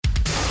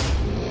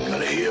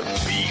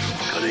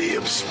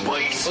of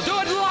spice. We'll do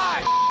it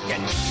live.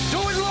 Do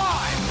it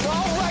live.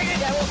 I'll write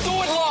it and we'll do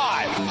it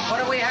live.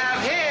 What do we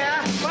have here?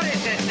 What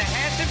is this? The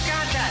handsome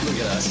contest. Look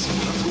at us.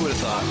 Who would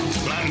have thought?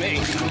 Not me.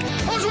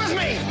 Who's with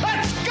me?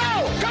 Let's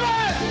go! Come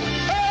on!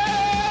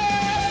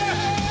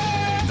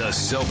 The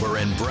Soper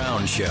and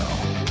Brown Show.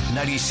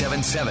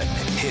 97.7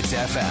 Hits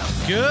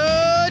FM.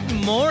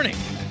 Good morning.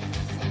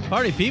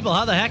 Party people,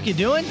 how the heck you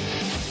doing?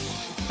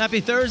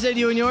 Happy Thursday to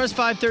you and yours,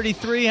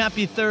 5:33.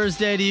 Happy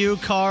Thursday to you,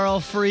 Carl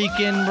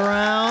freaking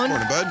Brown.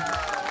 Morning, bud.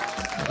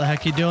 How the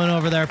heck you doing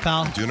over there,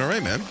 pal? Doing all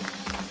right, man.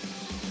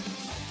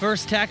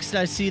 First text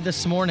I see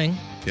this morning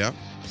Yeah.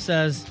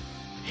 says,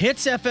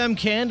 Hits FM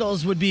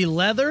candles would be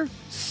leather,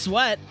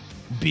 sweat,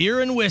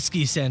 beer, and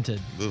whiskey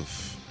scented.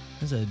 Oof.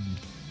 Was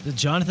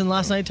Jonathan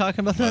last night talking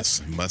about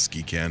that?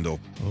 Musky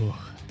candle.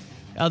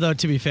 Although,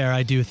 to be fair,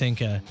 I do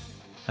think a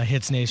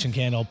Hits Nation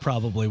candle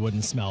probably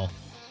wouldn't smell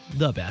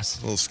the best.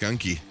 A little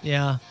skunky.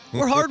 Yeah.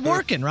 We're hard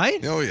working,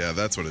 right? Oh, yeah,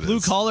 that's what it is.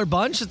 Blue collar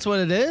bunch, that's what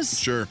it is.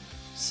 Sure.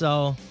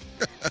 So,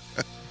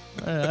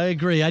 I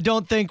agree. I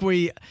don't think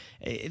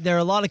there are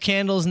a lot of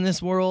candles in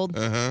this world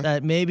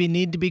that maybe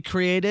need to be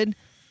created.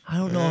 I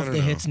don't know if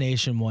the Hits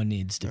Nation one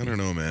needs to be. I don't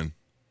know, man.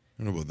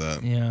 I don't know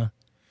about that. Yeah.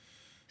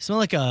 Smell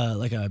like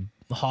a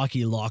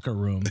hockey locker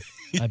room,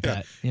 I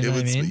bet. You know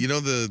what I mean? You know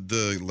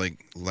the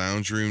like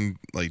lounge room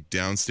like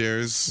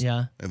downstairs?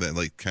 Yeah. That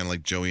like kind of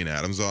like Joey and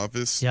Adam's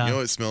office? Yeah. You know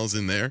what it smells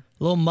in there?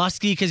 A little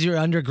musky because you're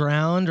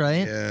underground,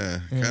 right? Yeah.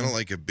 Kind of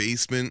like a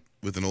basement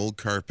with an old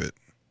carpet.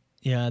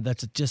 Yeah,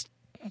 that's just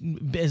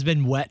has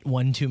been wet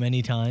one too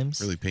many times.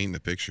 Really painting the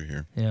picture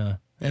here. Yeah.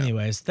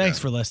 Anyways, thanks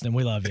for listening.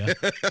 We love you.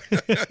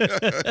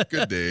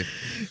 Good day.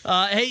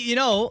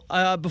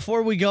 Hey,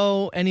 before we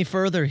go any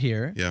further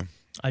here, Yeah.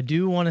 I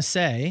do want to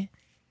say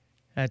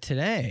that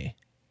today,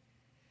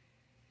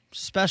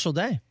 it's a special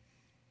day.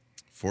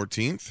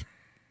 14th.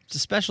 It's a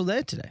special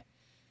day today.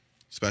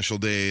 Special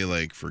day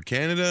like for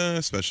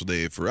Canada, special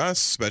day for us,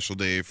 special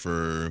day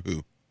for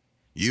who?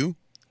 You?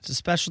 It's a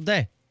special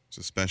day. It's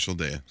a special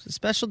day. It's a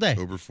special day.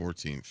 October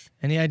 14th.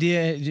 Any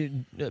idea?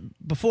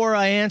 Before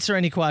I answer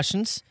any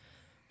questions,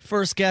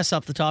 first guess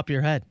off the top of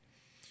your head.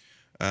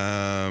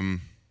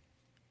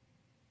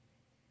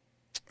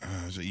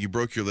 You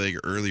broke your leg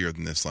earlier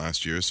than this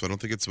last year, so I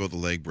don't think it's about the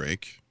leg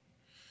break.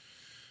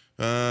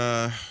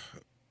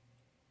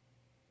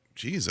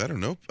 Geez, I don't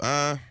know.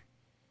 I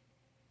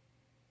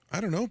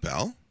don't know,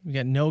 pal. You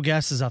got no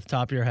guesses off the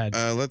top of your head.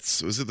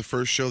 Was it the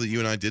first show that you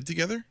and I did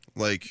together?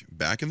 Like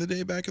back in the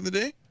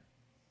day?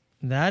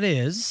 That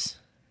is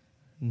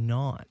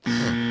not the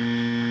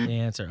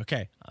answer.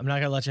 Okay, I'm not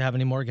going to let you have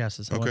any more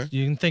guesses. Okay.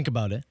 You can think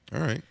about it. All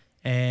right.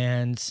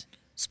 And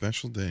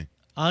Special day.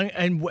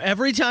 and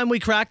every time we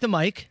crack the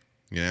mic,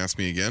 You gonna ask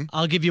me again?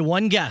 I'll give you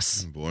one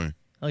guess. Oh, boy.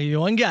 I'll give you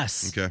one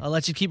guess. Okay. I'll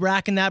let you keep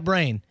racking that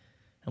brain,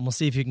 and we'll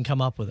see if you can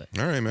come up with it.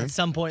 All right, man. At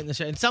some point in the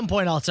show. At some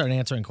point, I'll start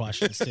answering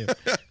questions, too.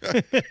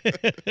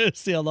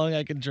 See how long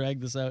I can drag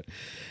this out.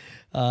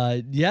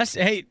 Yes.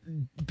 Hey,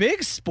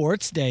 big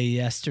sports day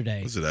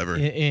yesterday. Was it ever?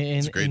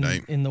 It's a great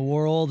night. In the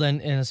world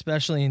and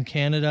especially in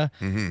Canada.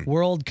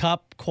 World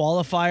Cup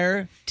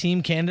qualifier,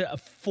 Team Canada, a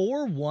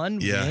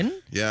 4-1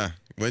 win. Yeah.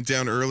 Went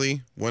down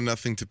early,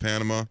 1-0 to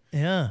Panama.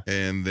 Yeah.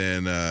 And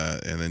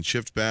then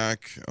shift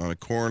back on a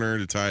corner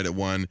to tie it at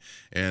 1,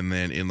 and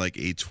then in like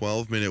a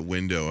 12-minute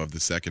window of the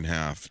second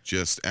half,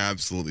 just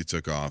absolutely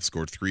took off.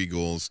 Scored 3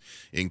 goals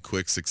in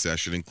quick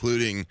succession,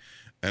 including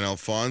an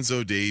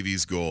Alphonso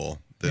Davies goal.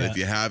 That if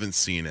you haven't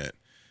seen it,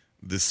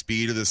 the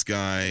speed of this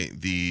guy,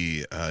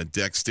 the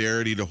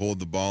dexterity to hold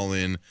the ball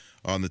in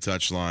on the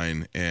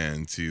touchline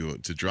and to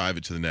drive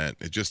it to the net,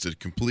 it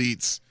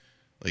completes.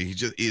 Like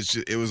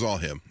it was all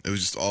him. It was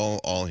just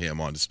all him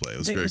on display. It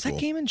was very cool. Was that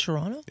game in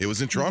Toronto? It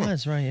was in Toronto.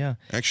 That's right. Yeah.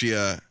 Actually,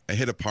 I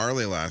hit a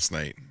parlay last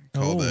night. It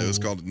was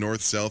called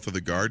North South of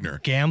the Gardner.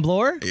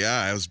 Gambler?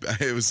 Yeah, it was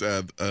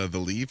the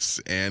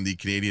Leafs and the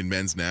Canadian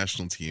men's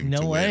national team.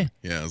 No way. Win.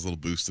 Yeah, it was a little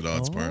boosted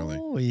odds parlay.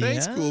 Yeah.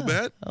 Thanks, cool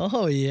bet.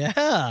 Oh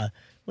yeah.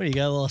 What, you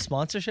got a little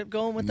sponsorship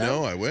going with that?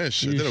 No, I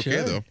wish. I did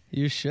okay though.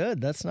 You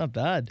should. That's not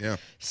bad. Yeah.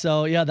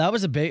 So yeah, that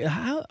was a big.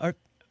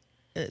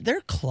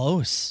 They're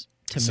close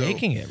to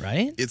making it,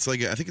 right? It's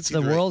like I think it's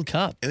the World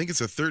Cup. I think it's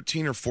a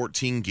 13 or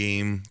 14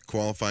 game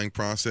qualifying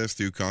process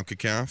through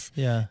CONCACAF.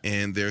 Yeah.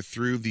 And they're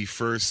through the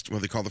first,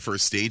 what they call the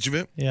first stage of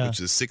it, which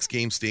is a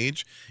 6-game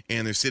stage,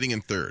 and they're sitting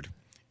in third.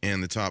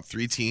 And the top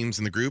 3 teams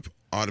in the group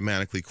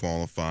automatically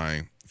qualify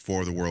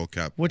for the World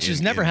Cup. Which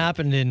has never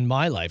happened in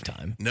my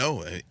lifetime.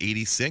 No,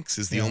 86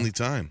 is the only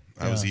time.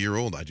 I was a year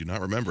old. I do not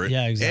remember it.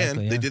 Yeah,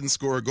 exactly. And they didn't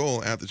score a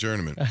goal at the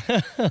tournament.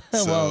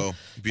 So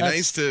it'd be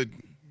nice to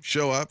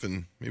show up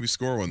and maybe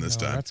score one this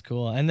time. That's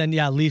cool. And then,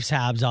 Leafs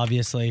Habs,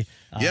 obviously.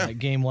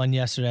 Game 1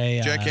 yesterday.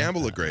 Jack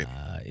Campbell looked great.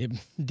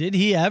 Did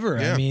he ever?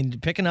 Yeah. I mean,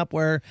 picking up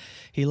where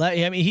he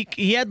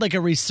he had like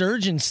a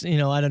resurgence,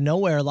 out of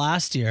nowhere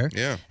last year.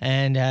 Yeah.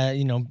 And,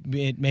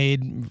 it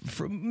made,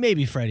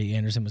 maybe Freddie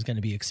Anderson was going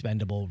to be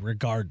expendable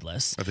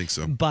regardless. I think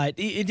so. But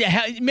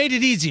it made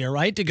it easier,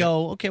 right? To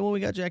go, okay, well,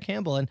 we got Jack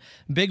Campbell. And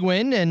big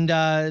win,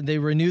 and they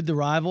renewed the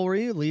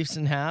rivalry, Leafs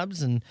and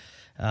Habs, and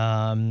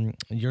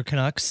Your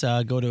Canucks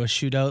go to a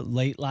shootout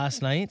late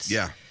last night.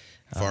 Yeah.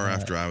 Far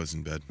after I was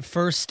in bed.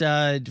 First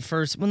big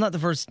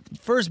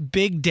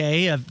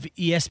day of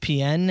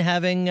ESPN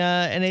having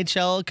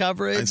NHL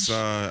coverage. I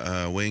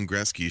saw Wayne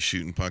Gretzky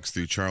shooting pucks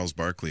through Charles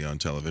Barkley on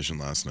television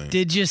last night.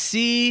 Did you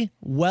see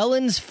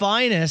Welland's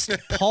finest,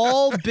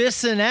 Paul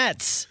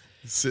Bissonnette,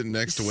 Sitting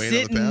next to Wayne on the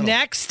sitting panel.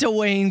 next to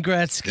Wayne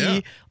Gretzky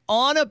Yeah.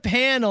 on a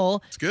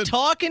panel good.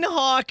 talking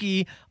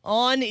hockey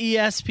on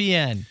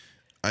ESPN?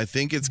 I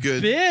think it's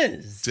good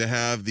Biz. to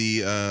have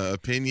the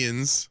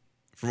opinions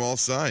from all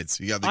sides.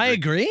 You got the I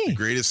agree. the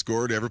greatest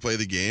scorer to ever play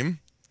the game,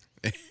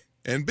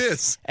 and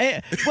Biz.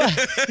 Hey,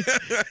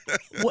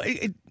 well,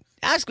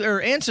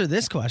 answer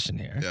this question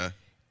here. Yeah.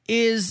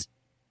 Is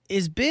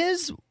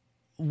Biz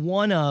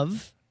one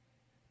of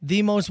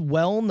the most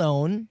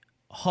well-known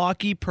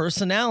hockey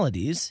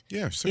personalities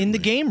Yeah, in the certainly.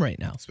 game right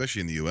now?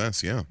 Especially in the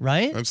U.S., yeah.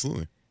 Right?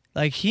 Absolutely.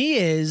 Like he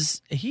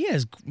has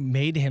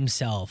made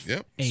himself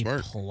Yep, a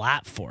smart.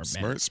 platform,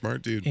 man.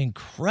 Smart dude.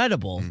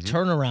 Incredible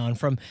turnaround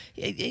from,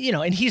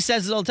 and he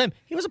says it all the time.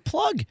 He was a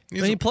plug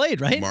when he played,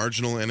 right?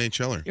 Marginal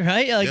NHLer.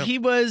 Right? Like Yep. he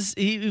was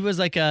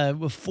like a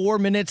 4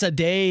 minutes a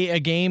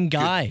game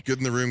guy. Good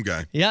in the room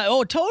guy. Yeah.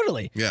 Oh,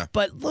 totally. Yeah.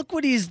 But look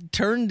what he's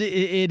turned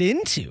it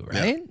into,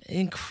 right?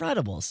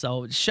 Incredible.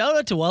 So shout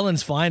out to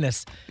Welland's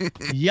finest,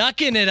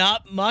 mucking it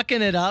up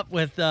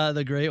with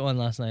the great one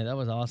last night. That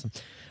was awesome.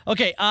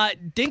 Okay,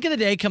 Dink of the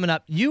Day coming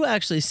up. You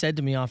actually said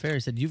to me off air, you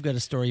said you've got a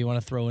story you want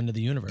to throw into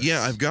the universe.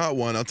 Yeah, I've got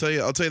one. I'll tell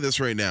you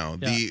this right now.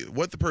 Yeah.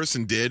 What the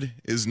person did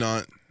is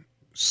not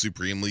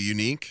supremely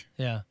unique,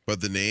 Yeah. but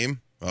the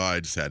name, I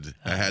had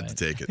to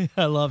take it.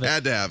 I love it.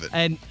 Had to have it.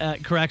 And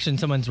correction,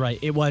 someone's right.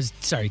 It was,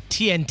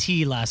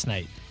 TNT last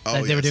night.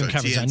 Oh, they were doing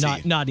sorry, coverage on,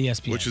 TNT, not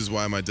ESPN. Which is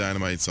why my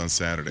Dynamite's on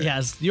Saturday.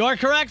 Yes, you are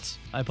correct.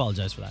 I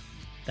apologize for that.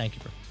 Thank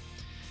you, bro.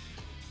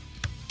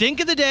 Dink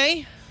of the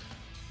Day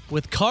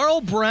with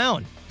Carl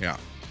Brown. Yeah.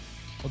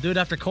 We'll do it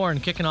after Corn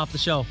kicking off the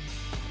show.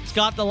 It's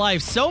Got the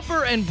Life.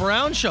 Soper and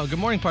Brown Show. Good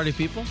morning, party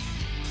people.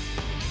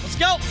 Let's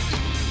go.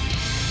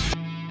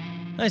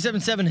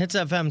 97.7 Hits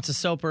FM. It's a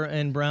Soper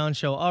and Brown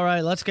Show. All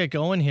right, let's get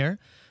going here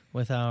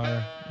with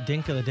our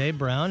Dink of the Day,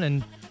 Brown,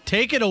 and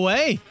take it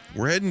away.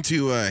 We're heading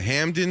to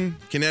Hamden,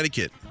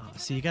 Connecticut. Oh,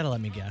 see, you got to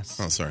let me guess.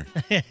 Oh, sorry.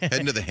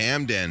 Heading to the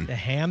Hamden. The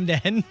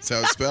Hamden. That's how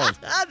it's spelled.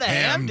 The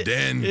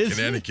Hamden, Is it?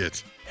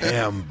 Connecticut.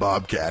 Ham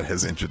Bobcat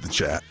has entered the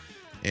chat.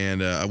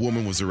 And a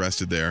woman was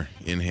arrested there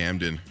in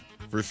Hamden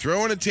for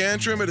throwing a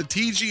tantrum at a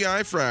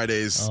TGI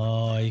Fridays.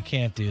 Oh, you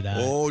can't do that.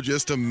 Oh,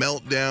 just a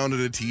meltdown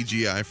at a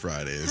TGI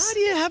Fridays. How do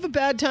you have a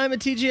bad time at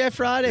TGI They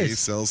Fridays?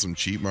 sell some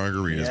cheap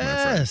margaritas, my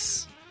friend.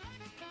 Yes.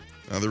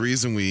 Now, the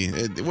reason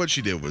what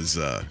she did was,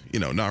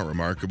 not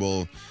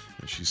remarkable.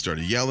 She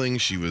started yelling.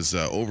 She was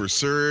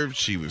overserved.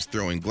 She was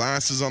throwing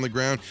glasses on the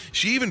ground.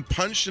 She even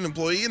punched an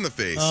employee in the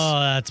face. Oh,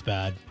 that's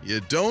bad.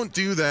 You don't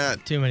do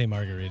that. Too many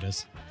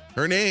margaritas.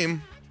 Her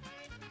name,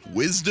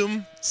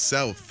 Wisdom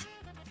South.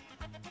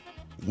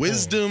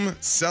 Wisdom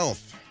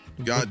South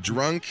got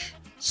drunk,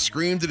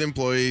 screamed at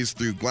employees,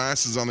 threw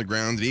glasses on the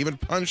ground, and even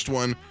punched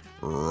one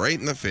right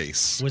in the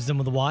face. Wisdom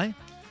with a Y?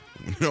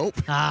 Nope.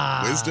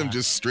 Ah. Wisdom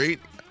just straight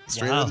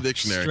Wow. out of the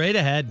dictionary. Straight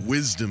ahead.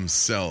 Wisdom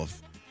South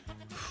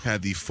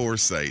had the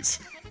foresight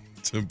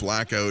to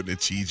black out at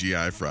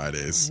TGI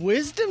Fridays.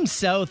 Wisdom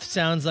South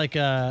sounds like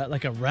a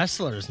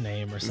wrestler's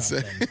name or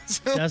something.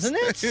 Doesn't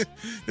it? It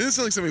sounds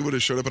like somebody would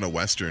have showed up in a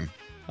Western.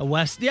 A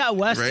Western.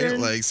 Right?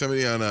 Like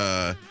somebody on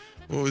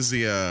what was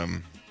the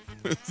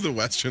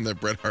Western that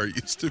Bret Hart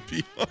used to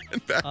be on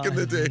back in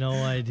the I day? have no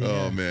idea.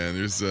 Oh man,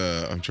 there's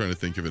I'm trying to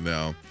think of it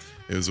now.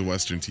 It was a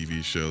Western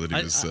TV show that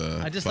he was.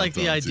 I just like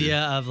popped the onto.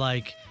 idea of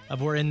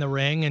we're in the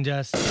ring and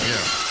just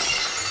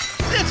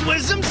Yeah. it's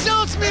Wisdom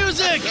South's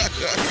music.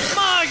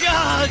 My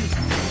God.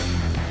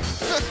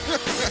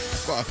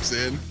 Pops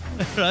in.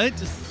 Right?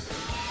 Just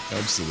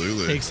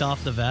Absolutely. takes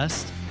off the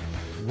vest.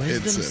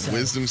 Wisdom It's South.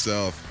 Wisdom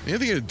South. You're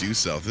thinking of Due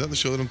South. Is that the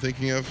show that I'm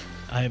thinking of?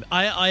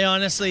 I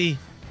honestly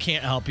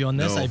can't help you on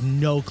this. No. I have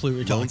no clue what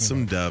you're talking Lonesome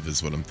about. Dove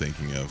is what I'm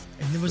thinking of.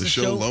 And there was the a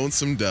show show-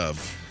 Lonesome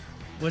Dove.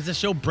 Was the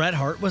show Bret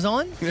Hart was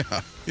on?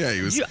 Yeah,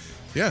 he was. You-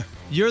 Yeah.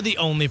 You're the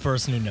only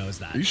person who knows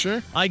that. Are you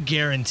sure? I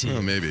guarantee.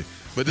 Oh, maybe.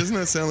 But doesn't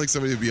that sound like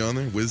somebody would be on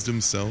there?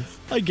 Wisdom South?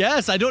 I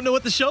guess. I don't know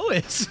what the show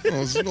is.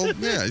 Oh, it's an old,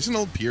 it's an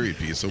old period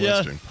piece, a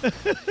Yeah. Western.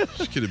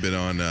 She could have been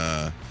on,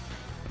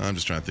 I'm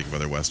just trying to think of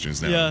other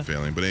Westerns now. Yeah. I'm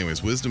failing. But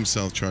anyways, Wisdom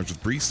South charged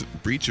with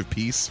breach of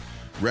peace,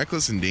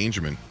 reckless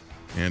endangerment,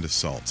 and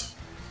assault.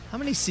 How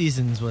many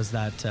seasons was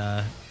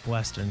that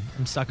Western?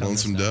 I'm stuck on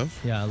Lonesome this now. Dove?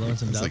 Yeah,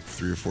 Lonesome It's Dove. like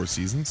 3 or 4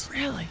 seasons.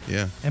 Really?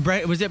 Yeah. And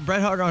was it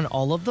Bret Hart on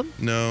all of them?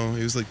 No,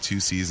 it was like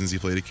 2 seasons he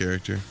played a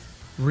character.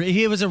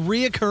 He was a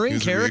reoccurring He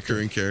was character.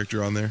 a reoccurring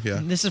character on there, yeah.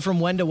 This is from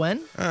when to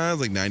when?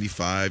 Like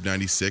 95,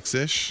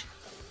 96-ish.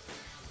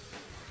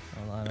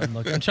 Hold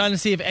on, I'm trying to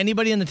see if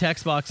anybody in the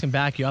text box can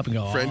back you up and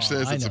go. French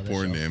says I it's a know this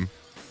porn show. name.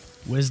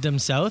 Wisdom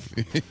South.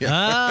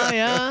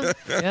 yeah.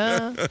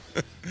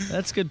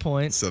 That's a good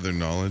point. Southern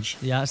knowledge.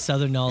 Yeah,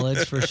 Southern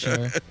knowledge for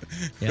sure.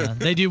 Yeah,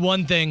 they do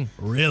one thing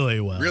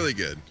really well. Really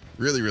good.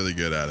 Really, really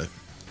good at it.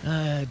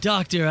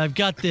 Doctor, I've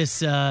got this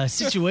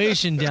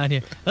situation down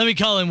here. Let me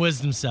call in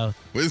Wisdom South.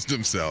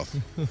 Wisdom South.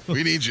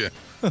 We need you.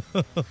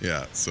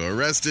 Yeah, so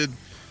arrested,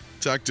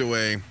 tucked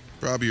away.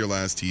 Probably your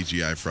last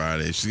TGI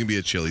Friday. She's going to be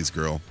a Chili's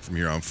girl from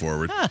here on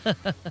forward.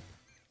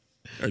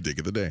 Our dick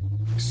of the day.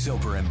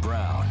 Soper and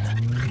Brown,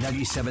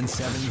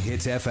 97.7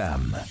 Hits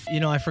FM. You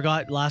know, I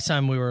forgot last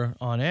time we were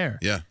on air.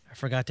 Yeah. I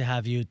forgot to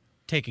have you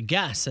take a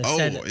guess. I Oh,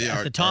 said yeah,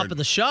 at the top of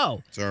the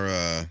show. It's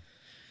our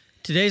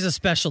Today's a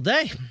special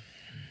day.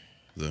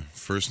 the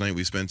first night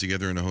we spent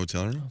together in a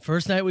hotel room.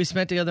 First night we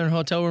spent together in a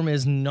hotel room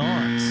is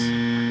not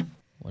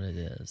what it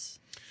is.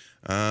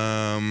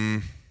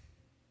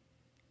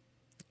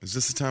 Is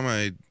this the time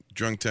I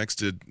drunk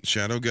texted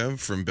Shadow Gov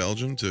from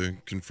Belgium to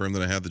confirm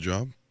that I had the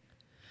job?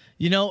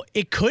 You know,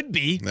 it could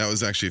be. That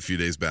was actually a few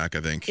days back, I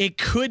think. It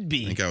could I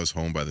be. think I was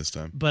home by this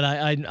time. But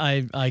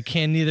I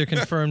can neither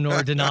confirm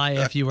nor deny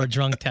if you were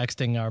drunk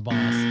texting our boss.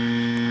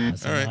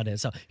 That's All right. not it.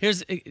 So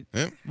here's,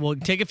 Yeah. we'll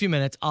take a few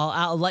minutes.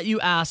 I'll let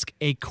you ask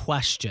a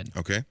question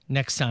Okay.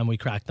 next time we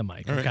crack the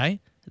mic. All right. Okay.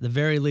 At the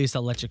very least,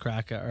 I'll let you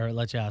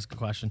let you ask a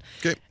question.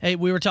 Okay. Hey,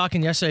 we were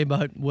talking yesterday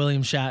about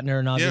William Shatner,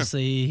 and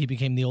obviously he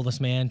became the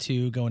oldest man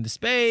to go into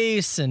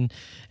space, and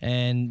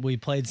we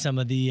played some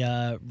of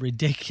the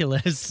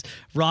ridiculous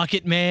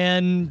Rocket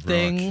Man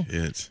thing.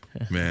 Rocket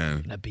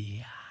Man. Gonna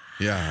be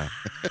Yeah.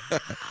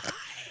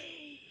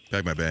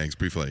 Pack my bags.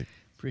 Pre-flight.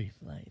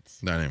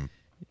 pre-flights. 9 a.m.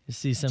 You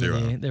see some Zero.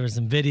 of there was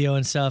some video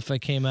and stuff that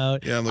came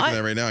out. Yeah, I'm looking at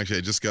it right now. Actually,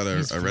 I just got a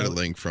He's Reddit float-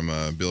 link from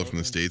Bill from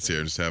the States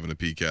here, just having a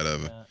peek out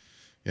of.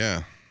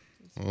 Yeah.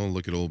 Oh,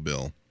 look at old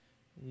Bill.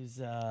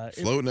 He's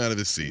Floating out of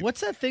his seat.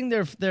 what's that thing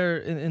they're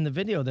in the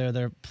video there?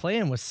 They're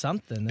playing with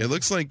something. It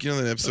looks like,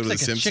 that episode of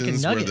Looks The like a chicken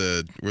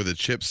Simpsons where the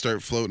chips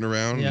start floating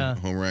around. Yeah. And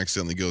Homer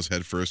accidentally goes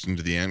headfirst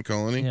into the ant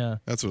colony. Yeah.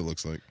 That's what it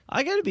looks like.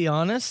 I got to be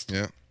honest.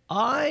 Yeah.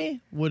 I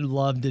would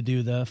love to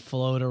do the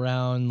float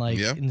around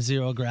Yeah. in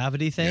zero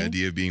gravity The thing.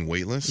 idea of being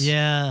weightless.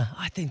 Yeah,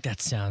 I think that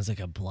sounds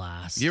like a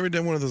blast. You ever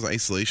done one of those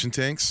isolation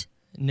tanks?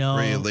 No,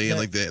 Where you lay in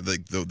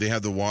that- they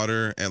have the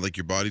water at like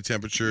your body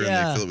temperature and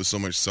Yeah. they fill it with so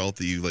much salt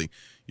that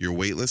you're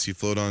weightless, you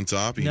float on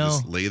top and you No.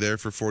 just lay there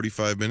for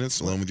 45 minutes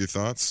alone with your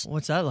thoughts.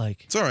 what's that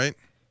like? It's all right.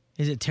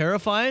 Is it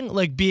terrifying,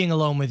 like being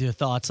alone with your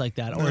thoughts like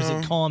that, or is No.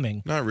 it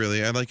calming? Not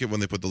really. I like it when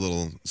they put the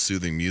little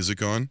soothing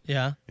music on.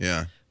 Yeah.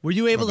 Yeah. Were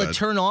you able Not to bad.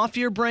 turn off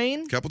your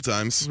brain? A couple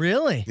times.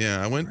 Really?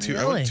 Yeah, I went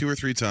Really? 2 or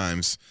 3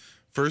 times.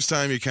 First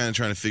time you're kind of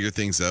trying to figure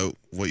things out,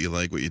 what you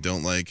like, what you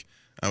don't like.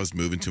 I was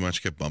moving too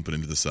much, kept bumping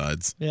into the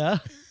sides. Yeah.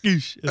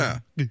 Yeah.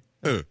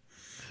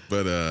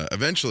 But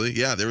eventually,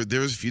 yeah, there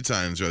was a few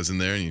times where I was in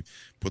there and you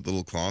put the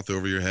little cloth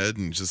over your head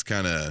and just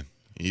kind of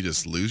you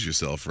just lose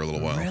yourself for a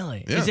little while.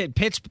 Really? Yeah. Is it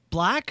pitch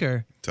black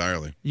or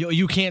Entirely.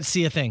 you can't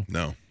see a thing?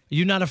 No. Are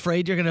you not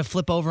afraid you're gonna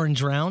flip over and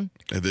drown?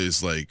 And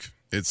there's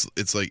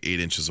it's like 8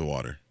 inches of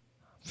water.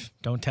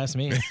 Don't test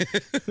me.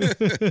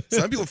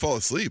 Some people fall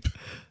asleep.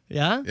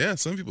 Yeah. Yeah,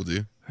 some people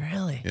do.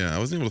 Really? Yeah, I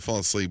wasn't able to fall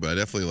asleep, but I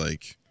definitely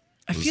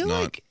I was feel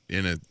not like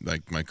in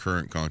my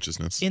current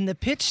consciousness. in the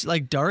pitch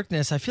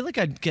darkness, I feel like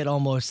I'd get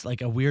almost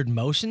like a weird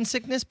motion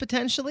sickness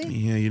potentially.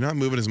 Yeah, you're not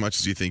moving as much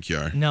as you think you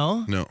are.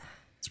 No. No.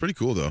 It's pretty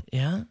cool though.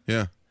 Yeah.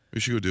 Yeah. We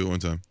should go do it one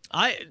time.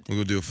 We'll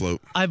go do a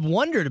float. I've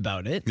wondered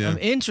about it. Yeah. I'm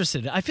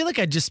interested. I feel like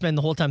I just spend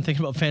the whole time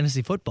thinking about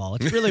fantasy football.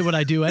 It's really what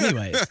I do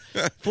anyways.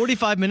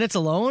 45 minutes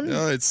alone?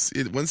 No,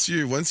 once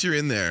you're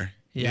in there,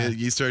 Yeah.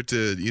 you start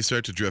to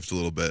drift a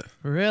little bit.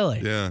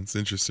 Really? Yeah, it's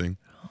interesting.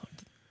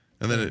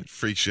 And then it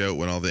freaks you out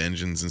when all the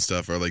engines and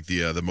stuff are like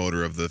the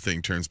motor of the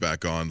thing turns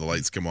back on, the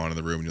lights come on in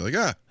the room, and you're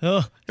like,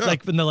 Oh, Yeah.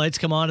 like when the lights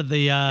come on at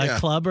the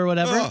club or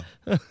whatever?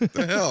 oh,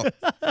 the hell?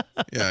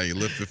 Yeah, you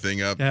lift the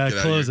thing up, Yeah, get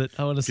out close of your, it.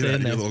 I want to get stay out in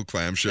of there. your little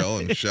clamshell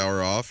and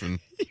shower off, and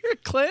You're a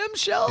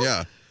clamshell?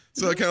 yeah.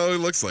 So that kind of what it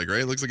looks like,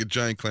 right? It looks like a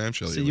giant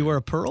clamshell. So you were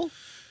a pearl?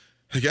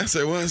 I guess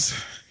I was.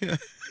 Yeah,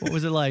 What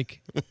was it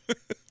like?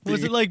 What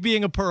was it like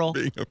being a pearl?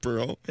 being a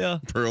pearl. Yeah.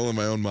 Pearl in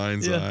my own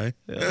mind's eye.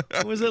 Yeah.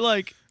 What was it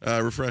like?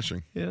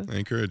 Refreshing. Yeah. I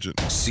encourage it.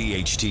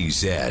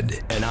 CHTZ,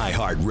 an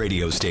iHeart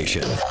radio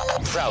station.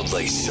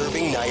 Proudly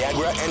serving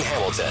Niagara and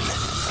Hamilton.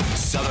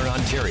 Southern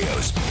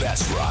Ontario's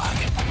best rock.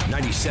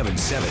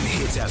 97.7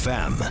 Hits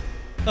FM.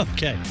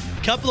 Okay.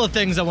 Couple of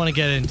things I want to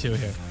get into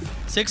here.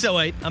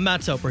 608, I'm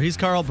Matt Soper. He's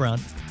Carl Brown.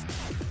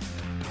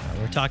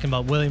 We're talking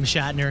about William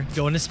Shatner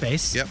going to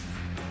space. Yep.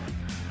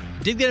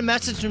 Did get a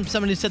message from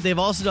somebody who said they've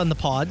also done the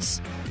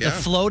pods, Yeah. the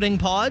floating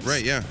pods.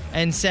 Right, yeah.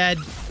 And said,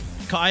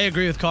 I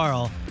agree with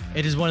Carl.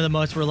 It is one of the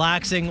most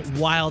relaxing,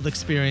 wild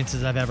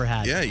experiences I've ever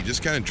had. Yeah, you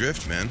just kind of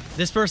drift, man.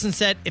 This person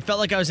said it felt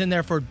like I was in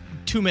there for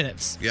 2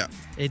 minutes. Yeah.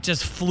 It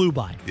just flew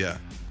by. Yeah.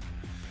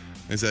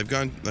 As I've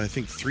gone, I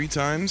think 3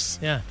 times.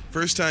 Yeah.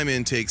 First time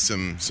in takes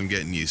some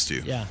getting used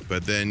to. Yeah.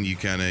 But then you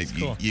kind of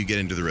cool. you get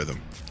into the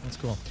rhythm. That's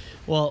cool.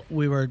 Well,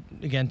 we were,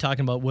 again,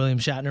 talking about William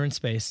Shatner in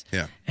space.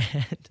 Yeah.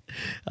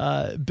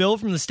 And Bill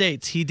from the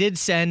States, he did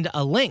send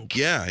a link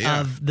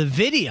Yeah. of the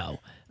video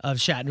of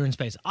Shatner in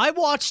space. I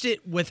watched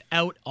it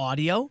without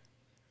audio.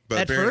 But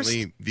At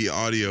apparently the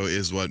audio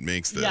is what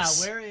makes this.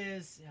 Yeah, where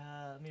is,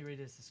 let me read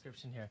his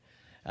description here.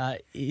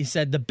 He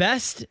said, the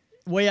best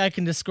way I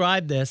can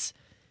describe this,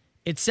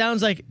 it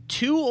sounds like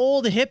two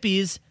old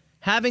hippies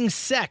having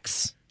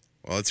sex.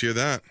 Well, let's hear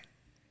that.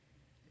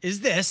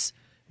 Is this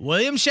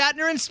William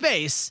Shatner in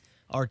space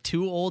or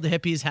two old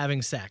hippies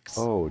having sex?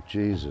 Oh,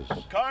 Jesus.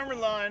 Karma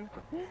line.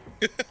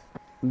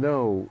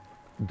 No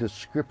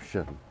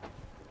description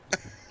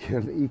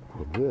can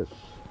equal this.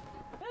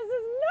 This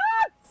is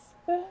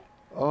nuts!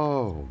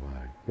 Oh,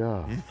 my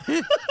God.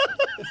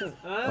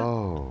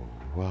 Oh,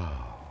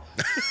 wow.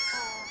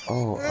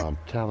 Oh, I'm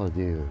telling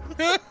you.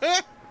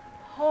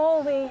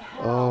 Holy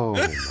hell. Oh,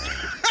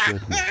 my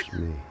goodness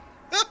me.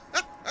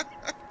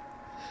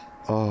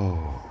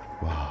 Oh,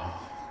 wow.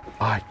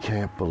 I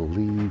can't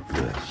believe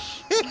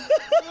this.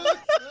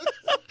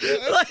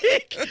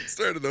 Like,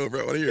 Start it over.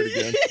 I want to hear it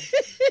again.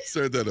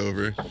 Start that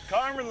over.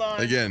 Karma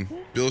line. Again,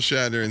 Bill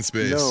Shatner in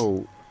space.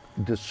 No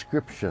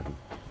description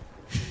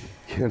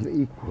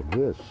can equal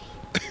this.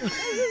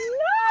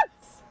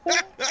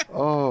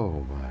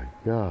 Oh, my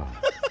God.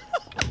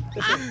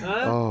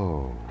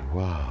 Oh,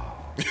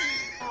 wow.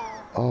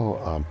 Oh,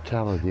 I'm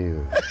telling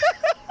you.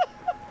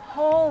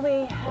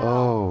 Holy hell.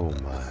 Oh,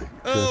 my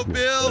Oh,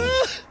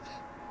 goodness.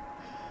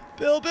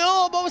 Bill. Bill,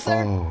 almost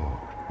there. Oh,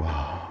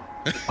 wow.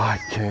 I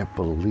can't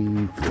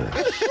believe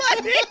this.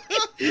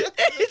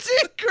 It's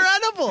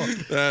incredible.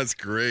 That's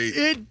great.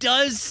 It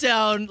does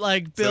sound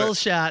like Bill Is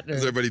Shatner.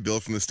 everybody Bill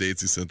from the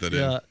States who sent that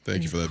in?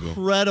 Thank you for that, Bill.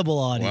 Incredible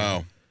audio.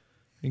 Wow.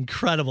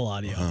 Incredible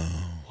audio.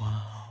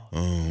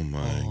 Oh,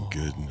 my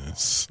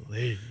goodness.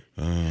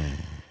 No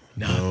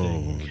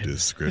Nothing.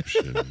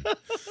 description.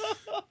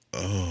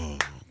 Oh,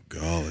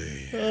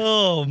 golly.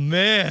 Oh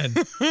man.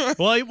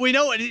 Well, we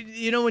know what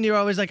you know when you're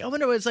always like, I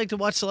wonder what it's like to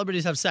watch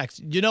celebrities have sex.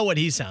 You know what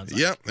he sounds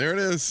like. Yep, there it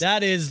is.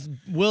 That is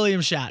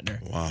William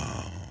Shatner.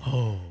 Wow.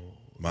 Oh,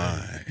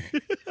 my.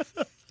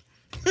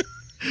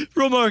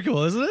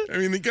 Remarkable, isn't it? I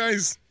mean, the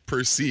guy's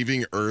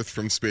perceiving Earth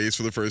from space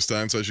for the first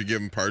time, so I should give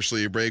him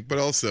partially a break, but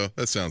also,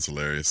 that sounds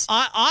hilarious.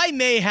 I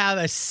may have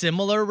a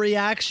similar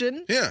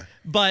reaction. Yeah.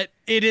 But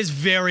it is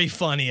very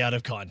funny out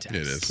of context.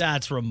 It is.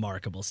 That's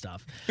remarkable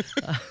stuff.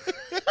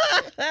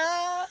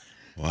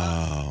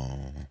 Wow.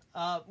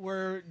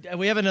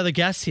 We have another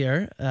guest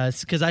here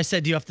because I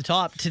said you off the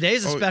top.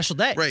 Today's a special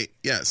day. Right.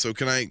 Yeah. So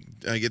can I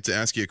get to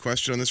ask you a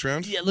question on this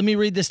round? Yeah, let me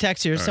read this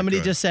text here. right, Somebody go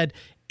ahead. just said,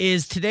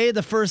 is today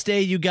the first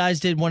day you guys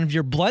did one of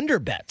your blunder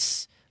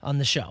bets on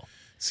the show?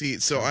 See,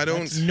 so I don't.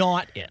 That's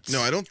not it.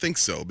 No, I don't think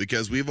so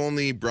because we've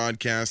only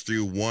broadcast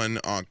through 1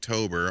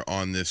 October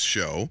on this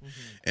show,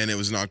 and it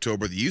was an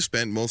October that you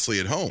spent mostly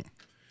at home.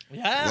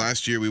 Yeah.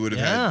 Last year we would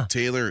have Yeah. had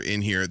Taylor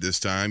in here at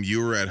this time.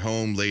 You were at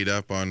home laid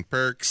up on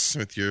perks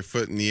with your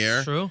foot in the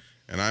air. True.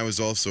 And I was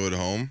also at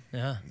home.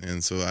 Yeah.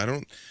 And so I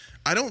don't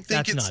think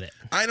That's it's not it.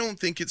 I don't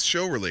think it's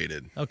show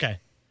related. Okay.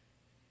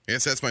 I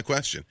guess that's my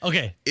question.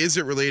 Okay. Is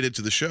it related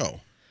to the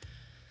show?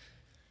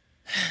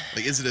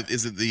 Like is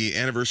it the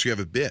anniversary of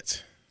a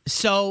bit?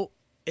 So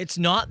it's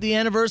not the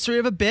anniversary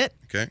of a bit.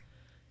 Okay.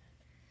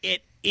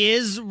 It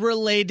is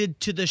related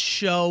to the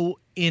show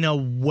in a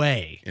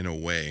way. In a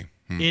way.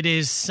 It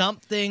is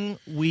something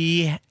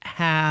we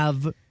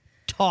have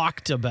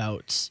talked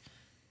about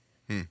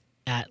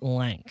at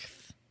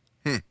length.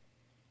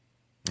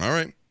 All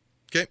right.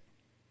 Okay.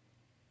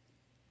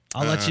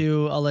 I'll let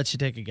you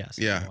take a guess.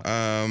 Yeah.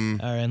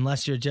 Or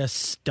unless you're just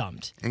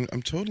stumped.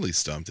 I'm totally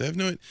stumped. I have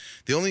no.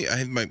 I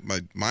had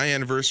my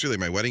anniversary, like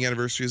my wedding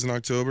anniversary, is in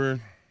October.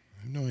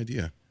 I have no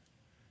idea.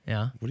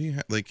 Yeah. What do you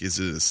have? Like, is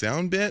it a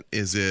sound bit?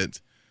 Is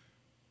it?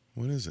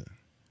 What is it?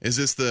 Is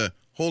this the?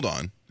 Hold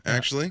on.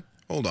 Actually,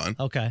 hold on.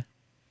 Okay.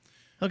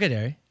 Okay,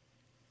 Derry.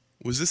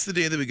 Was this the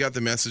day that we got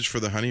the message for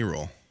the honey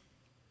roll?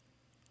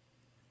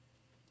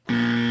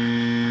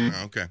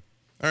 Okay.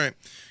 All right.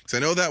 Because I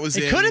know that was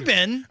It in. could have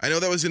been. I know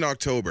that was in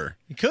October.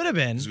 It could have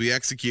been. Because we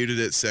executed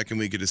it second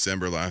week of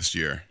December last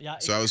year. Yeah,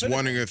 So it I was could have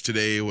wondering if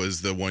today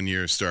was the 1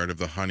 year start of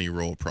the honey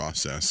roll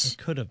process. It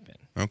could have been.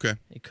 Okay.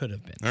 It could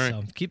have been. All right.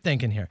 So keep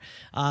thinking here.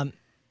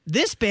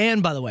 This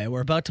band, by the way,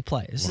 we're about to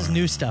play. This is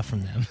new stuff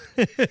from them.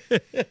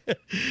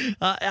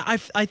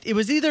 It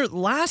was either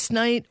last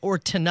night or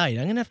tonight.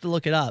 I'm gonna have to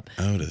look it up.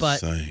 Out of but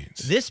sight.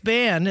 This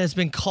band has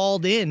been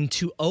called in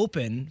to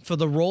open for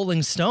the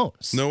Rolling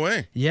Stones. No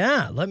way.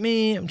 Yeah,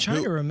 I'm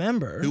trying to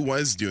remember. Who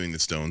was doing the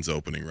Stones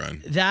opening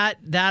run? That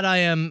I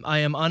am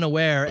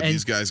unaware. But and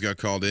these guys got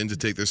called in to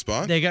take their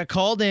spot? they got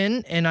called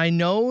in, and I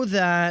know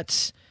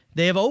that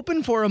they have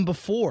opened for him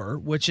before,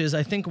 which is,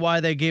 I think, why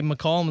they gave him a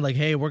call and like,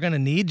 hey, we're going to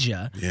need you.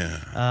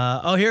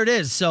 Yeah. Here it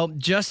is. So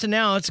just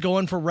announced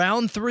going for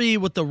round 3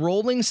 with the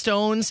Rolling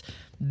Stones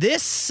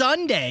this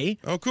Sunday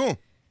Oh, cool.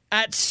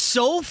 at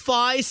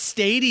SoFi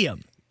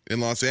Stadium,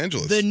 In Los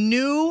Angeles. the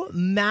new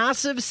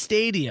massive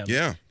stadium.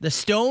 Yeah. The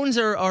Stones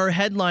are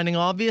headlining,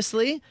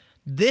 obviously.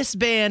 This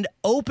band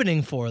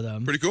opening for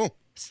them. Pretty cool.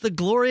 It's the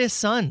Glorious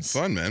Sons.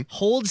 Fun, man.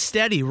 Hold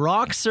Steady,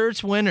 Rock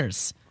Search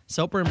winners.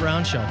 Soper and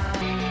Brown Show.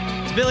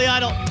 It's Billy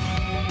Idol,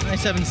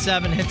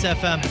 97.7 Hits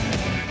FM.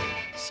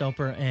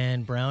 Soper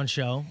and Brown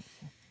Show.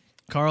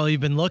 Carl,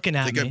 you've been looking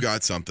at I think me. I've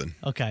got something.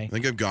 Okay. I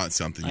think I've got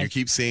something. You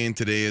keep saying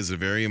today is a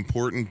very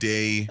important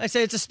day. I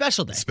say it's a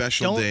special day.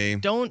 Special day.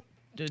 Don't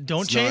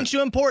change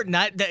to important.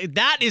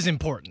 That is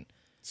important.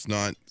 It's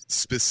not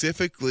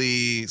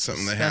specifically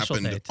something that Special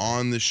happened day today.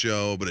 on the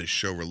show, but it's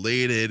show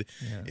related.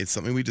 Yeah. It's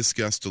something we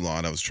discussed a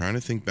lot. I was trying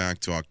to think back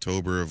to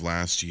October of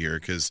last year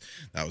because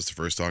that was the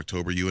first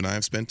October you and I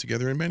have spent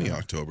together in many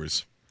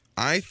Octobers.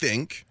 I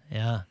think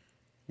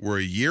we're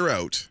a year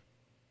out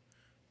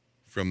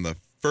from the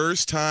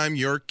first time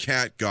your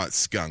cat got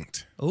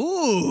skunked.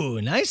 Ooh,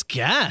 nice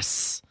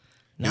guess.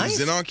 It was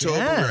in October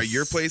at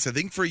your place, I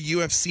think for a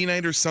UFC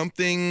night or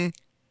something.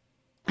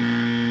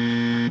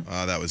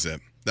 That was it.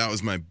 That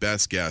was my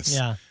best guess.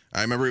 Yeah.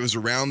 I remember it was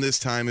around this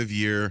time of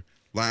year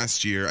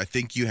last year. I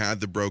think you had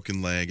the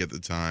broken leg at the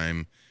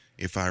time,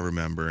 if I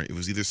remember. It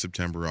was either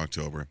September or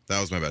October. That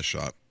was my best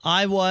shot.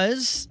 I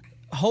was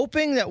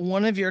hoping that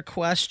one of your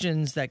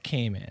questions that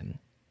came in,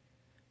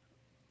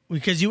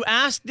 because you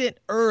asked it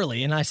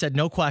early and I said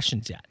no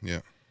questions yet. Yeah.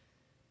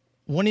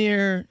 One of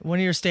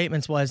your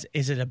statements was,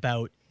 is it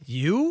about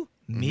you,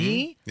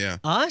 me,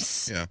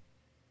 us? Yeah.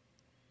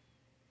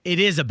 It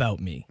is about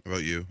me.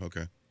 About you.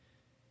 Okay.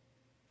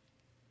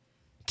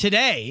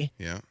 Today.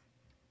 Yeah.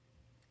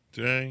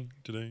 Today.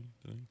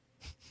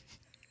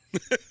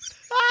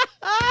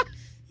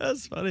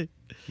 That's funny.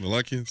 The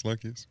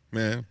luckiest.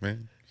 Man.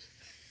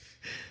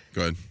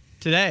 Go ahead.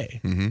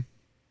 Today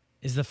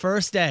is the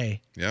first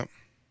day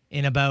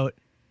in about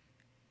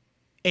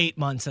 8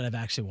 months that I've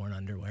actually worn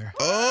underwear.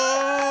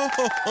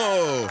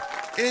 Oh,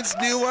 it's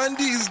New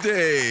Undies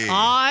Day.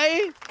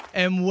 I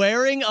am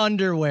wearing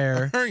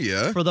underwear Are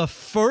you? for the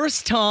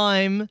first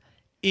time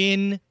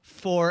in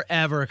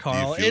forever,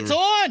 Carl. It's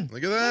on.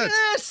 Look at that.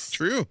 Yes.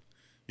 True.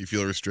 You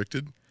feel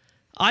restricted?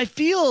 I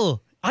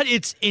feel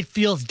it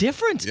feels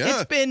different. Yeah.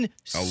 It's been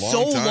A long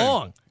so time.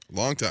 long.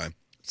 Long time.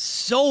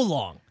 So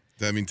long.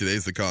 Does that mean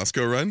today's the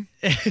Costco run?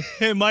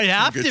 It might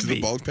have Get to you be.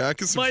 the bulk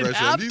pack of some Might fresh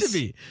have undies? to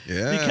be.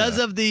 Yeah. Because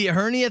of the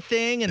hernia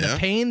thing and the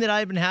pain that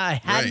I've been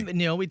having. I hadn't Right.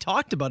 been, we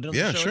talked about it on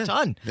the show sure. a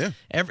ton. Yeah.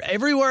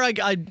 Everywhere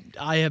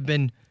I have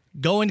been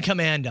going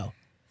commando.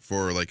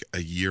 For like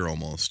a year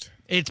almost.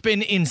 It's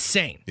been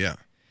insane. Yeah.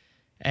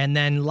 And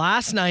then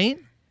last night,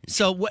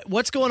 so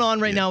what's going on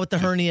right now with the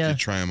hernia? Did you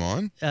try them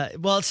on?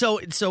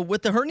 So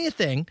with the hernia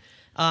thing,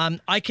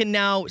 I can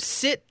now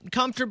sit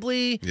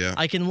comfortably. Yeah.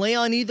 I can lay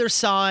on either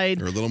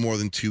side. Or a little more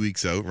than 2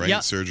 weeks out, right?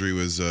 Yep. Surgery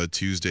was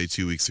Tuesday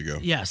 2 weeks ago.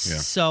 Yes. Yeah.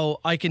 So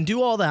I can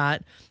do all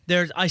that.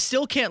 I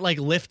still can't like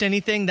lift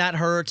anything that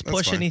hurts, That's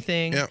push fine.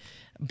 anything. Yeah.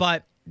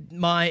 But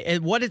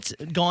what it's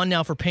gone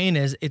now for pain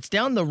is it's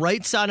down the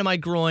right side of my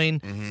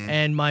groin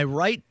and my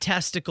right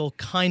testicle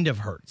kind of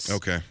hurts.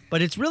 Okay.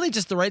 But it's really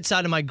just the right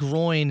side of my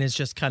groin is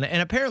just kind of,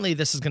 and apparently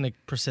this is going to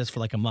persist for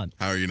like a month.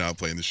 How are you not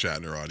playing the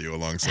Shatner audio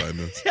alongside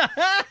this?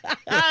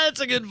 That's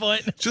a good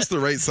point. Just the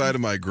right side of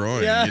my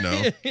groin, you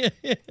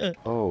know?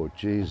 Oh,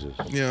 Jesus.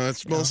 Yeah,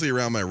 it's mostly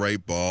around my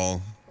right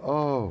ball.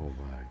 Oh,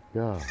 my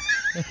God.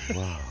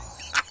 Wow.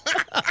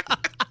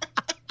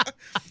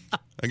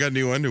 I got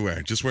new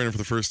underwear. Just wearing it for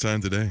the first time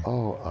today.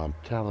 Oh, I'm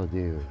telling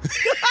you.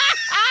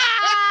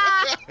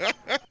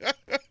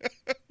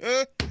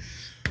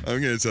 I'm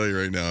going to tell you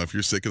right now, if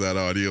you're sick of that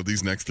audio,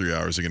 these next 3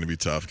 hours are going to be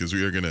tough because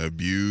we are going to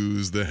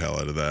abuse the hell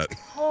out of that.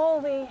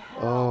 Holy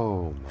hell.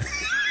 Oh, my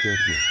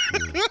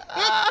goodness me.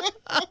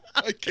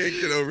 I can't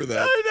get over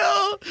that. I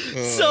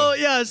know. So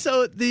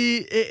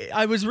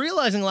I was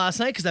realizing last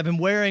night because I've been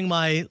wearing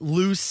my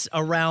loose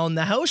around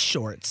the house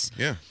shorts.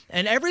 Yeah.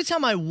 And every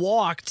time I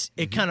walked,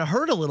 it kind of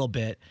hurt a little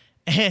bit.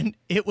 And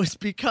it was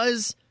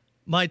because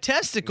my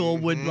testicle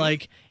would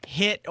like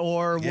hit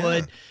or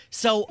would.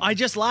 So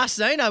last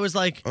night I was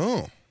like,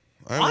 Oh,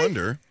 I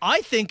wonder.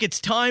 I think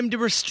it's time to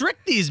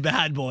restrict these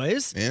bad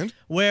boys. And?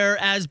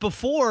 Whereas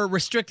before,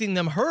 restricting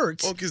them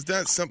hurts. Well, because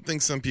that's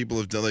something some people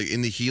have done, like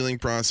in the healing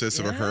process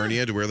of a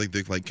hernia, to wear like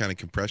the kind of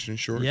compression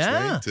shorts,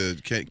 Yeah. right?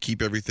 To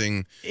keep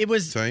everything It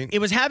was tight. it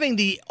was having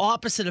the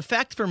opposite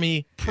effect for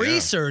me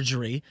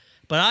pre-surgery,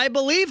 but I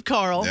believe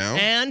Carl Now?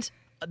 and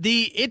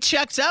it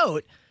checks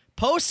out.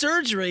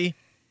 Post-surgery,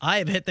 I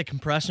have hit the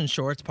compression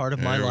shorts part of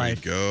my There we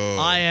life. go.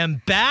 I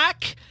am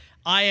back.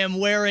 I am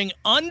wearing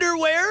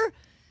underwear,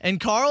 and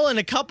Carl, in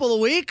a couple of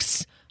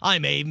weeks, I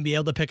may even be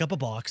able to pick up a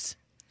box.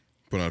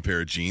 Put on a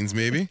pair of jeans,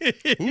 maybe.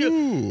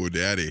 Ooh,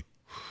 daddy.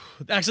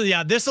 Actually,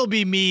 yeah, this will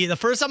be me. The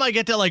first time I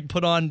get to like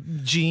put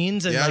on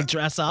jeans and Yeah. like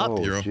dress up. Oh,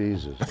 Hero.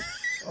 Jesus.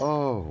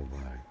 Oh,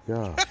 my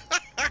God.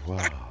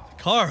 Wow.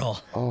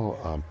 Carl, Oh,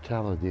 I'm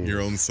telling you.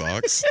 Your own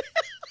socks.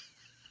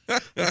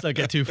 let's not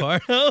get too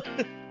far.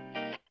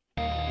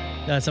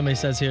 Somebody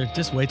says here,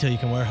 just wait till you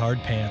can wear hard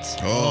pants.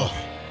 Oh,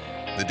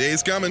 the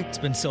day's coming. It's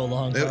been so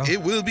long, Carl. It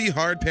will be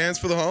hard pants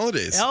for the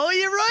holidays. Oh,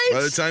 you're right.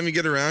 By the time you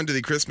get around to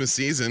the Christmas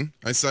season,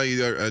 I saw you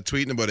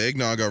tweeting about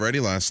eggnog already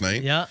last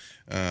night. Yeah.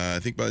 I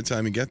think by the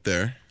time you get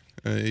there,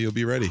 you'll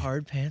be ready.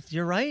 Hard pants.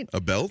 You're right. A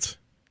belt?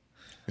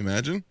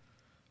 Imagine.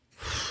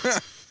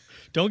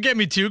 Don't get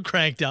me too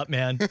cranked up,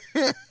 man.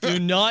 Do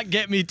not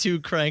get me too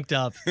cranked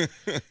up.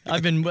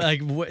 I've been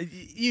like,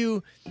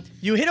 you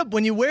hit up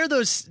when you wear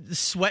those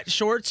sweat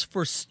shorts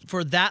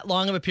for that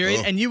long of a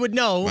period, and you would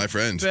know, my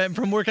friend,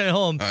 from working at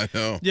home. I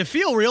know. You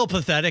feel real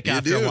pathetic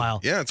after a while.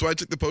 Yeah, that's why I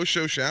took the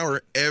post-show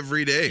shower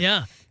every day.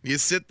 Yeah. You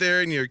sit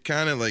there and you're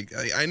kind of like,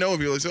 I know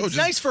people like, it's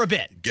nice for a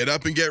bit. Get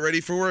up and get ready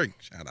for work.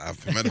 Shut up.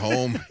 I'm at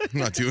home. I'm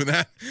not doing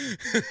that.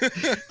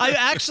 I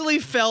actually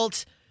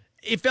felt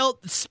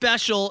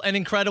special and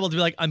incredible to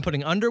be like, I'm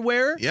putting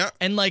underwear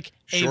and like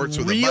shorts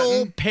a with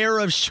real a pair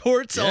of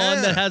shorts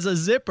on that has a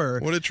zipper.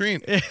 What a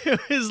treat. It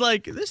was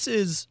like, this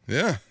is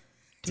different.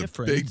 It's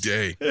a big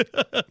day.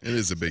 It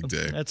is a big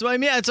day. That's what I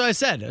mean. That's what I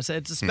said. It's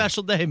a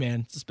special day,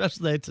 man. It's a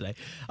special day today.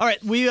 All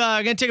right, we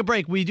are going to take a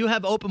break. We do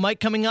have open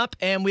mic coming up,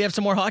 and we have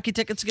some more hockey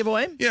tickets to give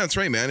away. Yeah, that's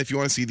right, man. If you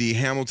want to see the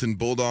Hamilton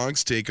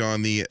Bulldogs take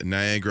on the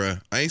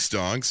Niagara Ice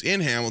Dogs in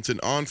Hamilton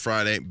on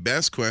Friday,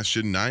 best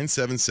question,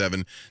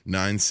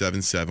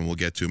 977-977. We'll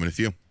get to them in a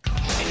few.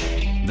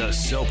 The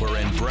Soper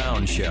and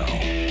Brown Show.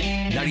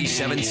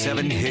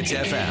 97.7 Hits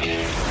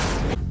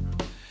FM.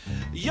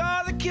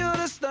 You're the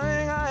cutest thing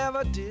I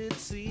ever did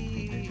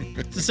see.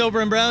 It's the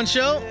Soper and Brown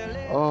Show.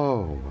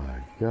 Oh, my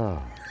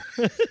God.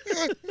 I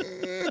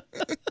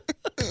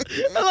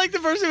like the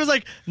person who was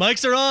like,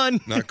 mics are on.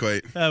 Not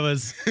quite. That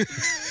was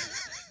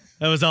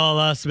all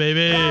us,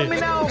 baby.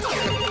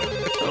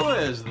 Who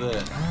is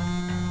this?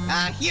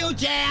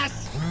 Huge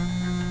ass.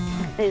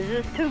 Is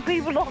this two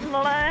people on the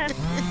line?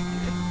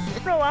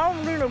 No, I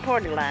don't do no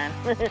party line.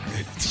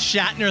 It's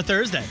Shatner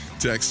Thursday.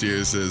 Text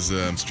here says,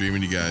 I'm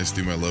streaming you guys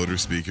through my loader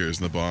speakers,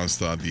 and the boss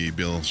thought the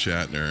Bill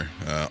Shatner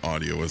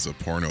audio was a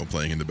porno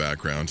playing in the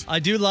background. I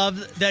do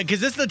love that because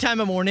this is the time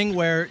of morning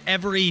where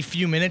every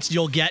few minutes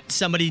you'll get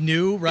somebody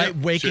new, right?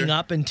 Waking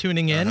up and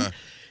tuning in.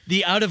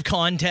 The out of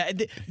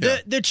context,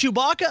 the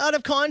Chewbacca out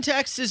of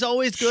context is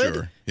always good.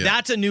 Sure, yeah.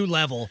 That's a new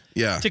level.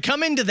 Yeah. To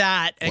come into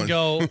that and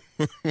go,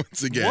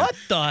 once again, what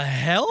the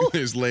hell?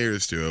 There's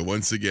layers to it.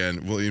 Once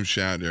again, William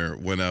Shatner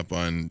went up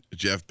on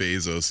Jeff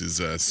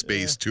Bezos'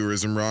 space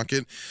tourism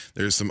rocket.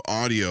 There's some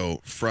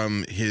audio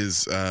from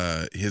his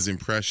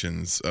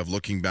impressions of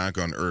looking back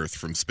on Earth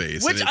from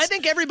space. Which I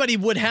think everybody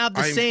would have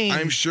the same.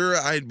 I'm sure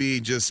I'd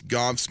be just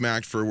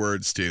gobsmacked for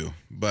words too.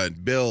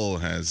 But Bill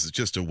has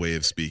just a way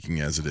of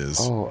speaking as it is.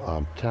 Oh,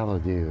 I'm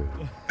telling you.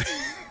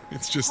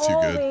 It's just too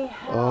good.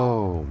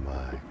 Oh,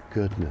 my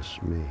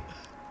goodness me.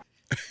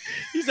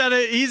 He's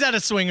at a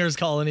swingers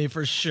colony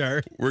for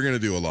sure. We're going to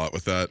do a lot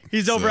with that.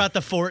 He's over at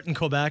the fort in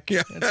Quebec.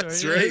 Yeah,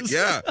 that's right.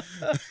 Yeah.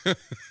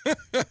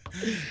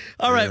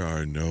 All right. There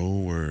are no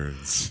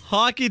words.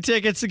 Hockey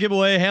tickets to give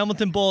away.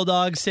 Hamilton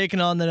Bulldogs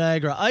taking on the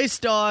Niagara Ice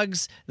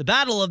Dogs. The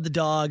Battle of the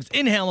Dogs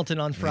in Hamilton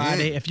on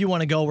Friday. If you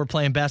want to go, we're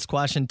playing Best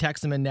Question.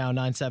 Text them in now,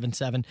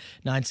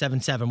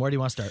 977-977. Where do you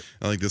want to start?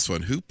 I like this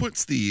one. Who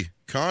puts the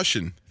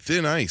caution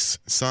thin ice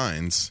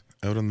signs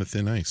out on the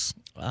thin ice?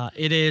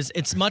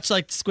 It's much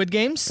like Squid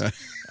Games.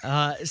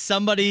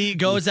 Somebody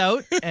goes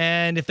out,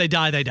 and if they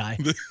die, they die.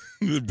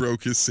 The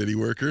broke his city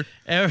worker.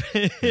 There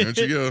you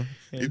go.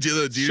 Do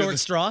you Short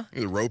straw?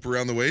 The rope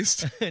around the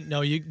waist?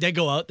 No, they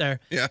go out there.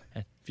 Yeah.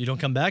 If you don't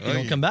come back, you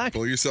don't come back.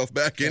 Pull yourself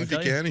back in if you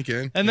can. You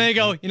can. And then you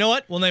go, you know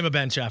what? We'll name a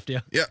bench after you.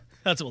 Yeah.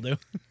 That's what we'll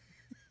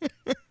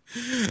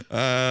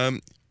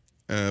do.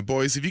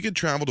 Boys, if you could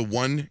travel to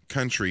one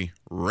country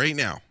right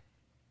now,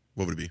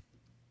 what would it be?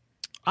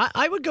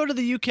 I would go to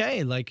the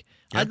UK. Like,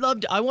 I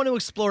want to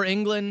explore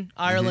England,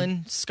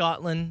 Ireland,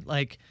 Scotland.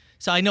 Like,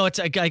 so I know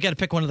I got to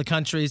pick one of the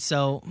countries.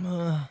 So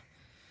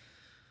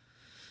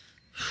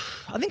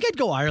I think I'd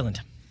go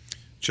Ireland.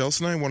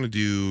 Chelsea and I want to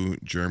do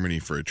Germany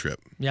for a trip.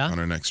 Yeah. On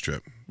our next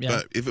trip. Yeah.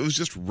 But if it was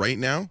just right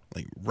now,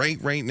 like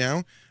right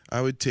now,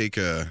 I would take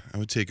a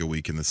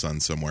week in the sun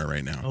somewhere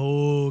right now.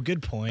 Oh,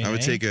 good point. I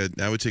would take a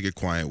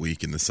quiet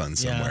week in the sun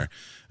somewhere.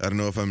 I don't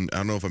know if I'm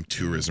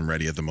tourism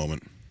ready at the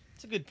moment.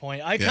 That's a good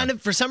point. I kind of,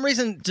 for some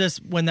reason,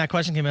 just when that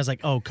question came, I was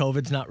like, oh,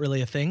 COVID's not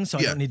really a thing, so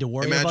I don't need to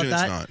worry about that. Imagine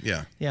it's not,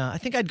 yeah. Yeah, I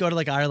think I'd go to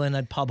like Ireland.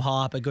 I'd pub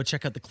hop. I'd go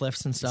check out the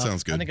cliffs and stuff.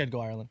 Sounds good. I think I'd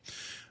go Ireland.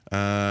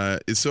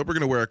 Is Soper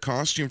going to wear a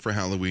costume for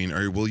Halloween,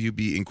 or will you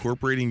be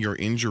incorporating your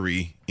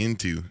injury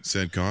into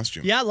said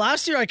costume? Yeah,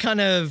 last year I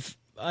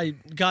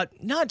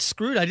got not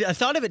screwed. I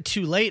thought of it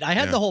too late. I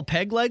had the whole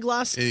peg leg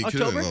last You could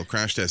have October. done a little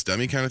crash test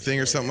dummy kind of thing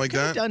or something like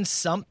that. Done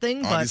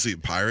something, Obviously,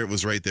 Pirate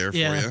was right there for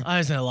you. I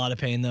was in a lot of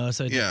pain though.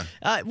 So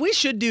we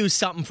should do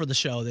something for the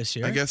show this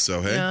year. I guess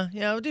so. Hey,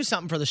 yeah, we'll do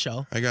something for the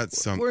show. I got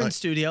some. We're in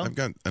studio. I've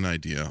got an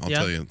idea. I'll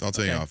tell you. I'll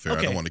tell you off air.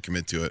 I don't want to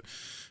commit to it.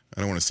 I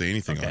don't want to say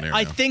anything on air.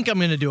 I think I'm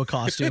going to do a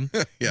costume.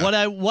 What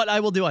I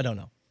will do, I don't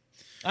know.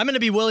 I'm going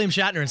to be William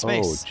Shatner in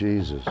space. Oh,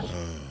 Jesus.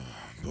 Oh,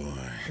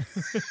 boy.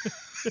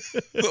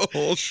 The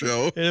whole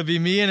show. It'll be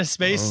me in a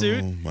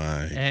spacesuit. Oh,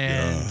 my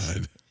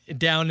God.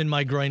 Down in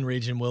my groin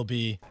region will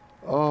be.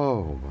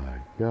 Oh, my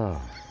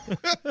God.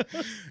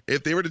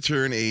 If they were to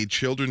turn a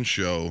children's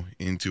show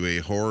into a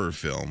horror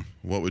film,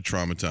 what would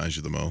traumatize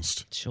you the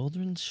most?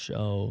 Children's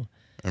show.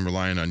 I'm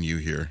relying on you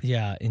here.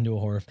 Yeah, into a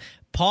horror.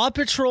 Paw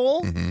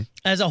Patrol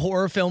as a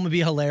horror film would be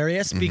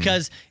hilarious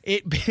because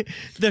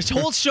this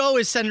whole show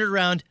is centered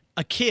around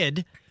a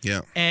kid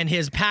and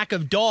his pack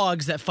of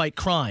dogs that fight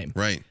crime.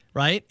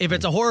 Right? If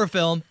it's a horror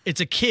film,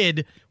 it's a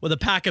kid with a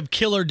pack of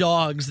killer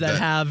dogs that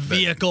have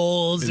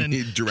vehicles and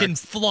can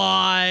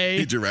fly.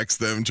 He directs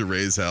them to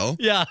raise hell.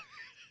 Yeah.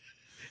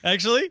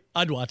 Actually,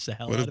 I'd watch the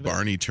hell What out if of it.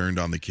 Barney turned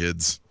on the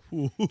kids?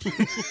 Oh,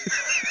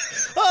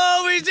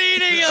 he's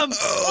eating him!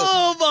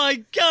 Oh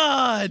my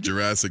God!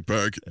 Jurassic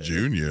Park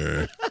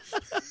Jr.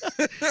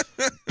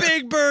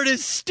 Big Bird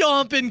is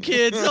stomping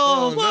kids.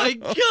 Oh my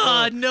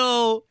God,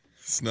 no!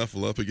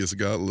 Snuffleupagus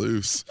got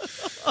loose.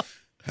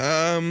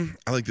 I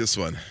like this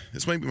one.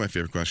 This might be my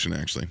favorite question,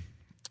 actually.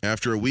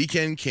 After a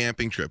weekend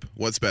camping trip,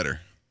 what's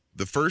better?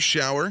 The first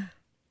shower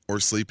or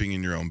sleeping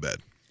in your own bed?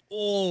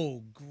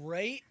 Oh,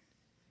 great.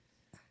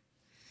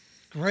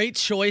 Great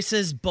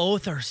choices.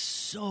 Both are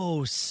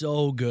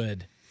so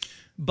good.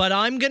 But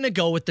I'm going to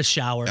go with the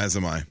shower. As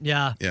am I.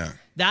 Yeah. Yeah.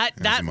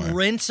 That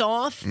rinse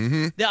off,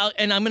 and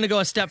I'm going to go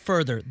a step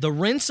further. The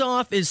rinse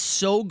off is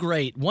so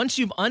great. Once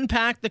you've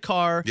unpacked the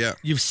car,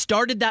 you've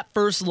started that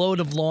first load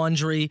of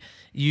laundry,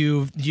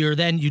 you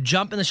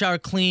jump in the shower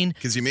clean.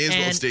 Because you may as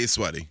well stay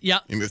sweaty.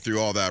 Yep. And go through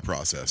all that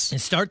process. And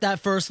start that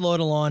first load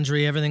of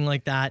laundry, everything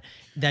like that.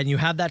 Then you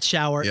have that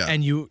shower,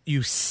 and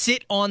you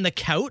sit on the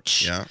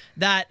couch. Yeah.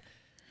 That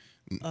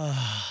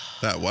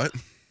what?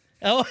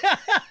 Oh.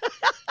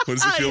 What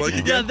does it feel like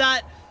again? Yeah,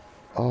 that.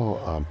 Oh,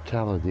 I'm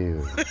telling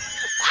you.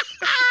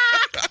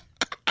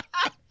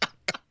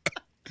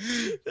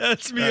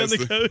 That's me on the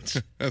couch.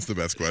 That's the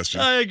best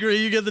question. I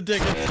agree. You get the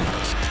ticket.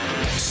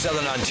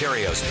 Southern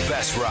Ontario's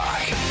best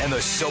rock and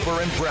the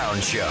Soper and Brown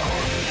Show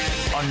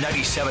on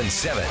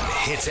 97.7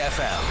 Hits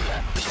FM.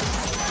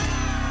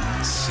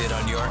 Sit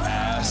on your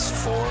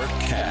ass for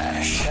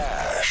cash.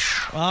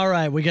 All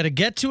right, we got to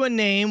get to a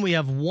name. We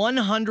have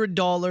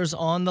 $100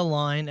 on the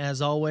line.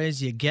 As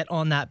always, you get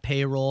on that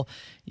payroll.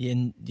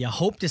 You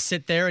hope to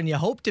sit there, and you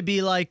hope to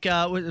be like,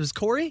 it was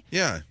Corey?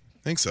 Yeah, I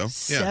think so.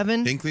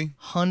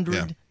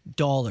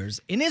 $700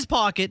 in his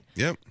pocket.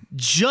 Yep.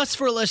 Just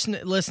for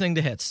listening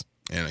to hits.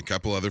 And a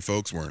couple other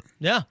folks weren't.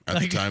 Yeah. At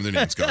the time their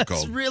names got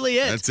called. That's really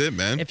it. That's it,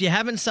 man. If you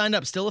haven't signed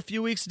up, still a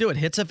few weeks to do it.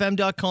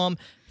 Hitsfm.com,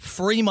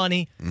 free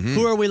money.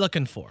 Who are we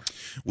looking for?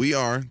 We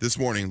are, this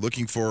morning,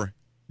 looking for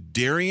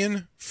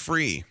Darian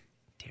Free.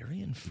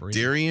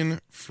 Darian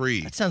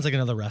Free. That sounds like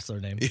another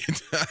wrestler name.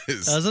 It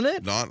does. Doesn't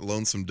it? Not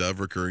Lonesome Dove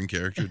recurring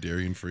character,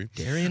 Darian Free.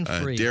 Darian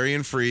Free.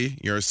 Darian Free,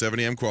 you're a 7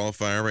 a.m.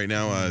 qualifier right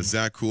now.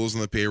 Zach Cool's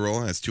on the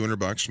payroll, has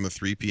 $200 from the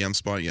 3 p.m.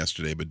 spot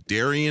yesterday. But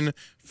Darian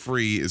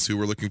Free is who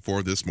we're looking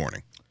for this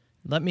morning.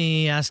 Let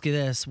me ask you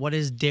this. What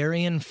is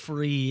Darian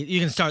Free? You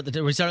can start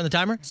are we starting the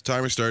timer? The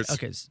timer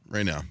starts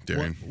right now,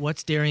 Darian.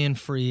 What's Darian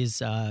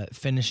Free's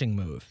finishing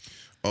move?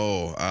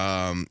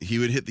 He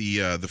would hit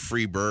the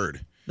free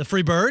bird. The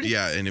free bird?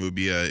 Yeah, and it would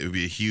be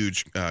a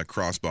huge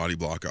cross body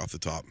block off the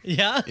top.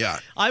 Yeah? Yeah.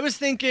 I was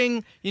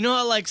thinking, you know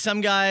how like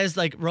some guys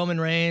like Roman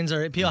Reigns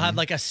or people have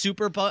like a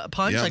super punch,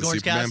 like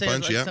Orange Cassidy,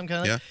 punch, like some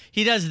kind of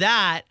he does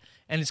that,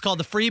 and it's called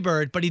the free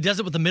bird, but he does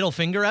it with the middle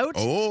finger out.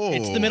 Oh.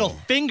 It's the middle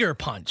finger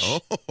punch.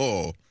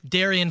 Oh.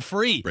 Darian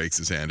Free. Breaks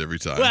his hand every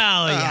time.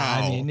 Well,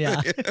 yeah, I mean,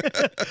 yeah.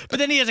 But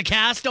then he has a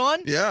cast on.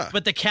 Yeah.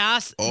 But the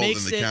cast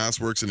makes then the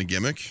cast works in a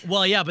gimmick?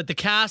 Well, yeah, but the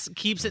cast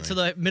keeps it so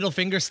the middle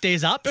finger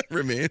stays up. It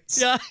remains.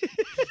 Yeah.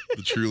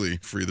 But truly,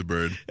 free the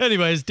bird.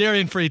 Anyways,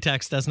 Darian Free,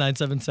 text us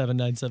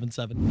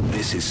 977-977.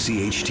 This is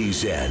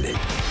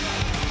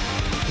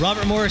CHTZ.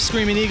 Robert Morris,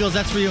 Screaming Eagles,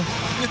 that's for you.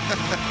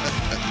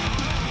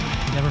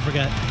 Never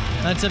forget.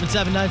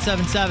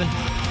 977-977.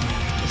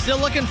 Still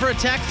looking for a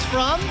text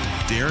from?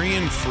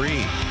 Darian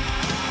Free.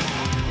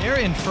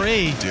 Darian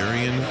Free.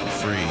 Darian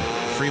Free.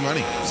 Free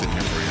money sitting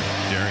here for you.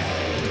 Darian.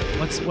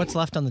 What's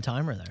left on the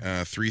timer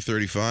there?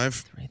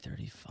 3:35.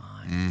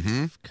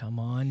 3:35. Come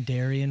on,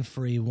 Darian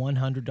Free.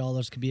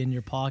 $100 could be in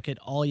your pocket.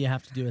 All you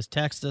have to do is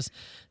text us.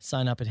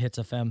 Sign up at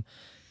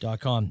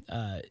hitsfm.com.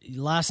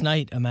 Last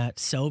night, I'm at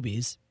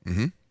Sobeys.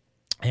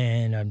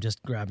 And I'm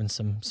just grabbing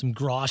some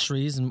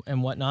groceries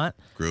and whatnot.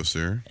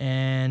 Grocer.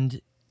 And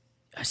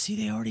I see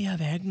they already have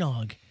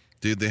eggnog.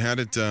 Dude, they had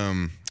it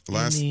in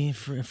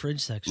the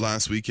fridge section.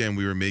 Last weekend.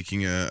 We were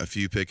making a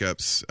few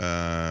pickups.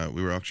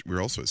 We were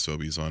also at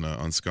Sobeys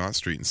on Scott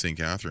Street in St.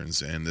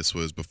 Catharines, and this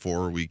was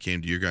before we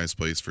came to your guys'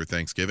 place for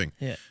Thanksgiving.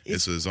 Yeah.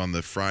 This was on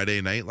the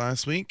Friday night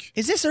last week.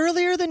 Is this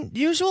earlier than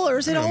usual, or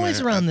is it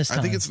always around this time?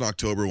 I think it's an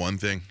October 1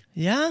 thing.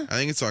 Yeah? I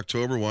think it's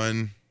October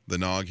 1. The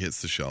nog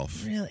hits the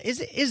shelf. Really?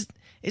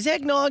 Is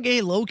eggnog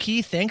a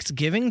low-key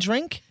Thanksgiving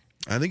drink?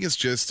 I think it's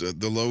just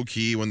the low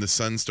key when the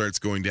sun starts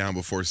going down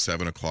before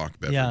 7 o'clock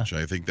beverage. Yeah.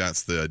 I think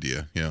that's the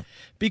idea. Yeah.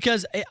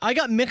 Because I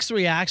got mixed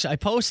reaction. I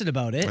posted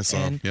about it. I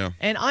saw.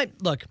 And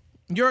look,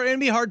 you're going to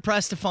be hard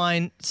pressed to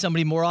find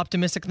somebody more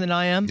optimistic than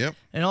I am. Yep.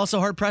 And also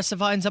hard pressed to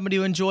find somebody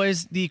who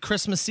enjoys the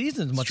Christmas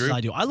season as much as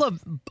I do. I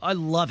love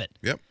it.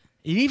 Yep.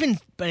 Even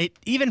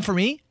for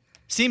me,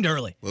 Seemed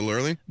early. A little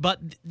early? But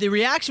the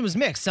reaction was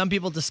mixed. Some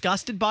people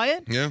disgusted by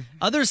it. Yeah.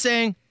 Others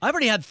saying, I've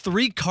already had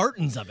 3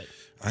 cartons of it.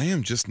 I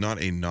am just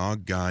not a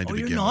nog guy to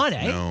begin you're not, with.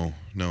 eh?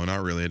 No,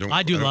 not really.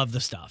 I do love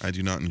the stuff. I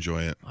do not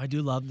enjoy it. I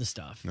do love the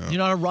stuff. No. You're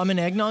not a rum and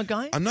eggnog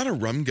guy? I'm not a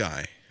rum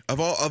guy. Of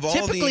all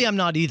Typically, I'm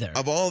not either.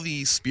 Of all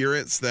the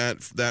spirits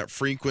that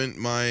frequent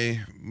my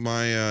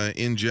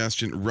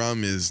ingestion,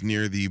 rum is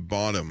near the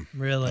bottom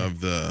Really? of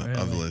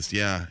the list.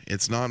 Yeah,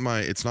 it's not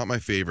my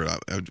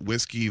favorite.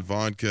 Whiskey,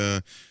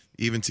 vodka,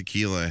 even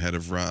tequila ahead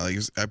of rum.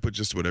 I put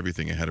just about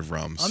everything ahead of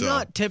rum. I'm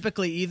not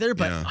typically either,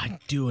 but Yeah. I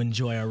do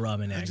enjoy a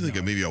rum and I eggnog. do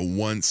like maybe a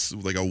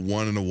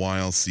one in a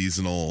while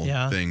seasonal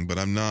thing, but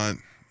I'm not.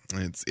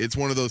 It's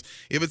one of those.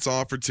 If it's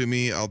offered to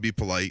me, I'll be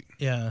polite.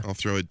 Yeah. I'll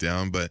throw it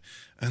down, but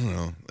I don't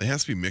know. It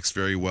has to be mixed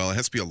very well. It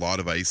has to be a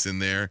lot of ice in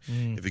there.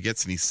 If it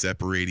gets any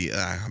separaty,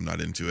 I'm not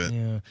into it.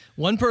 Yeah.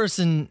 One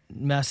person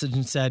messaged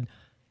and said,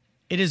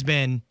 "It has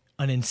been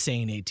an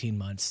insane 18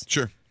 months.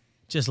 Sure.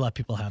 Just let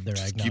people have their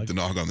eggnog. Keep the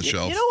nog on the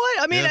shelf. You know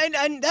what? I mean,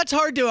 and that's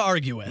hard to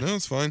argue with. No,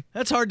 it's fine.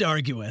 That's hard to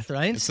argue with,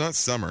 right? It's not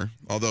summer,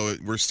 although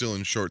we're still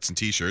in shorts and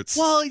t-shirts.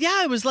 Well,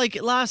 yeah, it was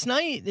like last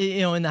night,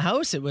 in the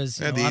house, it was.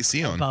 Had the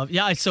AC on.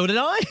 Yeah, so did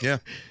I. Yeah.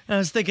 And I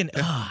was thinking,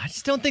 I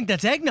just don't think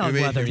that's eggnog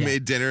weather We yet.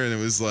 made dinner and it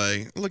was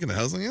like, look at the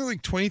house,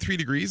 like 23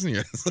 degrees in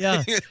here.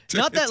 Yeah.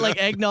 Not that like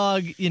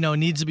eggnog,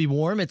 needs to be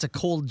warm. It's a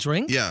cold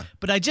drink. Yeah.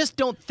 But I just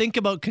don't think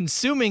about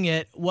consuming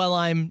it while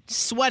I'm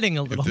sweating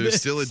a little If there's bit.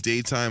 still a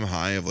daytime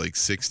high of like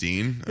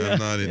 16, Yeah. I'm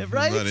not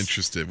Right? I'm not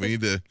interested. We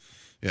need to,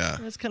 yeah.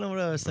 That's kind of what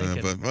I was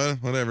thinking. But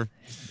whatever.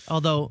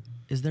 Although,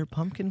 is there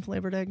pumpkin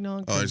flavored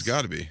eggnog? Oh, there's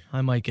got to be.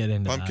 I might get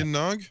into Pumpkin that.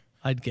 nog?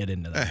 I'd get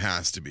into It that.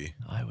 has to be.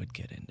 I would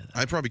get into that.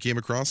 I probably came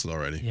across it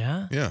already.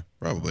 Yeah? Yeah,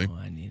 probably. Oh,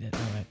 I need it.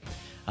 All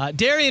right.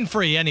 Dairy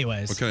free,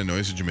 anyways. What kind of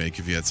noise would you make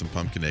if you had some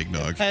pumpkin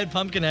eggnog? I had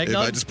pumpkin If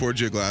eggnog. I just poured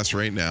you a glass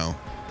right now.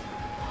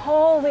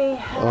 Holy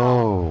hell.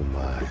 Oh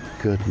my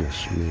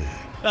goodness me.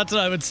 That's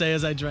what I would say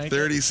as I drank.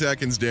 30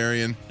 seconds,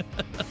 Darian.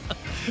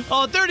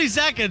 30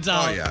 seconds.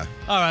 Oh, yeah.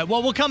 All right.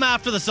 Well, we'll come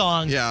after the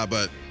song. Yeah,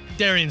 but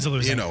Darian's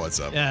losing. you know what's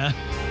up. Yeah.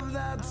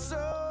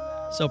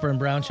 Soper and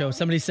Brown Show.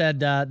 Somebody said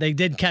they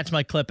did catch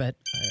my clip it.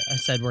 I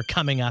said we're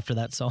coming after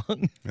that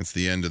song. That's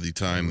the end of the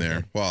time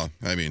there. Well,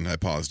 I mean, I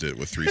paused it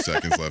with 3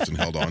 seconds left and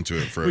held on to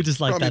it for We just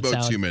like probably that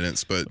about sound. 2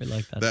 minutes, but We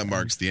like that that sound.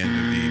 marks the end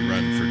of the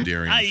run for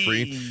Darian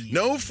Free.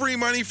 No free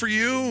money for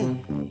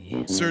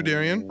you, Sir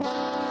Darian.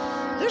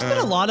 There's been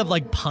a lot of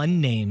like pun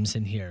names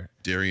in here.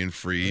 Darian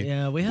Free.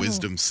 Yeah, we have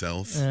Wisdom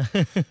Self.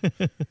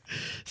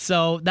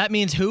 So that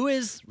means who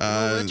is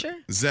richer?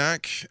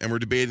 Zach, and we're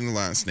debating the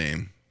last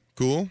name.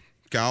 Cool?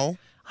 Cowell?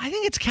 I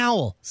think it's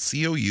Cowell.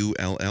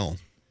 Coull.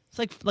 It's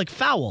like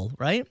foul,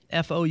 right?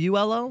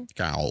 Foullo.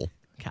 Cowell.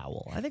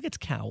 Cowell. I think it's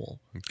Cowell.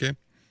 Okay.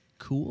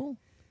 Cool.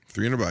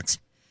 $300.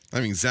 I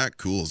mean, Zach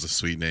Cool is a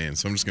sweet name,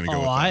 so I'm just going to go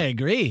with I that.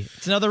 agree.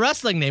 It's another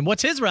wrestling name.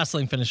 What's his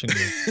wrestling finishing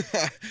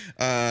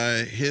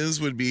name? His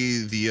would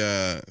be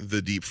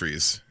the deep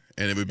freeze,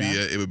 and it would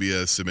be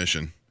a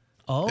submission.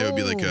 Oh, It would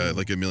be like a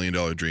 $1 million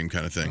dream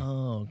kind of thing.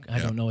 Oh, I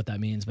don't know what that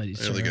means, but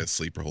Sure. Like a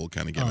sleeper hold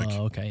kind of gimmick.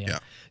 Oh, okay, yeah.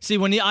 See,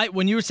 when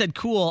you said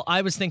cool,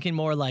 I was thinking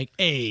more like,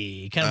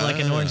 kind of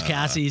like an Orange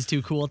Cassidy's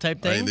too cool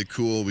type thing. The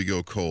cool, we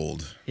go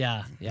cold.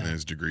 Yeah.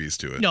 There's degrees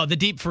to it. No, the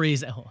deep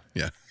freeze. Oh.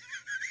 Yeah.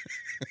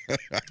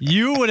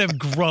 You would have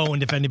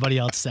groaned if anybody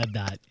else said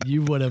that.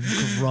 You would have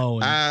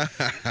groaned.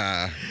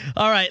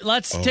 All right,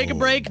 let's take a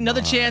break.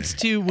 Another chance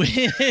to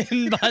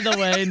win, by the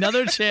way.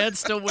 Another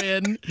chance to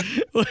win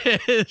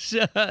with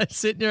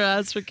Sit in Your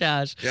Ass for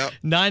Cash. Yep.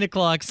 9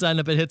 o'clock, sign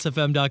up at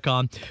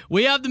hitsfm.com.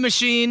 We have the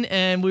machine,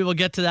 and we will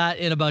get to that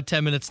in about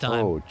 10 minutes'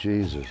 time. Oh,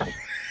 Jesus.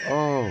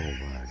 Oh,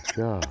 my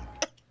God.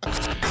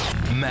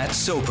 Matt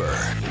Soper,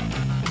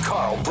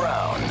 Carl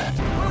Brown.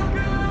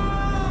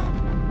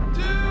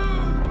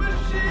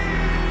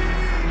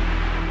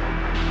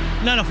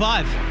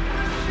 905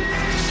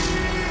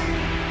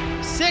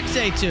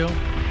 682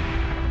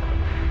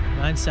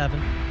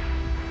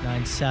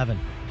 9797.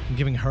 I'm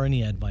giving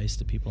hernia advice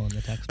to people in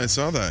the text. I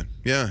saw that.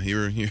 Yeah, you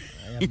were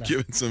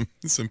giving some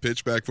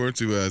pitch back for it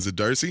to, is it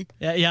Darcy?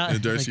 Yeah.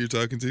 Darcy Like, you're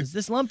talking to? is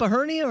this lump a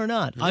hernia or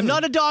not? I'm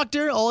not a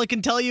doctor. All I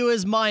can tell you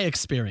is my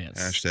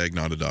experience. Hashtag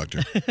not a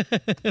doctor.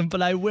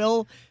 But I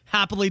will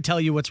happily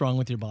tell you what's wrong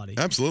with your body.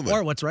 Absolutely.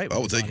 Or what's right with Oh,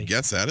 your we'll take body. a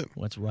guess at it.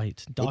 What's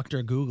right?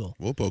 Dr. Google.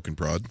 We'll poke and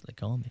prod. They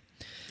call me.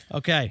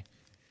 Okay.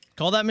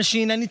 Call that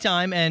machine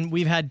anytime. And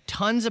we've had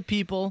tons of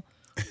people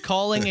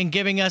calling and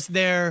giving us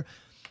their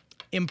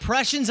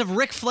impressions of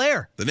Ric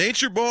Flair. The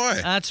Nature Boy.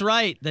 That's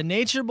right. The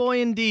Nature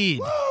Boy indeed.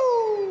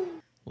 Woo!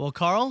 Well,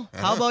 Carl,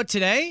 how about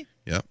today?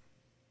 Yep.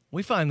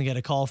 We finally get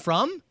a call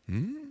from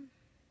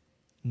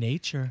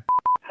Nature.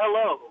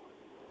 Hello.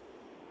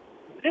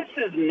 This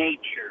is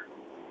Nature.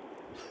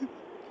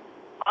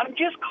 I'm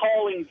just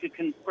calling to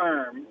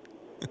confirm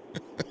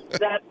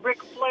that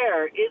Ric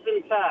Flair is,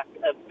 in fact,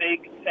 a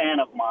big fan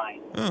of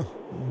mine. Oh,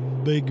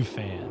 Big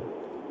fan.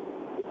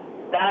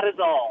 That is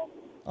all.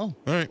 Oh,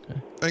 all right.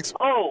 Thanks.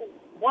 Oh,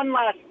 one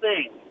last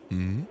thing.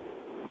 Mm-hmm.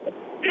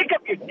 Pick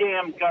up your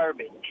damn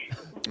garbage.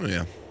 Oh,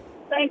 yeah.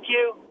 Thank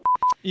you.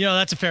 You know,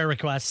 that's a fair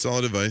request.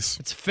 Solid advice.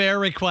 It's a fair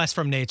request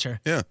from nature.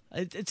 Yeah.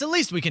 It's the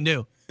least we can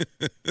do.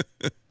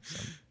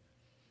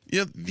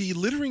 Yeah, the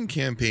littering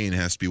campaign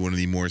has to be one of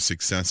the more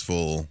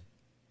successful,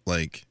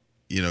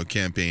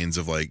 campaigns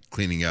of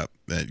cleaning up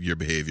your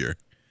behavior.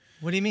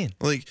 What do you mean?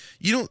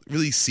 You don't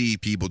really see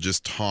people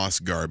just toss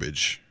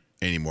garbage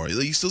anymore.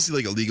 You still see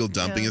illegal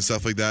dumping and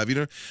stuff like that.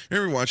 You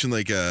remember watching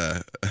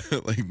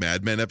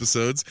Mad Men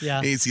episodes? Yeah.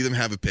 And you see them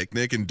have a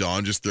picnic and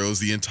Dawn just throws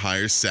the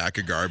entire sack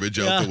of garbage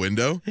out the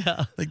window.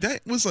 Yeah.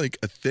 That was a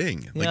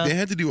thing. Yeah. They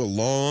had to do a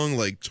long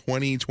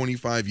 20,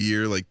 25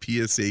 year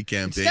PSA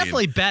campaign. It's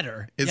definitely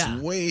better. It's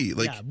way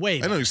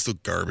way I know there's still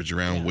garbage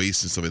around,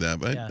 waste and stuff like that,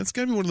 but Yeah. that's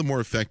got to be one of the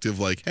more effective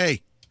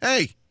hey,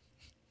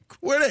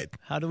 quit it.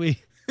 How do we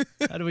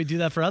do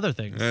that for other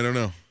things? I don't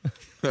know.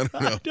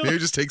 Maybe it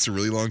just takes a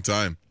really long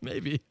time.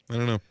 Maybe. I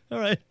don't know. All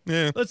right.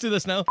 Yeah. Let's do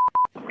this now.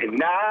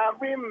 And I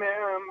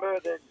remember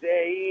the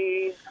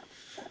day.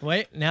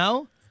 Wait,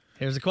 now,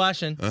 here's a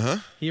question. Uh-huh.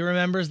 He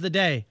remembers the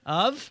day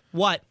of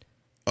what?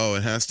 Oh,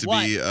 it has to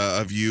be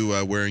of you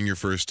wearing your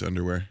first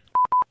underwear.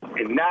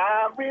 And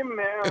I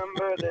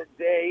remember the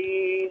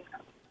day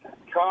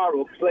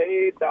Carl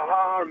played the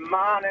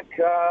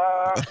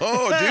harmonica.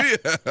 Oh, do you?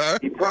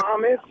 He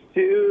promised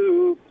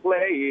to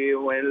play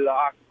when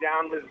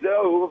lockdown was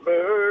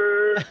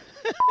over.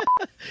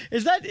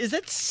 Is that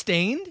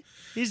Stained?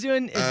 He's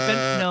doing. It's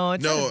been, no,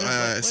 it's not. What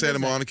Santa is it?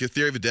 Monica,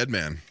 Theory of a Dead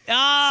Man.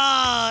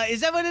 Ah, is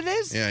that what it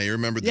is? Yeah, you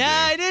remember the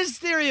Yeah, day. it is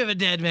Theory of a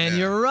Dead Man. Yeah.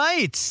 You're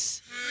right.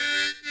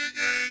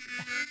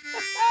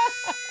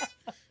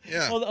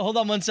 Yeah. Hold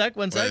on one sec.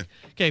 Right.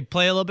 Okay,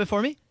 play a little bit for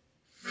me.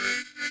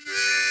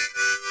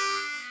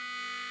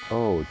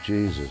 Oh,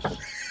 Jesus.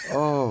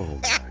 Oh,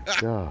 my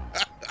God.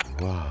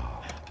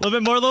 Wow. A little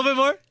bit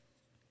more.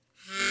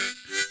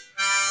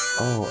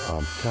 Oh,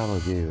 I'm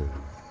telling you.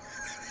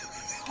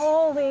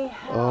 Holy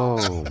hell.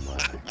 Oh,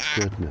 my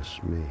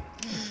goodness me.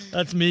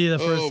 That's me the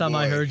first time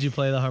I boy. heard you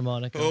play the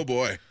harmonica. Oh,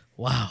 boy.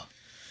 Wow.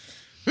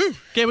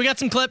 Okay, we got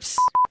some clips.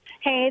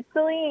 Hey, it's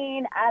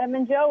Celine. Adam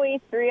and Joey,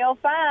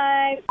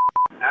 305.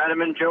 Adam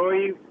and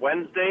Joey,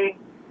 Wednesday,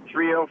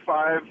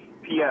 3:05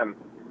 p.m.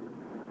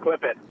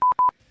 Clip it.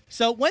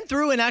 So went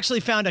through and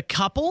actually found a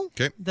couple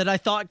Okay. that I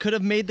thought could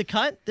have made the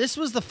cut. This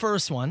was the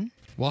first one.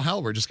 Well,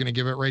 hell, we're just going to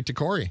give it right to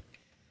Corey.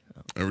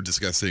 And we're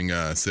discussing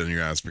Sit on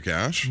Your Ass for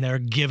Cash. And they're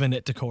giving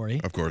it to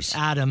Corey. Of course.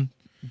 Adam,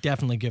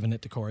 definitely giving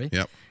it to Corey.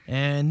 Yep.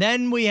 And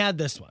then we had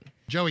this one.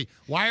 Joey,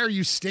 why are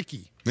you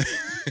sticky?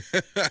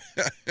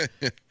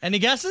 Any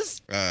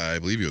guesses? I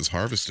believe he was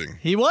harvesting.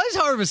 He was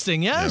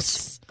harvesting,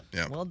 yes.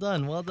 Yeah. Well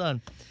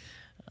done.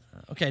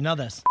 Okay, now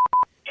this.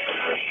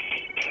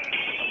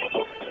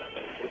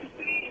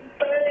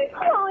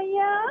 Oh,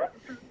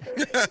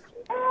 yeah?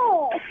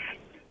 Oh.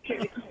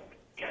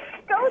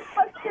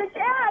 Ghostbuster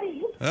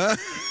Daddy.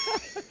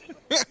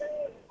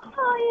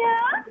 Oh,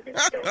 yeah?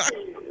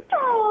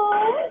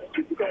 Oh.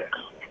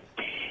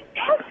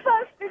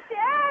 Ghostbuster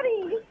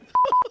Daddy.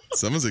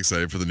 Someone's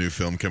excited for the new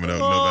film coming out in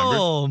November.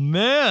 Oh,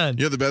 man.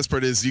 Yeah, the best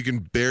part is you can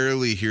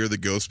barely hear the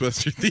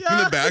Ghostbuster theme in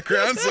the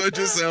background, so it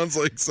just sounds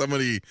like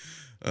somebody,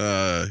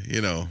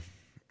 reminiscing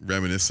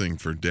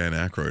for Dan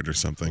Aykroyd or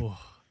something. Oh.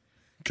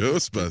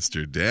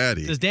 Ghostbuster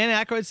Daddy. Does Dan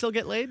Aykroyd still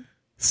get laid?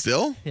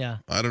 Still? Yeah.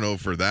 I don't know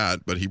for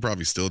that, but he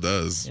probably still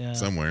does Yeah.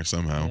 somewhere,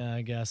 somehow. Yeah,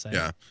 I guess.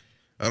 Yeah.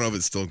 I don't know if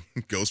it's still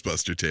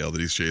Ghostbuster tail that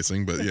he's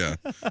chasing, but yeah,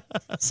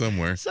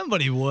 somewhere.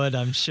 Somebody would,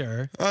 I'm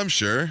sure. I'm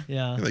sure.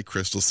 Yeah. Like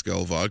Crystal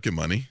Skull vodka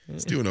money.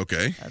 It's doing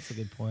okay. That's a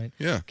good point.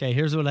 Yeah. Okay,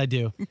 here's what I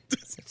do.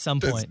 At some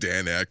Does point.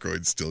 Dan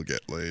Aykroyd still get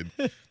laid?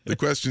 The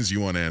questions you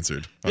want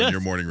answered on Yes.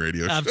 your morning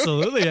radio show.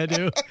 Absolutely, I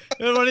do.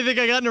 What do you think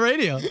I got in the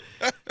radio?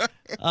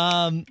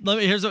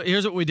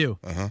 Here's what we do.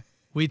 Uh-huh.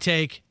 We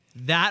take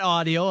that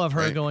audio of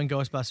her Right. going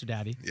Ghostbuster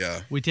Daddy.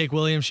 Yeah. We take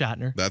William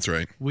Shatner. That's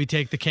right. We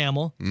take the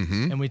camel.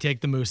 Mm-hmm. And we take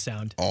the moose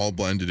sound. All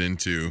blended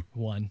into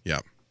One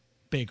yeah.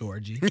 big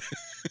orgy.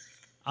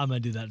 I'm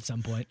going to do that at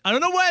some point. I don't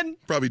know when.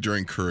 Probably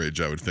during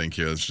Courage, I would think.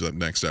 Yeah, it's up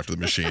next after the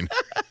machine.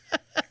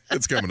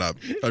 It's coming up.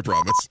 I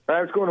promise.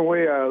 I was going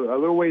away a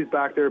little ways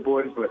back there,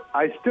 boys, but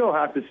I still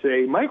have to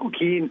say Michael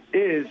Keaton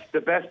is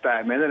the best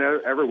Batman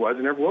that ever was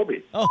and ever will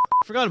be. Oh,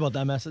 forgot about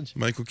that message.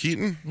 Michael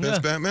Keaton,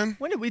 that's Yeah. Batman?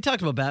 When did we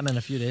talked about Batman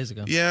a few days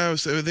ago? Yeah, I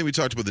think we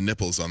talked about the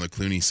nipples on the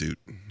Clooney suit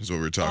is what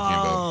we were talking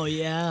about. Oh,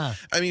 yeah.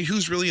 I mean,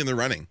 who's really in the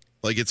running?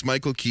 It's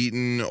Michael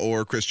Keaton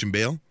or Christian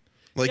Bale?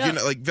 Yeah.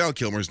 Val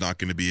Kilmer's not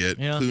going to be it.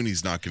 Yeah.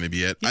 Clooney's not going to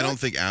be it. You I know don't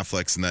think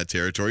Affleck's in that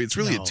territory. It's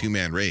really No. a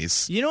two-man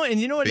race. You know what it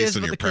Based is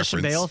on about your the Christian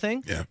preference. Bale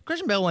thing? Yeah.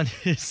 Christian Bale one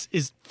is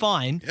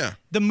fine. Yeah.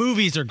 The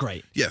movies are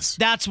great. Yes.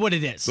 That's what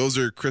it is. Those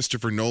are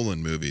Christopher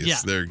Nolan movies. Yeah.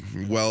 They're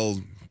well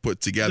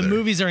put together. The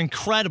movies are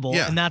incredible,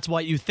 Yeah. and that's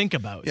what you think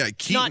about. Yeah,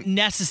 It's not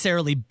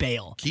necessarily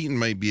Bale. Keaton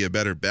might be a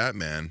better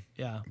Batman.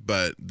 Yeah.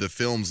 But the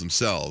films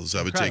themselves,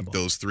 I would take Incredible.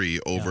 those three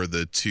over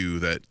the two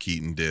that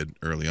Keaton did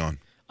early on.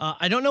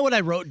 I don't know what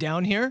I wrote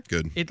down here.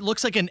 Good. It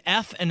looks like an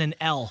F and an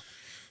L.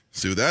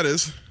 See what that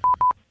is?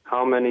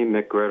 How many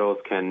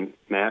McGriddles can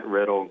Matt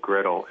Riddle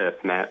griddle if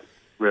Matt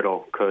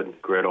Riddle could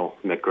griddle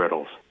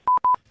McGriddles?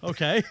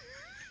 Okay.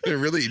 It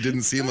really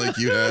didn't seem like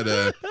you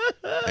had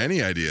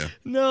any idea.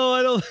 No,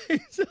 I don't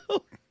think so.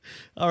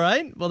 All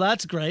right. Well,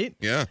 that's great.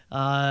 Yeah.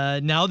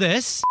 Now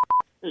this.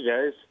 Hey,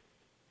 guys.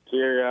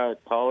 Dear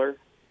caller,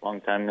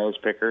 long-time nose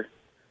picker.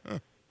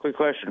 Quick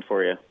question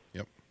for you.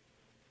 Yep.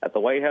 At the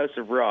White House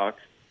of Rock,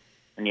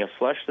 when you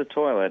flush the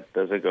toilet,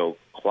 does it go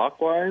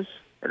clockwise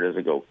or does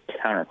it go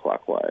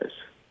counterclockwise?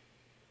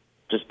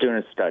 Just doing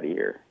a study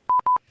here.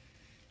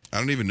 I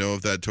don't even know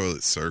if that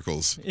toilet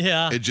circles.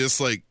 Yeah. It just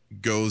like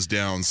goes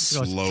down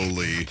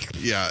slowly.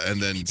 Yeah,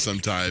 and then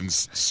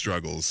sometimes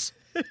struggles.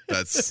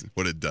 That's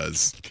what it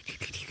does.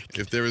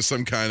 If there was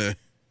some kind of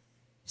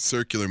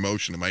circular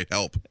motion, it might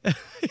help.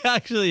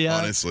 Actually, yeah.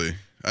 Honestly,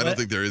 I don't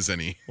think there is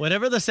any.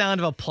 Whatever the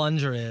sound of a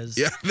plunger is.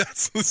 Yeah,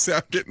 that's the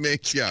sound it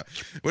makes. Yeah.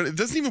 But it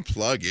doesn't even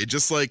plug. It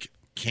just like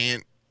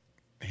can't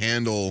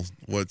handle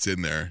what's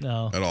in there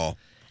at all.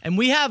 And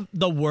we have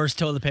the worst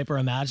toilet paper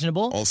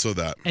imaginable. Also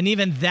that. And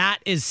even that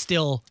is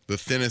still... the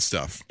thinnest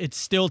stuff. It's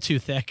still too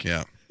thick.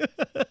 Yeah.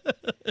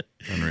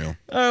 Unreal.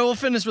 All right, we'll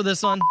finish with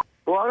this one.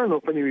 Well, I don't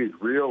know if anybody's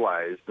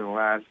realized in the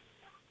last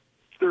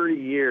 30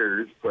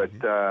 years, but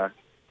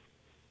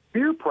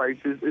beer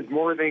prices is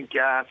more than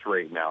gas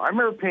right now. I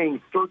remember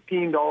paying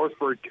 $13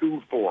 for a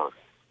 2-4.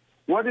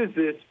 What is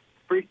this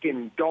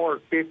freaking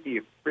 $1.50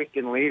 a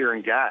freaking liter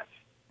in gas?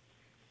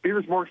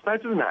 Beer's more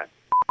expensive than that.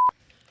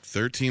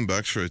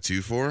 $13 for a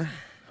 2-4?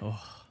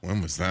 Oh.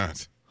 When was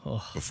that?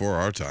 Before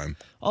our time.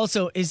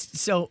 Also,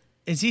 is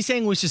he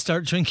saying we should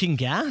start drinking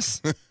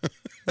gas?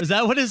 Is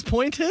that what his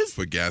point is?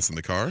 Put gas in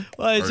the car?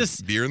 Well, it's or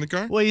just beer in the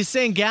car? Well, he's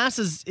saying gas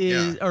is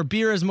or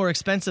beer is more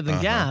expensive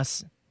than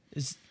gas.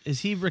 Is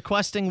he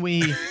requesting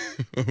we?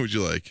 What would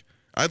you like?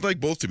 I'd like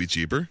both to be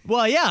cheaper.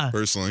 Well, yeah.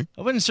 Personally.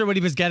 I wasn't sure what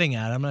he was getting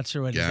at. I'm not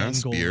sure what his Gas,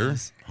 end goal beer,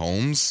 is.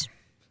 homes,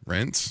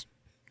 rent,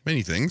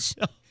 many things.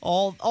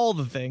 All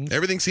the things.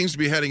 Everything seems to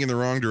be heading in the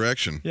wrong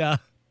direction. Yeah.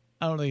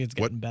 I don't think it's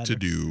getting better.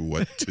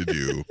 What to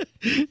do.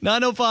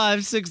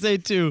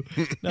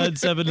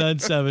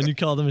 905-682-9797. You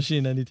call the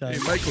machine anytime. Hey,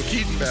 Michael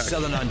Keaton back.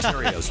 Southern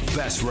Ontario's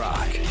best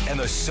rock and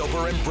the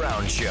Soper and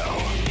Brown Show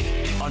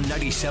on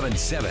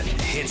 97.7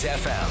 Hits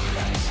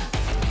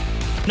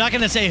FM. I'm not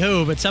going to say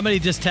who, but somebody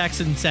just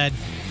texted and said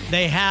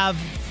they have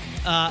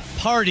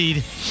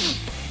partied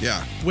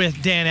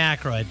with Dan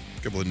Aykroyd.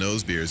 A couple of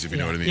nose beers, if you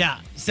know what I mean. Yeah,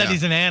 said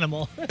he's an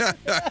animal.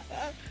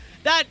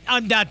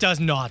 That does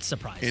not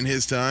surprise me. In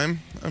his time,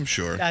 I'm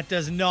sure. That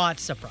does not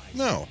surprise me.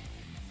 No.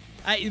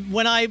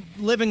 When I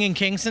living in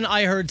Kingston,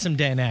 I heard some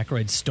Dan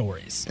Aykroyd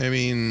stories. I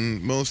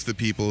mean, most of the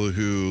people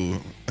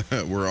who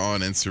were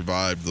on and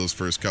survived those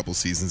first couple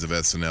seasons of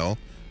SNL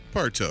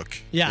partook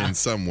in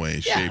some way,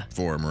 shape,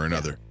 form, or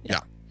another. Yeah.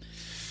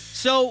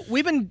 So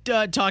we've been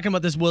talking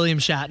about this William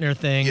Shatner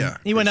thing. Yeah.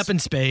 He went up in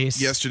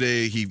space.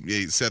 Yesterday,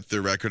 he set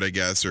the record, I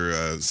guess,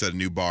 or set a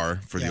new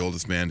bar for the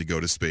oldest man to go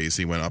to space.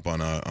 He went up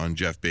on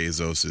Jeff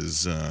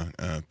Bezos's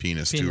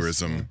penis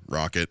tourism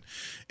rocket.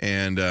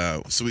 And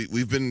so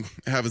we've been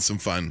having some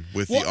fun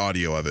with the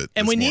audio of it.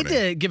 And we need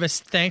to give us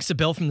thanks to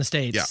Bill from the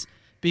States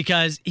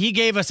because he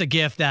gave us a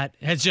gift that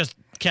has just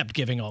kept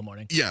giving all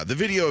morning. Yeah, the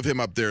video of him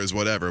up there is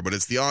whatever, but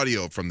it's the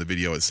audio from the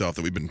video itself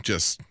that we've been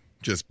just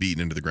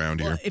beaten into the ground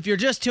here. If you're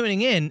just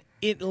tuning in,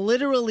 it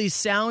literally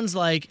sounds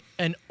like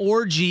an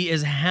orgy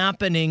is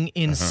happening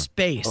in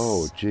space.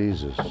 Oh,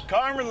 Jesus.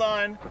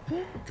 Carmeline.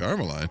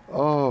 Carmeline?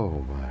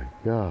 Oh, my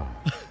God.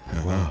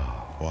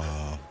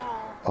 Wow.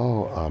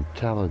 Oh, I'm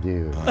telling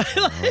you.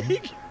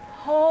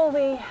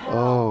 Holy hell.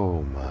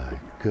 Oh, my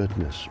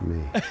goodness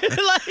me.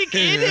 Like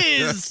it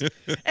is.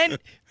 And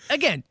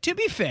again, to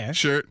be fair.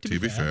 Sure, to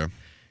be fair.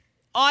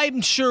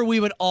 I'm sure we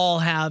would all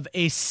have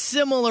a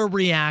similar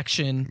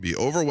reaction. Be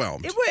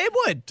overwhelmed. It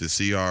would. To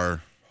see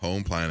our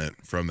home planet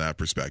from that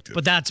perspective.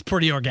 But that's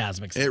pretty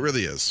orgasmic. It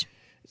really is.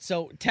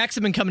 So texts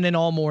have been coming in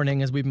all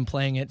morning as we've been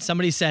playing it.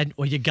 Somebody said,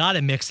 well, you got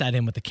to mix that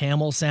in with the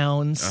camel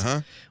sounds.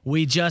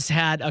 We just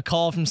had a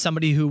call from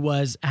somebody who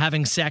was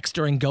having sex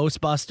during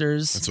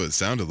Ghostbusters. That's what it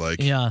sounded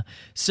like. Yeah.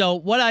 So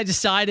what I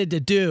decided to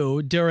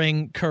do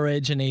during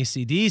Courage and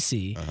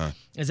AC/DC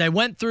is I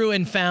went through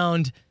and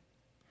found...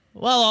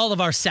 all of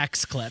our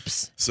sex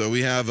clips. So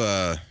we have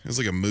it's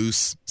like a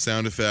moose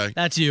sound effect.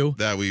 That's you.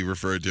 That we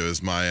referred to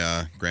as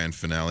my grand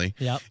finale.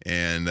 Yep.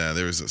 And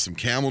there was some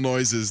camel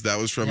noises. That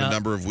was from a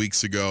number of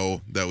weeks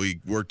ago that we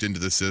worked into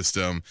the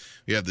system.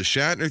 We have the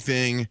Shatner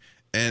thing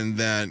and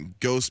that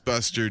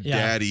Ghostbuster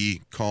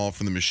Daddy call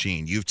from the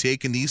machine. You've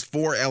taken these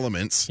four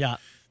elements,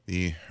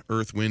 the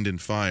earth, wind, and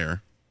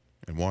fire,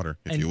 and water,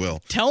 if you will.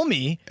 Tell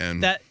me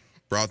that...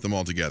 brought them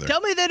all together. Tell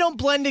me they don't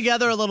blend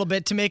together a little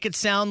bit to make it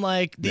sound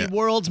like the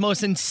world's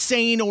most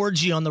insane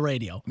orgy on the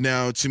radio.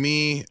 Now, to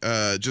me,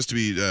 just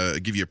to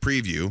give you a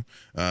preview,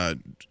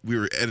 we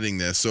were editing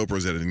this, Soper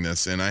was editing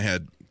this, and I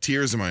had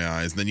tears in my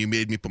eyes, and then you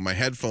made me put my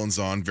headphones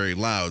on very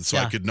loud so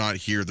I could not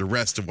hear the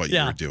rest of what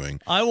you were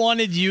doing. I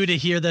wanted you to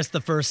hear this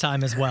the first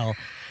time as well.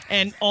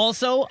 And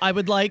also, I'm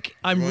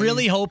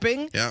really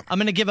hoping, I'm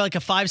going to give like a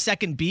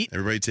 5-second beat.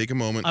 Everybody take a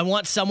moment. I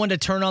want someone to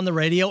turn on the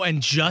radio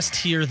and just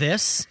hear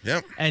this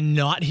and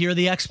not hear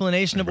the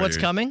explanation of what's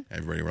coming.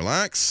 Everybody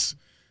relax.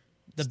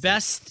 The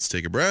best. Let's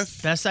take a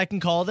breath. Best I can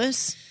call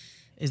this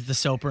is the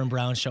Soper and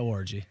Brown Show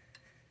orgy.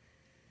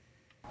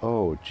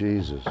 Oh,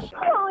 Jesus.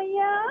 Oh,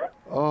 yeah?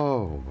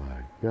 Oh,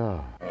 my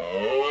God.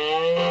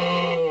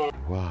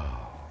 Wow.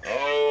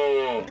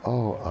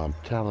 Oh, I'm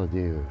telling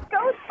you.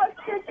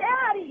 Ghostbuster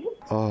Daddy.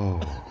 Oh,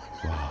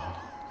 wow.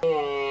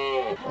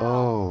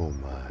 Oh,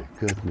 my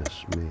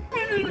goodness me.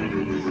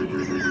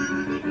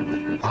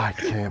 I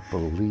can't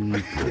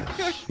believe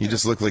this. You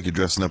just look like you're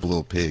dressing up a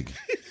little pig.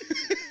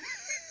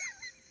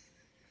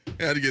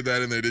 You had to get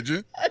that in there, did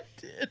you? I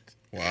did.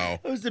 Wow.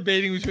 I was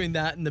debating between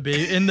that and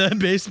the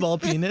baseball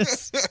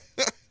penis.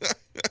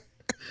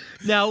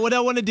 Now, what I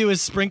want to do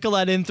is sprinkle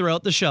that in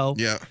throughout the show.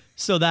 Yeah.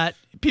 So that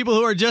people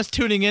who are just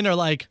tuning in are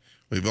like,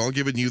 We've all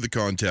given you the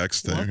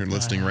context that are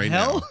listening right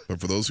hell? now. But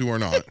for those who are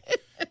not,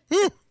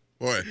 whew,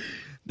 boy,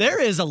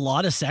 there is a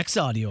lot of sex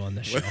audio on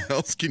the show. what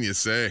else can you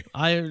say?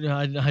 I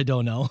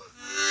don't know.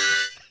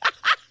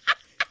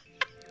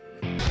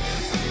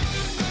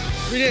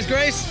 3 Days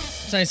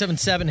Grace,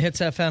 97.7 Hits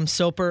FM,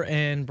 Soper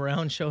and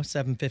Brown Show,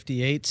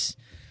 7:58.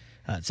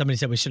 Somebody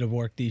said we should have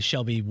worked the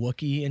Shelby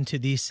Wookiee into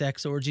the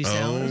sex orgy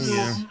sounds.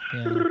 Oh,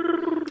 yeah.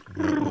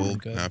 We'll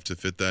Good. have to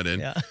fit that in.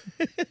 Yeah.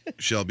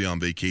 She'll be on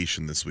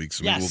vacation this week,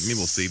 so Yes. maybe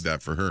we'll save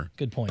that for her.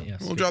 Good point, yes.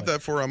 We'll Good drop point.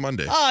 that for her on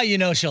Monday. Oh, you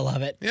know she'll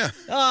love it. Yeah.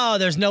 Oh,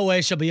 there's no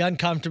way she'll be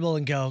uncomfortable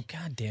and go,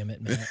 God damn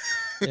it, man.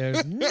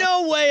 There's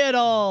no way at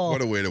all.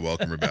 What a way to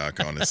welcome her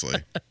back,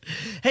 honestly.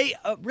 Hey,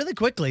 really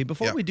quickly,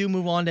 before we do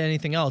move on to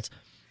anything else,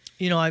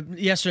 you know,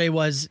 yesterday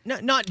was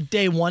not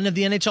day one of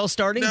the NHL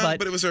starting, No, but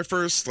but it was our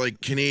first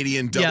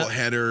Canadian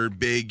doubleheader,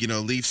 big,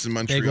 Leafs in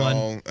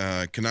Montreal,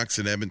 Canucks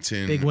in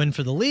Edmonton. big win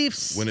for the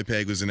Leafs.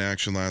 Winnipeg was in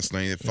action last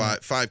night.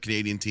 Five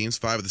Canadian teams,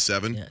 5 of the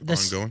 7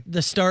 ongoing.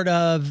 The start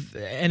of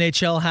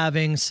NHL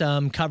having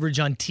some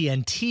coverage on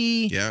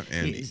TNT. Yeah,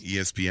 and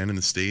ESPN in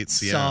the States.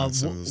 Saw Yeah,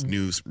 so those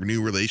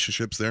new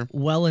relationships there.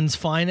 Welland's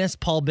finest,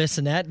 Paul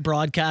Bissonnette,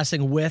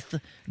 broadcasting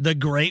with the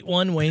great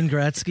one, Wayne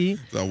Gretzky.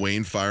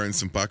 Wayne firing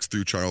some pucks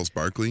through Charles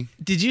Barkley.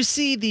 Did you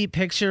see the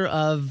picture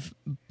of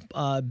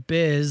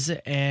Biz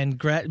and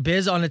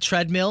Biz on a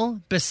treadmill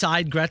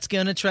beside Gretzky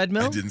on a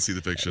treadmill? I didn't see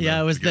the picture. Yeah,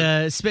 no. it was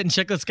the Spit and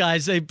Chicklets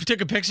guys. They took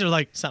a picture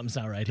like, something's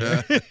not right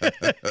here.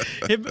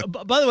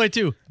 By the way,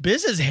 too,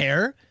 Biz's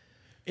hair,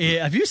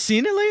 have you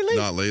seen it lately?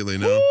 Not lately,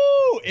 no.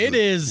 Woo, it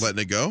is. Letting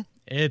it go?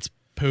 It's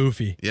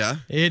poofy. Yeah?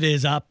 It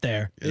is up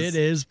there. It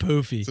is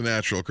poofy. It's a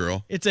natural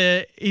curl.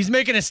 He's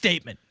making a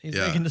statement. He's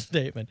Yeah. making a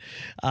statement.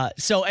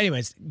 So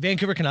anyways,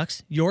 Vancouver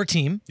Canucks, your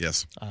team.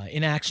 Yes.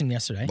 In action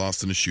yesterday.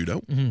 Lost in a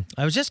shootout. Mm-hmm.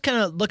 I was just kind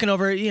of looking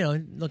over,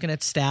 looking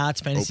at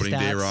stats, fantasy Opening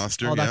stats, day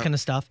roster, all that yeah. kind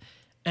of stuff.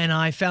 And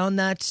I found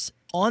that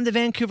on the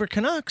Vancouver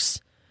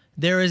Canucks,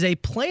 there is a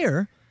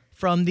player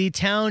from the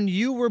town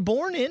you were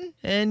born in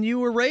and you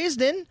were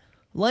raised in,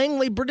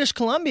 Langley, British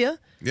Columbia.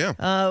 Yeah.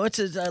 What's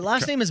his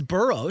last name is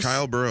Burrows.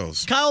 Kyle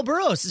Burrows. Kyle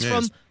Burrows is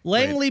from he's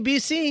Langley,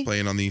 BC.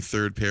 Playing on the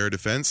third pair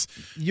defense.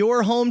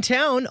 Your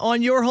hometown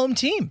on your home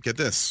team. Get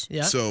this.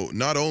 Yeah. So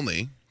not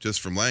only just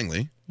from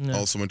Langley, Yeah.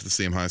 also went to the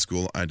same high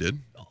school I did,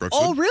 Brookswood.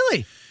 Oh,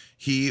 really?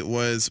 He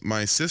was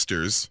my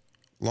sister's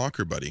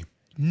locker buddy.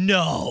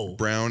 No.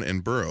 Brown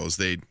and Burrows.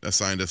 They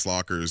assigned us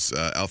lockers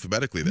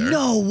alphabetically there.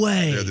 No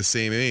way. They're the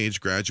same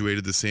age,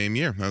 graduated the same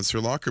year. That was her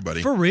locker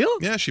buddy. For real?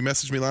 Yeah, she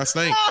messaged me last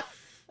night.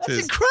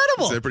 That's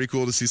incredible. It's pretty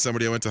cool to see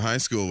somebody I went to high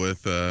school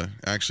with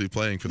actually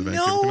playing for the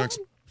Vancouver Canucks.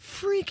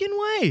 Freaking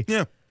way.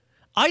 Yeah.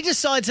 I just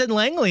saw it said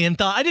Langley and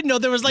thought I didn't know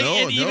there was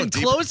even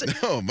deeper. close.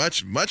 No,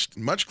 much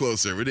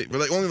closer.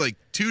 We're only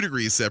 2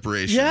 degrees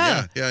separation.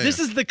 Yeah. Yeah. This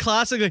is the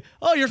classic.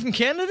 Oh, you're from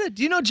Canada?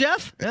 Do you know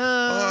Jeff?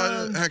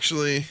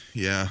 Actually,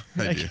 yeah,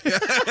 I do.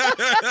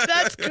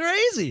 That's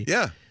crazy.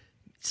 Yeah.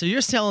 So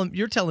you're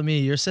telling me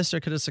your sister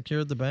could have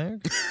secured the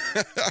bag?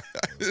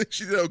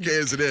 She did okay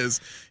as it is.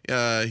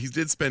 He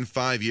did spend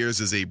 5 years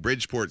as a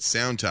Bridgeport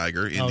Sound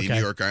Tiger in the Okay. New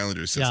York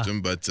Islanders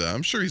system, but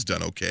I'm sure he's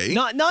done okay.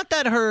 Not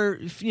that her,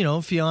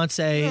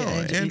 fiance.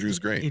 Andrew's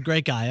great. A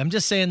great guy. I'm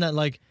just saying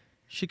that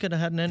she could have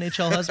had an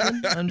NHL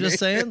husband. I'm just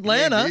saying,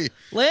 Lana.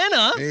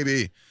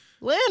 Maybe.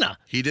 Lana.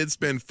 He did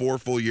spend 4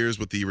 full years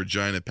with the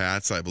Regina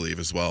Pats, I believe,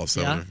 as well.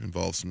 So Yeah. it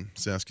involves some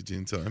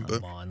Saskatoon time.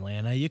 Come on,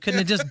 Lana. You couldn't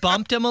have just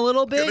bumped him a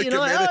little bit,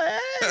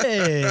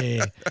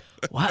 hey.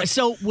 Wow.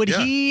 So would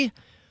he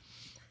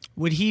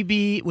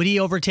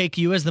overtake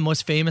you as the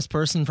most famous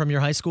person from your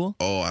high school?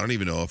 Oh, I don't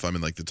even know if I'm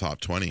in the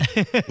top 20.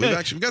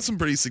 We've got some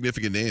pretty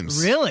significant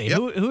names. Really?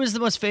 Yep. Who is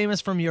the most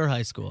famous from your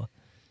high school?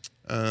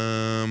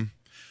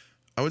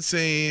 I would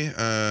say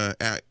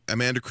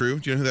Amanda Crew.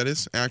 Do you know who that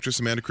is? Actress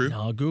Amanda Crew.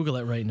 No, I'll Google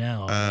it right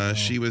now.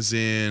 She was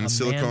in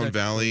Silicon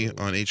Valley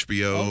on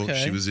HBO.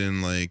 Okay. She was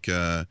in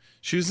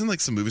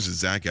some movies with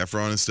Zac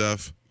Efron and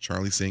stuff.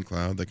 Charlie St.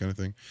 Cloud, that kind of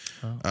thing.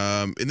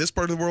 In this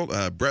part of the world,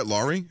 Brett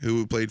Lawrie,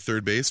 who played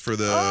third base for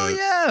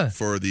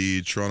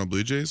the Toronto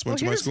Blue Jays, went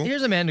to my school.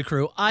 Here's Amanda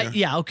Crew.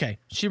 Okay.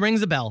 She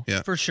rings a bell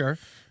Yeah. for sure.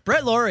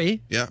 Brett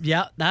Laurie. Yeah.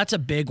 Yeah, that's a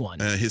big one.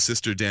 His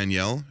sister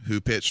Danielle,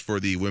 who pitched for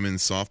the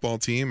women's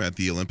softball team at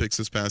the Olympics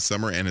this past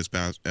summer and has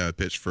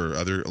pitched for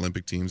other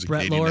Olympic teams and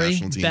Brett Canadian Laurie,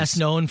 national teams. best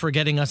known for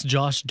getting us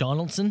Josh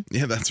Donaldson.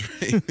 Yeah, that's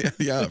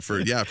right.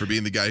 For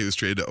being the guy who was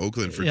traded to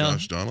Oakland for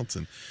Josh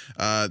Donaldson.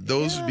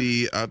 Those would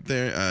be up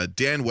there.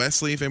 Dan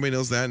Wesley, if anybody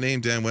knows that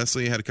name. Dan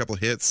Wesley had a couple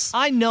hits.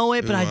 I know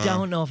it, but I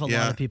don't know if a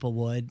lot of people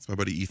would. It's my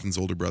buddy Ethan's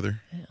older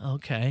brother.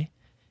 Okay.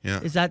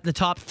 Yeah. Is that the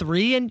top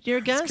 3 in your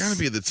guess? It's got to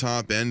be at the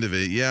top end of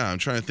it. Yeah, I'm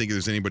trying to think if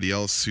there's anybody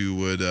else who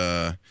would.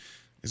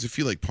 There's a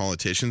few like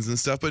politicians and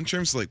stuff, but in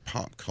terms of like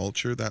pop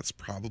culture, that's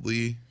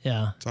probably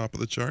top of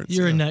the charts.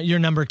 You're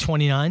number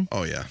 29.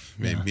 Oh yeah,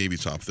 maybe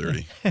top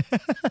 30.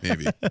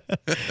 Maybe.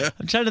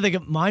 I'm trying to think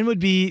of mine would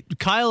be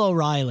Kyle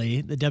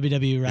O'Reilly, the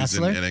WWE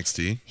wrestler. He's in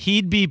NXT.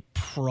 He'd be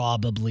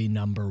probably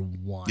number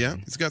 1. Yeah,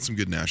 he's got some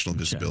good national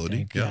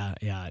visibility.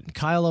 Yeah.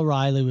 Kyle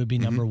O'Reilly would be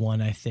number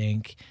 1, I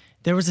think.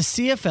 There was a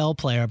CFL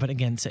player, but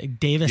again,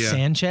 Davis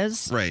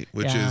Sanchez. Right,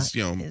 which is,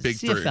 big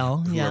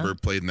CFL, for whoever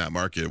played in that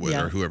market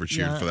or whoever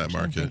cheered for that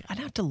market. I'd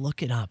have to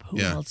look it up. Who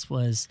else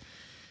was?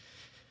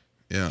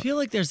 Yeah. I feel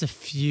like there's a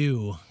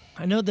few.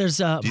 I know there's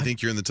Do you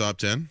think you're in the top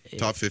 10?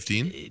 Top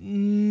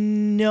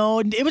 15?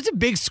 No, it was a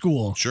big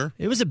school. Sure.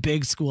 It was a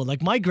big school.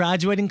 Like my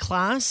graduating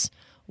class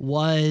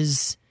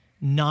was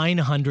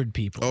 900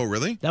 people. Oh,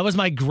 really? That was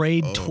my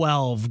grade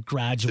 12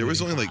 graduating There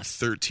was only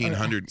class. like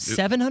 1,300.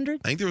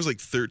 700? I think there was like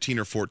 13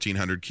 or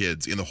 1,400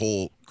 kids in the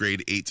whole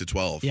grade 8 to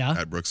 12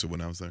 at Brookswood when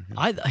I was there. Yeah.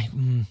 I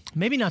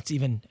maybe not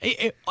even.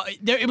 It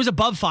was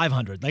above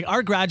 500. Like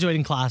our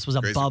graduating class was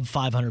above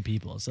 500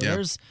 people. So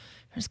there's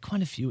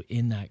quite a few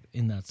in that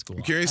school.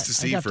 I'm curious to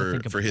see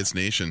for Hits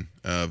Nation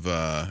of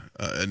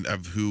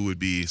who would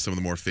be some of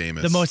the more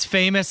famous. The most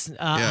famous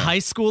high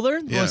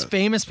schooler? The most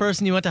famous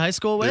person you went to high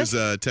school with? There's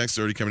a text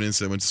already coming in.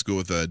 So I went to school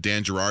with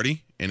Dan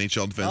Girardi,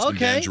 NHL defenseman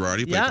Dan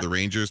Girardi. Played for the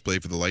Rangers,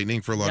 played for the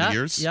Lightning for a lot of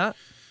years. Yeah.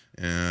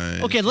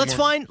 Okay, let's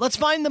find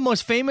the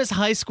most famous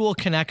high school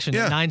connection.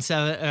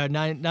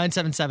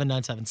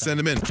 977-977. Send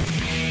them in.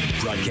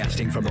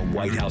 Broadcasting from the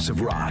White House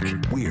of Rock,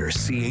 we're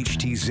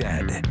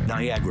CHTZ,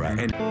 Niagara,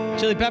 and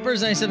Chili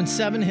Peppers,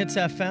 97.7 Hits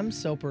FM,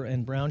 Soper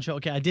and Brown Show.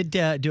 Okay, I did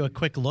do a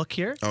quick look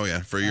here. Oh,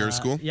 yeah, for your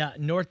school? Yeah,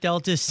 North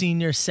Delta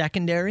Senior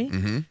Secondary.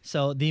 Mm-hmm.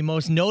 So the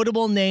most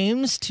notable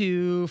names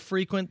to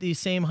frequent the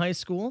same high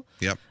school.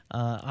 Yep.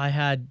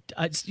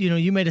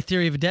 You made a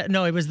Theory of a Dead.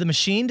 No, it was The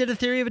Machine did a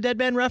Theory of a Dead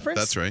Band reference.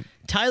 That's right.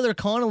 Tyler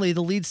Connolly,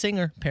 the lead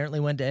singer,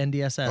 apparently went to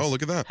NDSS. Oh,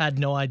 look at that. Had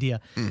no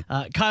idea.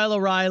 Kyle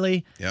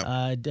O'Reilly, Yep.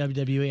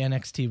 WWE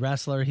NXT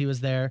wrestler, he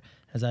was there,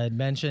 as I had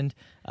mentioned.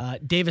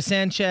 Davis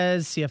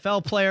Sanchez,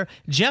 CFL player.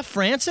 Jeff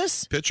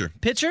Francis. Pitcher.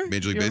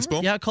 Major League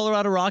Baseball. Yeah,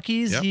 Colorado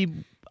Rockies. Yep.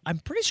 I'm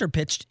pretty sure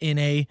pitched in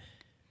a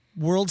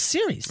World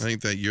Series. I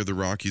think that year the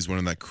Rockies went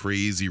on that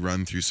crazy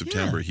run through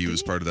September. He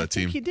was part of that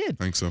team. He did.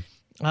 I think so.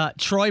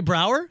 Troy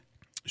Brower.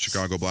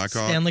 Chicago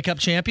Blackhawks. Stanley Cup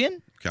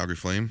champion. Calgary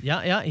Flame.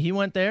 Yeah, he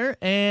went there.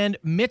 And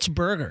Mitch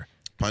Berger.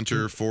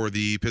 Punter for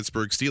the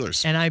Pittsburgh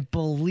Steelers. And I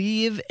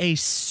believe a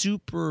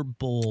Super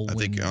Bowl winner. I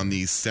think on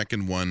the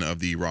second one of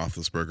the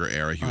Roethlisberger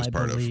era he was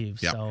part of.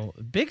 Yeah. So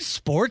big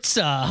sports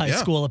high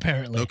school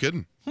apparently. No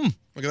kidding. Look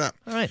at that.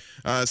 All right.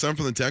 Some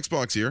from the text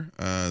box here.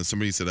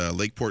 Somebody said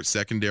Lakeport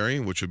Secondary,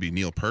 which would be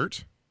Neil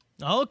Peart.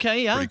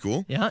 Okay, yeah. Pretty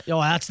cool. Yeah.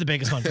 Oh, that's the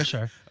biggest one for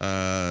sure.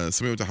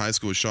 Somebody went to high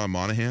school with Sean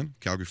Monahan,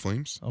 Calgary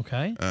Flames.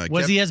 Okay.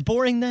 Was he as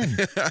boring then?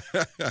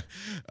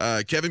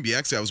 Kevin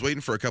Bieksa. I was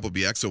waiting for a couple of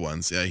Bieksa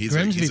ones. He's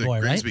Grimsby a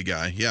boy, Grimsby right?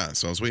 guy. Yeah,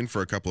 so I was waiting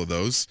for a couple of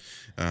those.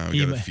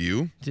 We got a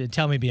few.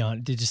 Tell me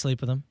beyond. Did you sleep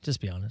with him?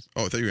 Just be honest.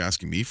 Oh, I thought you were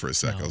asking me for a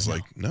sec. I was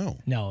like, no.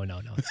 No.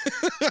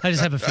 I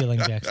just have a feeling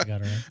Bieksa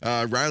got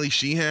around. Riley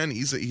Sheehan.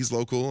 He's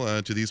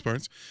local to these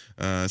parts.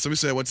 Somebody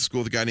said I went to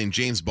school with a guy named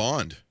James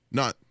Bond.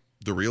 Not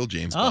the real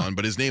James Bond,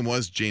 but his name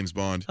was James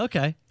Bond.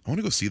 Okay. I want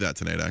to go see that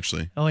tonight,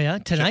 actually. Oh, yeah?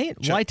 Tonight?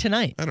 Why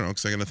tonight? I don't know,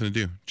 because I got nothing to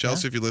do.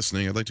 Chelsea, if you're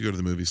listening, I'd like to go to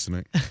the movies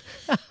tonight.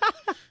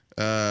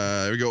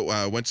 There we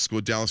go. Went to school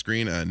with Dallas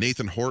Green.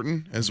 Nathan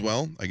Horton as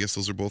well. I guess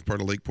those are both part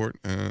of Lakeport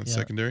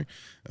Secondary.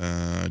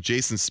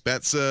 Jason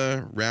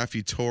Spezza,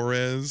 Rafi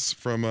Torres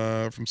from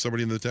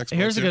somebody in the text box.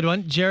 Here's a good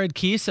one. Jared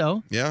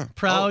Kiso. Yeah.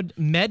 Proud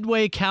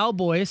Medway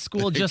Cowboys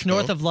school just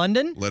north of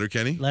London.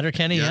 Letterkenny.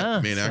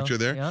 Yeah. Main actor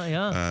there.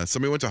 Yeah.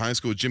 Somebody went to high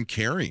school with Jim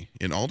Carrey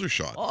in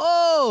Aldershot.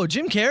 Oh,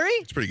 Jim Carrey?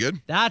 It's pretty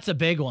good. That's a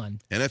big one.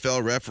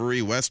 NFL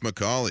referee Wes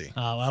McCauley.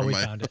 Oh, well, we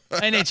found it.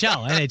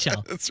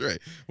 NHL. That's right.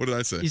 What did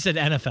I say? You said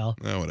NFL.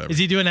 Oh, whatever. Is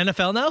he doing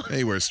NFL now?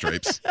 He wears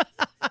stripes.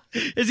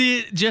 Is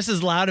he just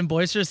as loud and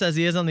boisterous as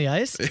he is on the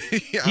ice?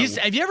 Yeah.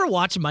 Have you ever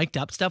watched mic'd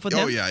up stuff with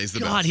him? Oh, yeah, he's the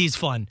best. God, he's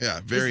fun. Yeah,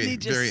 very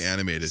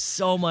animated.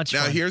 So much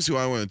fun. Now, here's who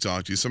I want to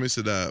talk to. Somebody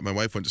said my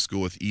wife went to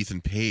school with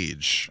Ethan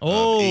Page of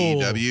Oh.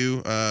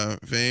 AEW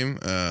fame,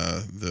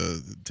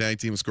 the tag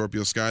team of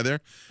Scorpio Sky there.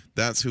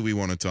 That's who we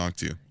want to talk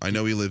to. I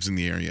know he lives in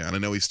the area, and I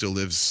know he still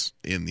lives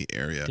in the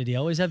area. Did he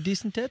always have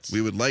decent tits?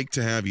 We would like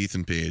to have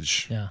Ethan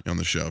Page on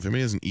the show. If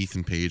anybody has an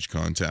Ethan Page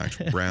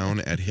contact,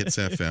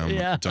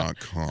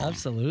 brown@hitsfm.com.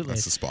 Absolutely.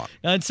 That's the spot.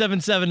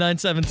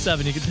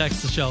 977-977. You can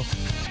text the show.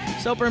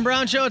 Soper and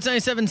Brown Show, it's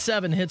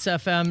 97.7 Hits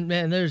FM.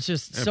 Man, there's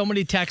just so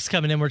many texts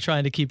coming in we're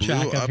trying to keep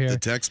track Blew of up here. the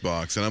text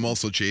box, and I'm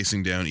also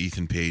chasing down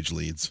Ethan Page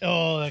leads.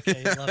 Oh,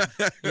 okay.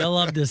 You'll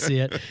love to see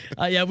it.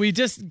 Yeah, we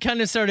just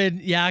kind of started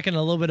yakking a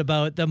little bit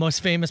about the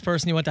most famous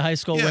person you went to high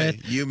school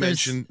with. You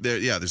mentioned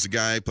there's a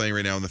guy playing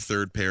right now in the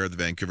third pair of the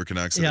Vancouver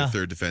Canucks and the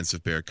third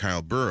defensive pair,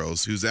 Kyle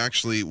Burrows, who's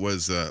actually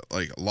was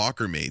like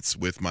locker mates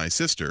with my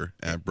sister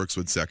at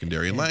Brookswood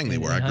Secondary in Langley,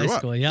 where I grew high up.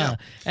 school, yeah.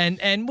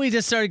 And we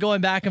just started going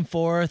back and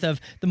forth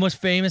of the most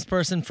famous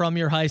person from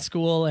your high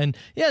school, and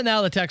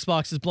now the text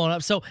box is blown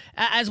up. So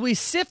as we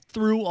sift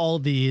through all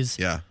these,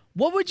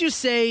 what would you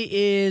say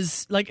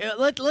is like?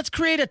 Let's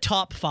create a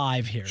top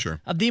 5 here. Sure.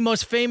 Of the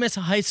most famous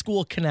high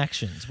school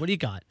connections. What do you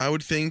got? I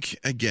would think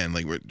again,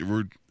 like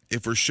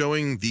if we're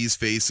showing these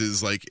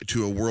faces like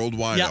to a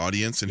worldwide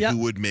audience and who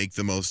would make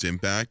the most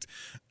impact,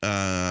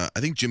 I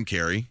think Jim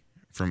Carrey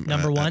from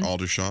number one,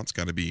 Aldershot's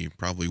got to be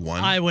probably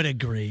one. I would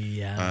agree.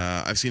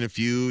 Yeah. I've seen a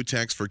few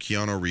texts for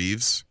Keanu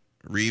Reeves.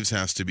 Reeves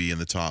has to be in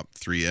the top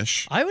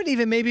 3-ish. I would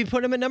even maybe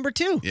put him at number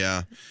 2.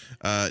 Yeah.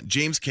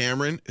 James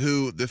Cameron,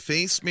 who the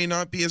face may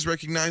not be as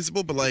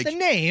recognizable, but like the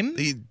name,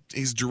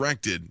 he's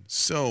directed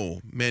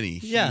so many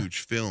huge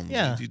films.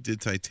 Yeah. He did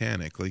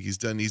Titanic. Like he's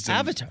done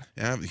Avatar.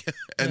 And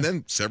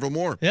then several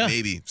more,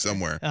 maybe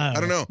somewhere. I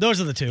don't know. Those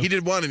are the 2. He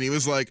did one, and he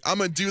was like, "I'm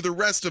gonna do the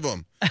rest of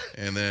them,"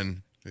 and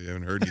then. I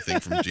haven't heard anything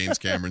from James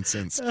Cameron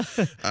since.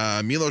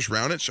 Milos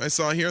Raonic, I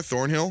saw here,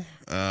 Thornhill.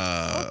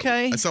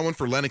 Okay. I saw one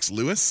for Lennox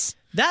Lewis.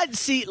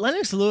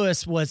 Lennox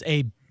Lewis was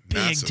a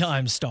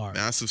big-time star.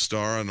 Massive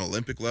star on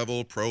Olympic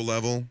level, pro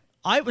level.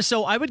 I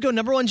would go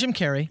number 1, Jim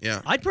Carrey.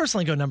 Yeah. I'd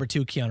personally go number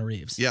 2, Keanu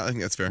Reeves. Yeah, I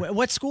think that's fair.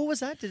 What school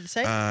was that? Did it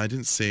say? I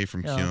didn't say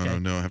from Keanu. Okay.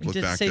 No, I have to look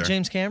back there. Did it say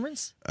James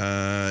Cameron's?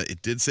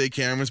 It did say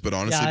Cameron's, but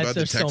honestly, Yeah, bud, the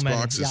there's so text many.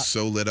 box is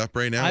so lit up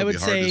right now. I It'd would be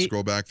hard say to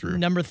scroll back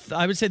through.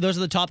 I would say those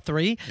are the top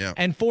 3. Yeah.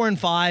 And 4 and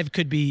 5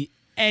 could be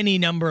any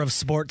number of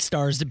sports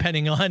stars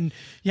depending on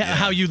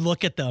how you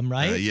look at them,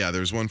 right?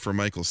 There's one for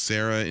Michael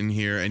Cera in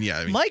here, and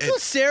I mean, Michael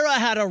Cera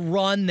had a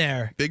run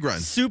there. Big run.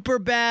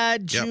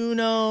 Superbad,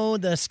 Juno,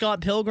 the Scott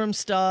Pilgrim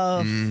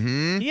stuff.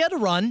 Mm-hmm. He had a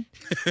run.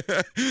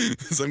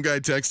 Some guy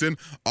texted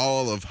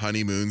all of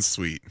Honeymoon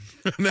Suite.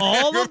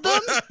 All of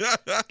them?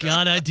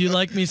 God, I do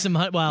like me some.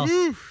 Wow,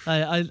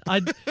 I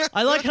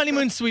like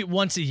Honeymoon Suite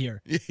once a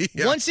year.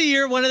 Yeah. Once a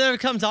year, when it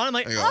comes on, I'm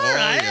like, all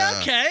right,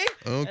 okay.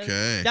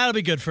 Okay. That'll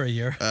be good for a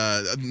year.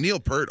 Neil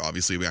Peart,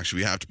 obviously, we have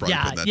to probably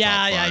put in that top 5.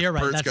 Yeah, you're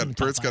right.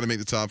 Peart's got to make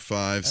the top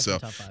 5. So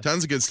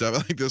tons of good stuff. I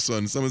like this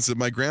one. Someone said,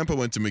 my grandpa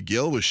went to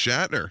McGill with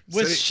Shatner.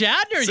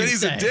 Shatner, said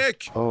he's a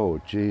dick. Oh,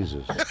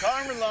 Jesus.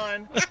 Carmen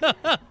line.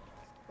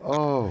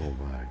 Oh,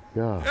 my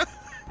God.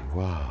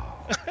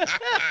 Wow.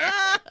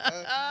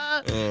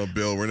 Oh,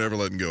 Bill, we're never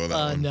letting go of that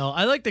one. No,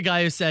 I like the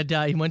guy who said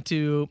he went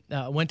to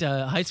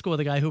high school with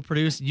the guy who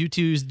produced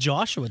U2's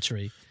Joshua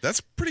Tree.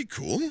 That's pretty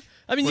cool.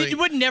 I mean, you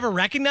would never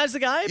recognize the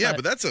guy. Yeah,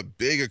 but that's a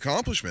big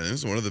accomplishment.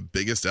 It's one of the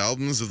biggest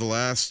albums of the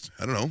last,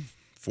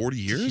 40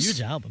 years? Huge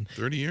album.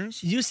 30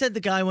 years? You said the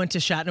guy went to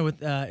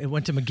Shatner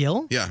went to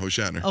McGill? Yeah, it was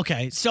Shatner.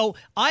 Okay, so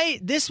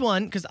this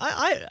one, because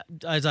I,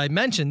 as I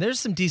mentioned, there's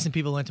some decent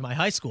people who went to my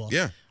high school.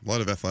 Yeah, a lot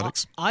of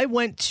athletics. I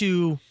went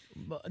to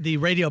the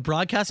radio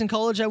broadcasting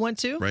college I went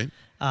to. Right.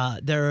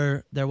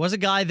 There was a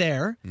guy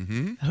there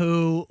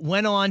who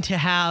went on to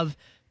have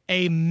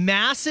a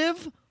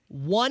massive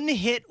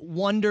one-hit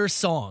wonder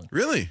song.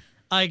 Really?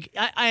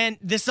 And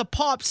this is a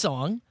pop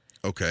song.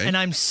 Okay. And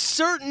I'm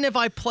certain if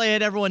I play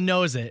it, everyone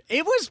knows it.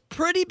 It was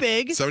pretty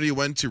big. Somebody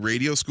went to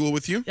radio school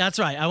with you? That's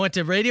right. I went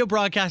to radio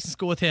broadcasting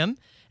school with him,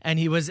 and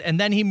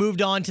then he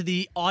moved on to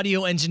the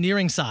audio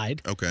engineering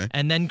side. Okay.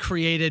 And then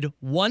created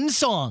one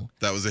song.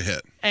 That was a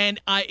hit. And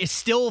it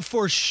still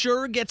for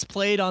sure gets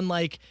played on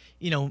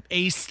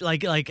Ace,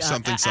 like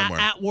something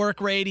somewhere at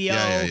work radio.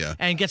 Yeah.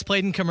 And gets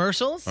played in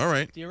commercials. All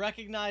right. Do you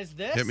recognize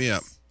this? Hit me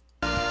up.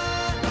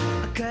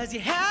 'Cause you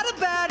had a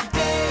bad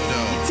day.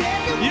 No.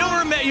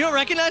 You don't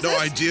recognize this? No,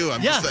 I do. I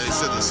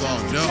said the song.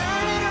 No. Oh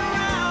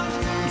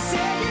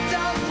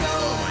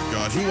my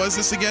God. Who was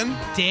this again?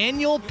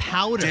 Daniel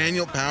Powder.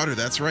 Daniel Powder.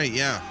 That's right.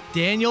 Yeah.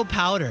 Daniel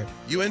Powder.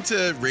 You went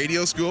to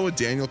radio school with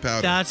Daniel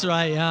Powder. That's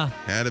right. Yeah.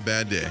 Had a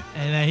bad day.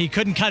 And he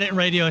couldn't cut it in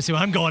radio, so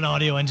I'm going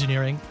audio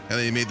engineering. And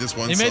then he made this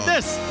one song. He made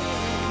this.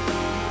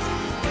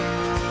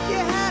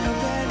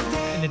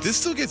 This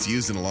still gets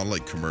used in a lot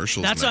of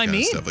commercials. That's and that what I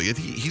mean. Stuff.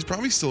 He's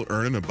probably still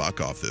earning a buck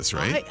off this,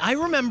 right? I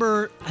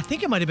remember. I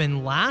think it might have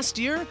been last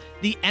year.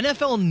 The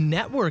NFL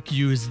Network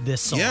used this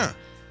song. Yeah.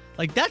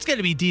 That's got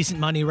to be decent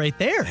money right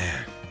there.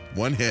 Man,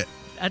 one hit.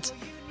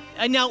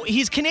 And now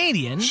he's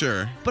Canadian.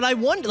 Sure. But I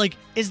wonder,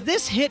 is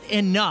this hit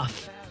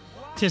enough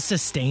to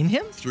sustain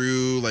him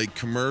through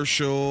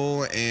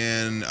commercial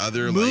and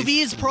other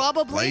movies,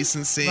 probably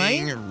licensing,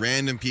 right?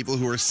 Random people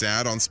who are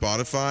sad on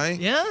Spotify.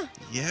 Yeah,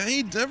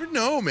 you never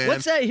know, man.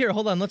 What's that here?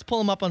 Hold on, let's pull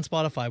him up on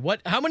Spotify.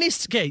 What? How many?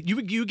 Okay,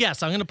 you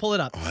guess. I'm going to pull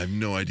it up. Oh, I have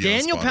no idea.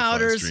 Daniel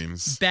Powder's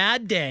streams.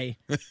 Bad Day.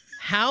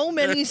 How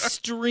many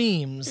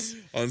streams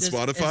on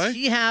Spotify does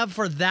he have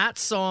for that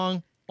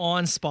song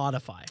on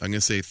Spotify? I'm going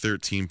to say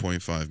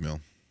 13.5 mil.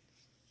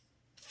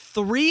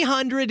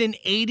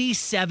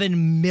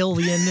 387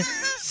 million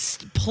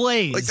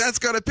plays. Like, that's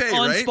got to pay,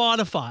 on right?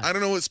 Spotify. I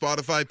don't know what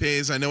Spotify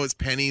pays. I know it's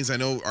pennies. I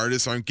know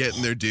artists aren't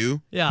getting their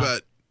due. Yeah.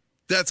 But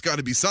that's got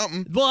to be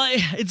something. Well,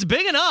 it's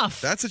big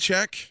enough. That's a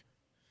check.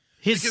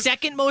 His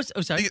second most.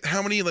 Oh, sorry.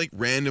 How many like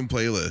random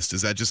playlists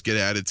does that just get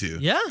added to?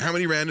 Yeah. How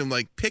many random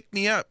like pick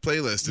me up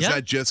playlists does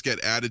that just get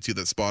added to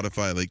that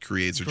Spotify like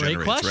creates or Great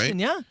generates? question.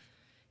 Right. Yeah.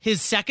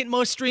 His second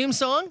most streamed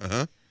song.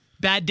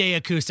 Bad Day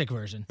acoustic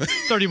version.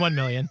 31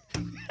 million.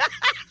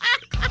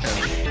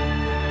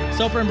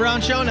 Soper and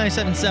Brown Show,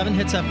 97.7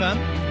 Hits FM.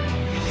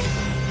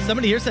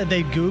 Somebody here said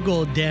they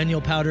Googled Daniel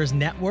Powder's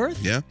net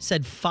worth. Yeah.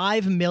 Said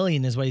 $5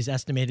 million is what he's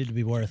estimated to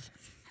be worth.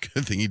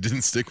 Good thing he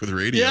didn't stick with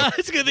radio. Yeah,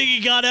 it's a good thing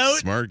he got out.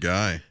 Smart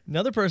guy.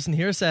 Another person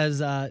here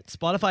says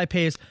Spotify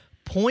pays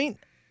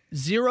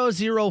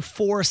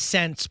 0.004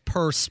 cents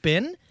per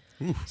spin.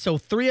 Ooh. So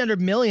 300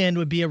 million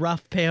would be a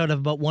rough payout of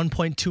about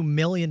 $1.2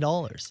 million. I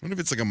wonder if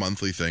it's like a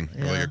monthly thing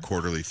or like a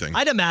quarterly thing.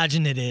 I'd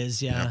imagine it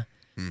is, yeah.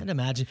 I'd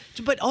imagine.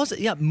 But also,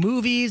 yeah,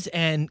 movies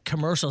and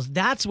commercials,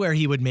 that's where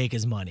he would make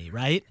his money,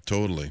 right?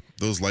 Totally.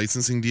 Those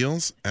licensing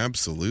deals,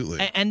 absolutely.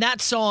 And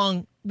that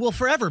song will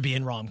forever be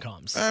in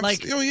rom-coms.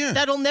 Oh, yeah.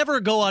 That'll never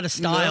go out of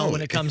style No.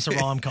 when it comes to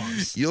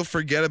rom-coms. You'll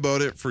forget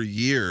about it for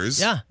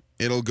years. Yeah.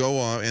 It'll go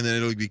on, and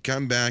then it'll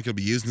come back. It'll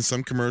be used in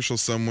some commercial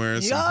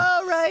somewhere.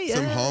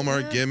 Some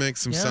Hallmark gimmick,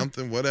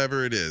 something,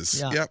 whatever it is.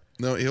 Yeah. Yep.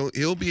 No,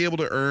 he'll be able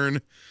to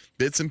earn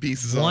bits and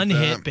pieces One off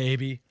that. hit,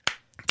 baby.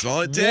 That's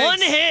all it takes. One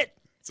hit.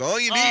 That's all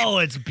you need. Oh,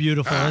 it's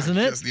beautiful, isn't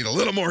it? Just need a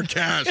little more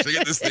cash to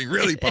get this thing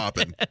really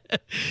popping.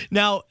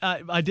 Now,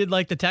 I did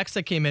like the text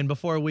that came in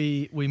before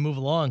we move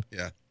along.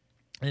 Yeah.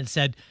 And it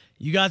said,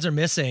 you guys are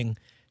missing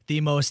the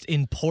most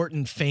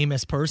important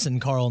famous person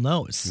Carl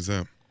knows. Who's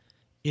that?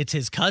 It's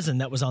his cousin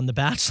that was on The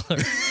Bachelor.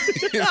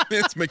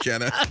 It's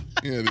McKenna.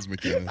 Yeah, it is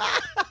McKenna.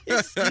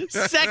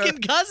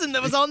 Second cousin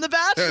that was on The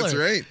Bachelor. That's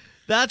right.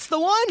 That's the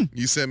one.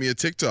 You sent me a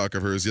TikTok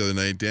of hers the other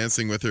night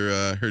dancing with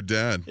her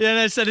dad. Yeah, and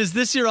I said, is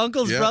this your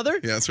uncle's brother?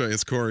 Yeah, that's right.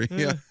 It's Corey.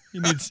 Yeah.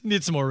 You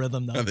need some more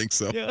rhythm, though. I think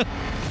so. Yeah.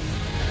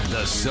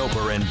 The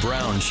Soper and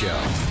Brown Show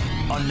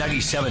on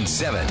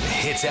 97.7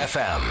 Hits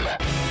FM.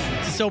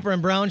 It's a Soper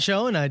and Brown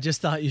Show, and I just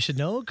thought you should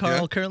know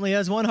Carl currently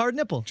has one hard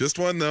nipple. Just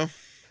one, though.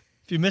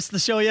 If you missed the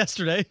show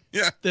yesterday,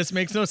 this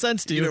makes no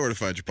sense to you. You know where to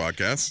find your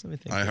podcasts.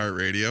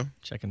 iHeartRadio.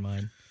 Checking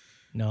mine.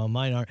 No,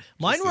 mine aren't.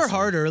 Mine were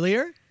hard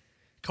earlier.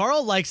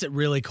 Carl likes it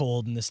really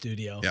cold in the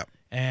studio. Yeah.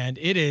 And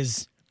it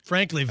is,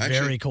 frankly,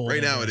 very cold.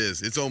 Right now it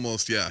is. It's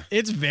almost,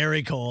 It's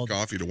very cold.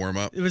 Coffee to warm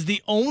up. It was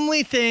the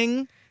only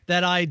thing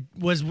that I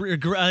was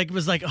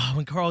like, oh,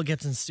 when Carl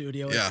gets in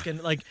studio, it's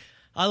gonna, like,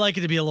 I like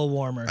it to be a little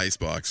warmer.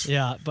 Icebox.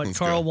 Yeah, but Let's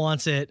Carl go.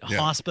 wants it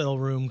hospital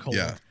room cold.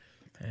 Yeah.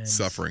 And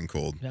suffering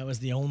cold. That was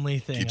the only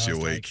thing. Keeps I you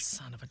was awake. Like,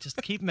 son of a,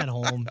 just keep him at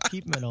home.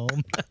 Keep him at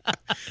home.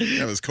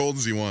 Have as cold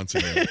as he wants,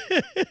 man.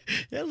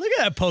 Yeah, look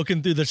at that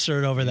poking through the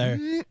shirt over there.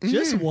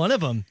 Just one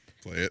of them.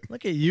 Play it.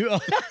 Look at you.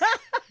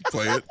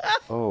 Play it.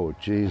 Oh,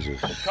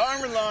 Jesus.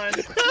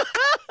 Carmeline.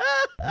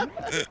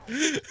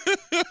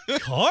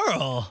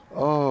 Carl.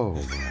 Oh,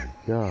 my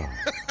God.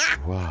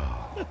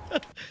 Wow.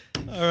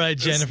 All right,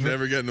 Jennifer. It's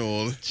never getting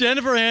old.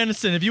 Jennifer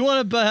Aniston. If you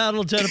want to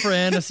battle Jennifer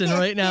Aniston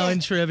right now in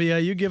trivia,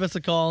 you give us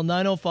a call,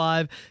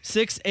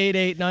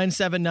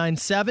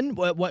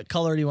 905-688-9797. What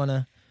color do you want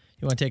to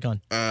take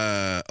on?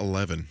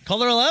 11.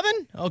 Color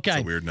 11? Okay.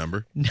 That's a weird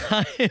number.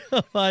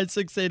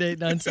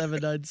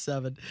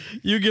 905-688-9797.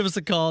 You give us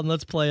a call and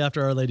let's play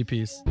after Our Lady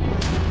Peace.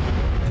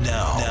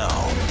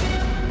 Now,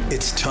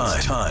 it's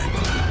time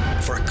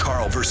for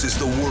Carl versus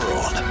the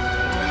world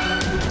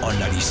on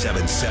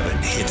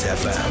 97.7 Hits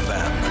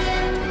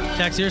FM.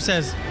 Text here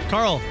says,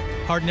 Carl,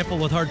 hard nipple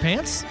with hard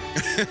pants?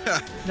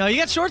 No, you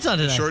got shorts on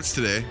today. Shorts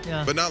today,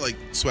 Yeah. but not like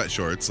sweat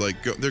shorts.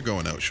 Like they're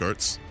going out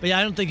shorts. But yeah,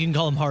 I don't think you can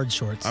call them hard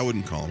shorts. I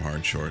wouldn't call them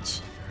hard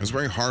shorts. I was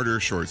wearing harder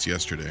shorts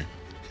yesterday.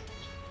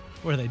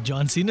 What are they,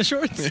 John Cena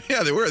shorts?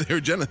 Yeah, they were. They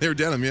were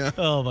denim. Yeah.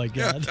 Oh my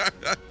God.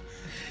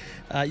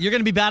 You're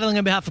going to be battling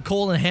on behalf of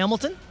Cole and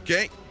Hamilton.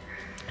 Okay.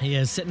 He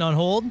is sitting on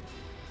hold,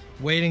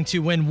 waiting to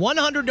win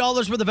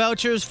 $100 worth of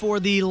vouchers for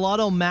the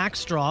Lotto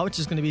Max draw, which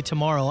is going to be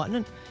tomorrow. I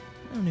don't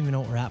even know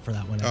what we're at for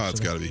that one. Oh,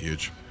 it's got to be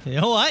huge. You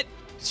know what?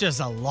 It's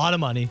just a lot of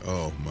money.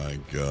 Oh my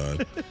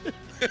God.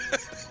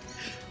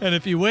 And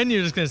if you win,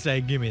 you're just going to say,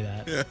 give me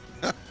that.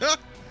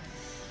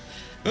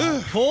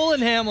 Cole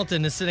and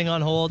Hamilton is sitting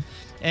on hold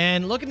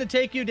and looking to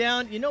take you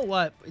down. You know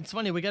what? It's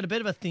funny. We got a bit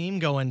of a theme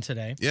going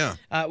today. Yeah.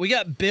 We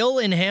got Bill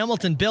in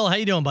Hamilton. Bill, how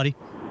you doing, buddy?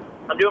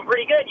 I'm doing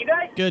pretty good. You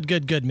guys?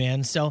 Good,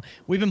 man. So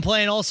we've been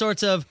playing all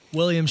sorts of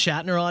William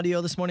Shatner audio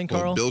this morning,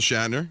 Carl. Well, Bill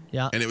Shatner.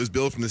 Yeah. And it was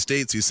Bill from the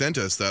States who sent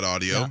us that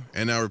audio. Yeah.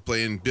 And now we're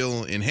playing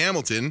Bill in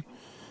Hamilton.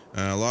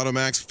 Lotto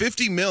Max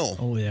 50 mil.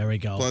 Oh, there we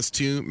go. Plus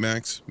 2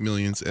 max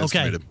millions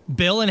estimated. Okay,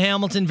 Bill in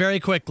Hamilton, very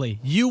quickly.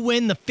 You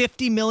win the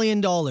 $50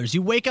 million.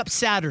 You wake up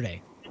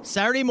Saturday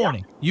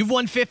morning. You've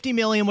won $50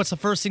 million. What's the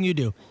first thing you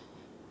do?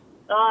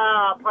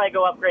 I'll probably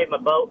go upgrade my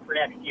boat for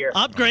next year.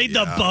 Upgrade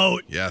the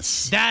boat.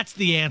 Yes. That's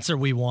the answer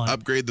we want.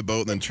 Upgrade the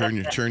boat and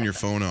then turn your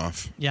phone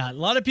off. Yeah, a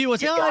lot of people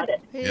say,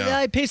 Yeah.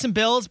 I pay some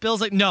bills.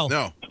 Bill's like, no.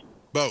 No.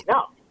 Boat.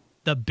 No.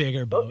 The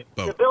bigger boat.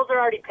 The bills are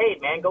already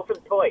paid, man. Go for the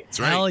toys. That's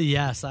right. Hell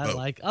yes. I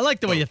like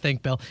the way you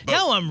think, Bill.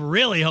 Now I'm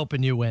really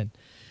hoping you win.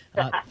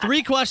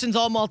 3 questions,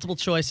 all multiple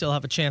choice. You'll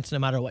have a chance no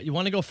matter what. You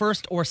want to go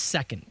first or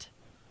second?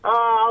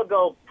 I'll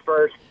go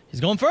first. He's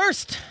going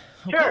first.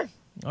 Okay. Sure.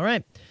 All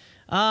right.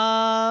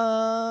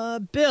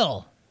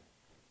 Bill,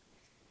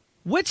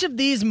 which of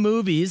these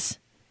movies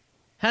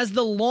has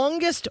the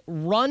longest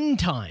run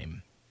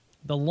time?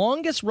 The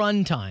longest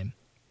run time.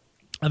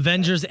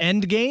 Avengers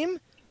Endgame,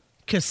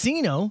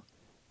 Casino,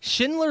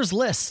 Schindler's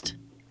List.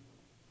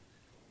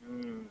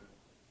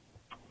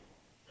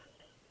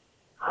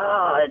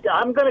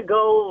 I'm going to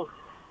go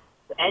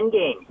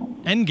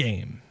Endgame.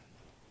 Endgame.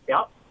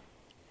 Yep.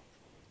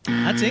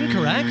 That's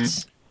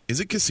incorrect. Is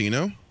it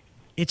Casino?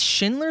 It's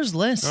Schindler's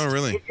List. Oh,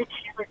 really?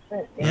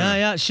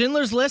 Yeah.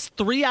 Schindler's List,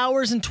 3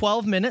 hours and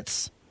 12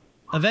 minutes.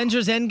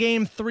 Avengers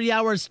Endgame, 3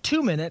 hours,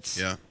 2 minutes.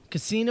 Yeah.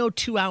 Casino,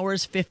 2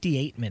 hours,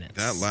 58 minutes.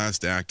 That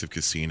last act of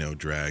Casino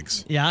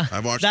drags. Yeah?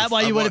 I've watched That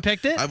why you would have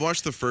picked it? I've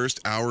watched the first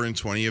hour and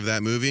 20 of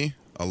that movie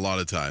a lot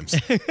of times.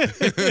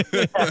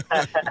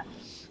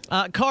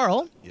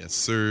 Carl. Yes,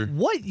 sir.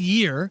 What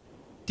year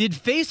did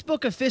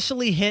Facebook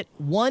officially hit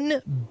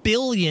 1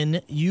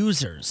 billion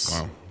users?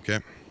 Wow. Okay.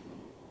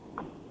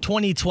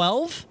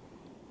 2012,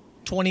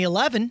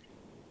 2011,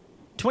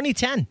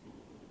 2010.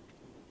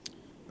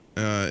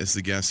 It's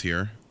the guess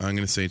here. I'm going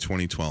to say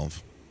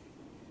 2012.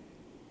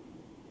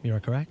 You are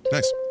correct.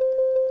 Nice.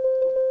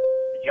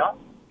 Good job.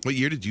 What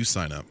year did you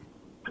sign up?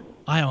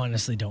 I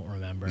honestly don't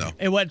remember. No.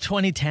 It what,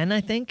 2010,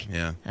 I think?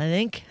 Yeah.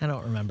 I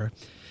don't remember.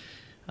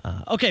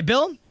 Okay,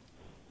 Bill?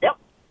 Yep.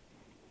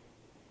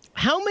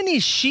 How many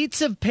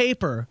sheets of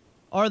paper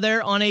are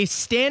there on a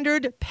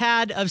standard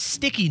pad of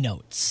sticky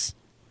notes?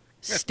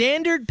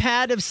 Standard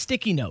pad of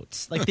sticky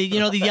notes. Like the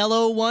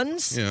yellow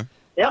ones? Yeah.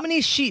 How many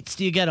sheets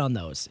do you get on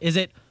those? Is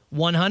it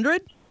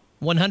 100,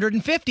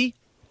 150,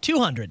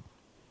 200?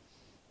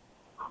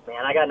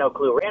 Man, I got no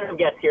clue. Random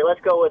guess here. Let's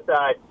go with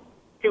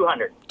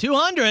 200.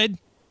 200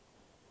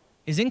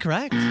 is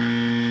incorrect.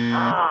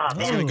 I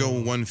was going to go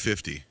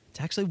 150. It's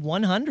actually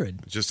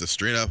 100. Just a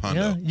straight up hundo.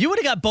 Yeah. You would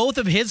have got both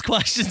of his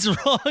questions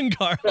wrong,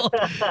 Carl.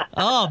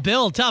 Oh,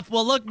 Bill, tough.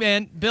 Well, look,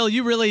 man, Bill,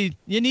 you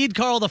need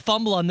Carl to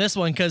fumble on this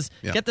one because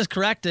get this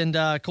correct and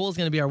Cole's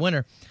going to be our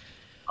winner.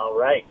 All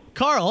right.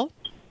 Carl,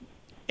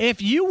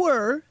 if you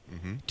were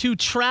to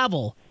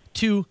travel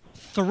to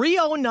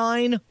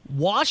 309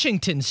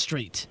 Washington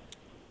Street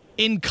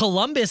in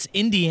Columbus,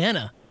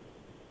 Indiana,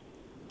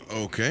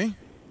 Okay.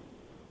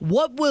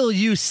 what will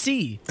you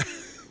see?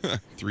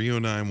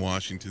 309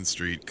 Washington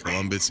Street,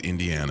 Columbus,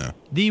 Indiana.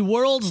 The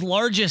world's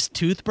largest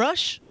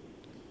toothbrush,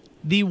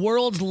 the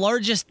world's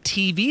largest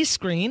TV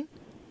screen,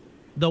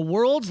 the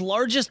world's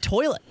largest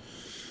toilet.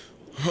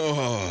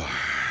 Oh,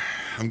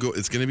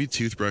 it's going to be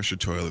toothbrush or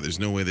toilet. There's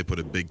no way they put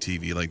a big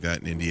TV like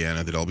that in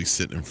Indiana. They'd all be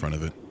sitting in front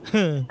of it.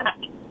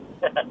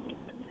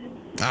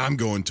 I'm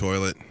going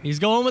toilet. He's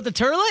going with the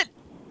toilet?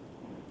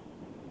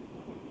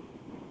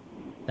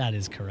 That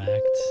is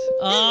correct.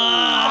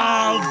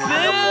 Oh,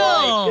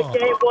 Bill! Good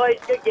game, boys.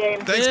 Good game.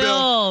 Thanks,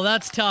 Bill.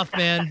 That's tough,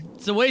 man.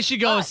 It's the way she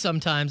goes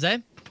sometimes, eh?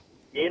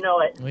 You know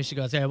it. The way she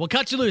goes. Hey, we'll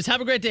cut you loose.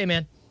 Have a great day,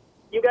 man.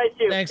 You guys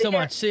too. Thanks Take so care.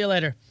 much. See you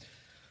later.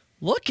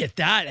 Look at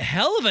that.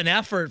 Hell of an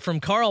effort from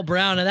Carl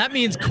Brown. And that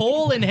means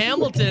Cole in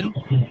Hamilton.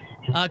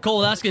 Cole,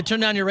 we'll ask you to turn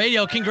down your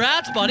radio.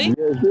 Congrats, buddy.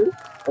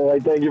 All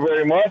right, thank you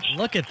very much.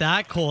 Look at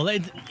that, Cole.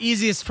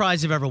 Easiest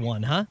prize you've ever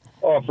won, huh?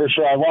 Oh, for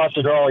sure. I lost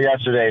to Earl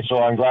yesterday, so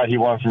I'm glad he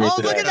won for me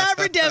today. Look at that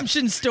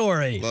redemption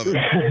story. Love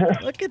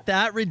it. Look at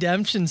that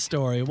redemption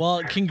story.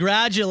 Well,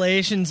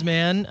 congratulations,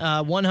 man.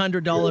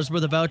 $100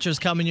 worth of vouchers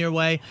coming your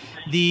way.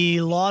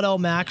 The Lotto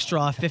Max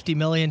draw, $50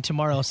 million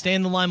tomorrow. Stay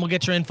in the line. We'll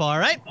get your info, all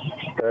right?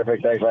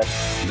 Perfect. Thanks,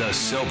 man. The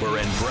Soper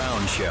and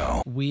Brown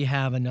Show. We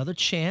have another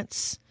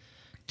chance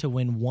to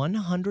win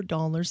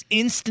 $100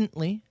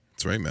 instantly.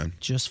 That's right, man.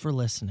 Just for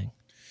listening.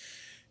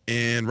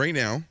 And right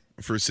now,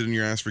 for Sitting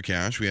Your Ass for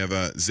Cash, we have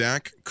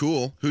Zach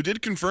Cool, who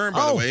did confirm,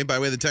 by the way, by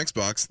way of the text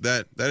box,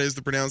 that is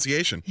the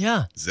pronunciation.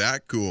 Yeah.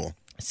 Zach Cool.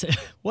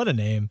 What a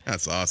name.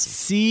 That's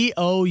awesome.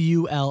 Coull.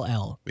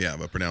 Yeah,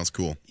 but pronounced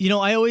cool. You know,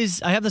 I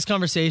have this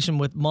conversation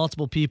with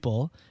multiple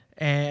people,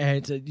 and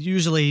it's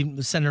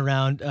usually centered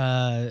around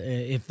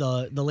if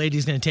the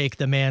lady's going to take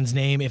the man's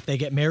name if they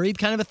get married,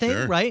 kind of a thing,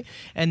 Sure. right?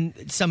 And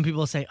some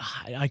people say,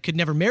 I could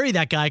never marry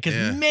that guy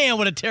because, man,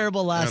 what a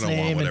terrible last name. I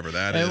don't want whatever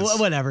that is.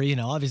 Whatever,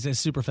 obviously a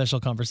superficial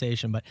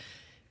conversation. But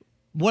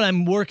what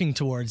I'm working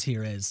towards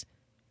here is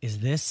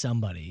this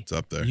somebody It's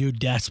up there. you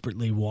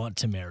desperately want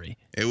to marry?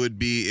 It would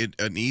be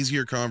an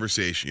easier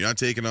conversation. You're not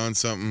taking on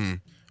something,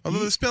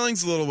 although the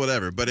spelling's a little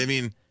whatever, but I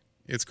mean,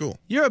 it's cool.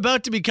 You're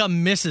about to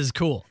become Mrs.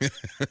 Cool.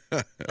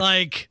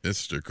 Like,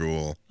 Mr.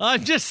 Cool.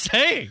 I'm just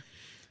saying.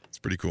 It's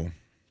pretty cool.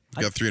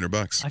 You got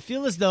 $300. I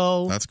feel as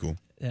though That's cool.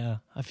 Yeah,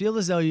 I feel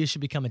as though you should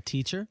become a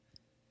teacher.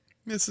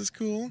 Mrs.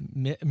 Cool.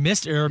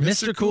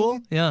 Mr.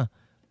 Cool? Yeah.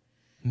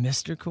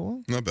 Mr.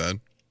 Cool? Not bad.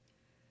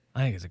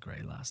 I think it's a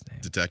great last name.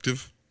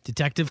 Detective?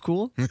 Detective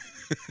Cool?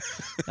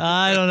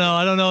 I don't know.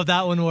 I don't know if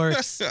that one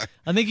works.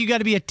 I think you got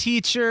to be a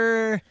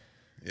teacher.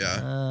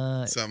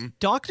 Yeah. Something.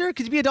 Doctor?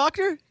 Could you be a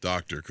doctor?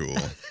 Dr. Cool.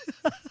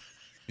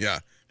 Yeah.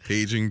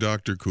 Paging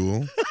Dr.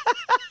 Cool.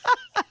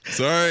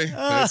 Sorry,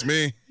 that's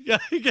me.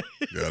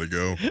 Gotta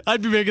go.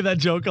 I'd be making that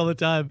joke all the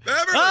time.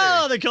 Beverly.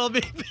 Oh, they called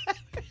me.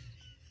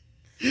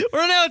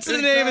 We're announcing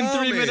the name in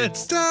 3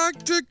 minutes.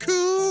 Dr.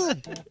 Cool.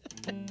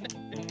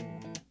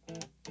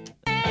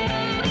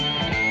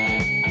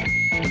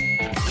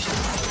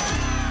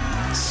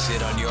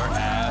 Sit on your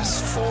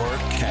ass for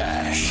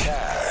cash.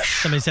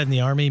 Somebody said in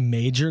the Army,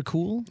 Major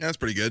Cool. That's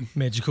pretty good.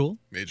 Major Cool.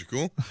 Major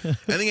Cool. I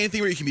think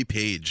anything where you can be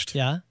paged.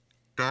 Yeah.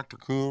 Dr.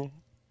 Cool.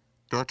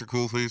 Dr.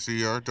 Cool, please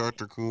CR.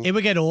 Dr. Cool. It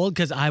would get old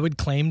because I would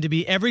claim to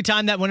be every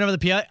time that went over the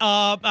PI.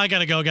 I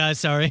gotta go, guys.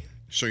 Sorry.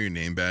 Show your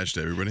name badge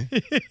to everybody.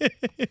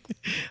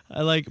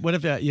 I like. What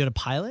if you had a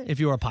pilot? If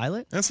you were a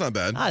pilot, That's not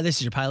bad. this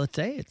is your pilot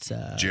today. It's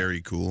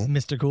Jerry Cool.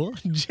 Mr. Cool.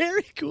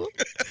 Jerry Cool.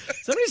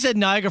 Somebody said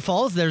Niagara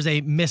Falls. There's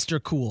a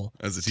Mr. Cool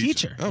As a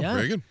teacher. Oh, yeah.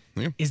 very good.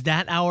 Yeah. Is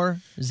that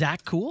our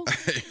Zach Cool?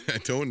 I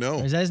don't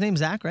know. Or is that his name,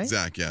 Zach? Right?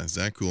 Zach, yeah,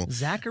 Zach Cool.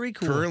 Zachary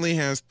Cool. Currently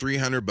has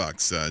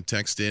 $300.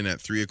 Text in at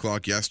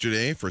 3:00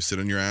 yesterday for Sit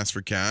on Your Ass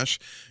for Cash.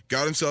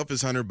 Got himself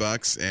his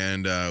 $100,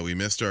 and we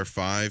missed our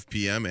 5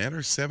 p.m. and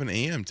our 7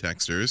 a.m.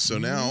 texters. So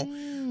now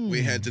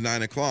we head to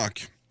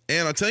 9:00.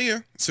 And I'll tell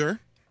you, sir,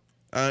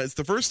 it's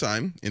the first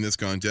time in this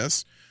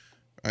contest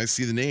I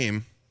see the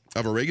name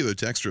of a regular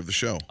texter of the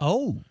show.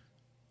 Oh.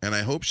 And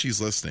I hope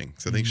she's listening,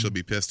 because I think she'll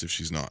be pissed if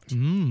she's not.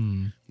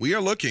 Mm. We are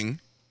looking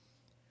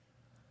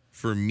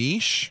for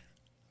Mish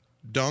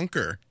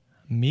Donker.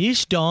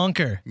 Mish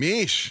Donker.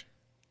 Mish,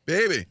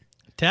 baby.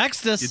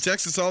 Text us. You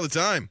text us all the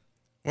time.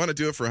 Want to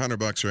do it for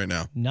 $100 right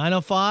now?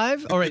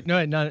 905. Oh, wait,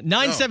 no,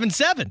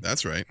 977.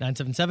 That's right.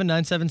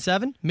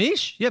 977.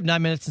 Mish, you have 9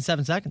 minutes and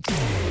 7 seconds.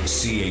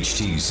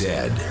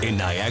 CHTZ in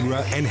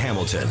Niagara and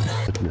Hamilton.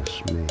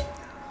 Goodness me.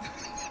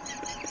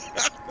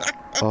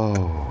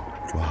 Oh,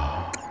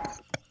 wow.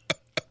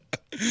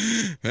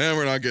 Man,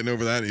 we're not getting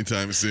over that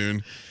anytime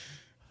soon.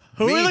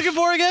 Who are we looking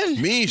for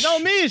again? Mish. No,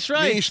 Mish,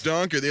 right. Mish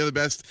Donker, the other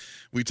best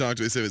we talked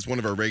to. It's one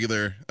of our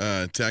regular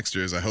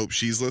texters. I hope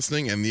she's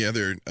listening. And the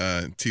other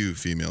two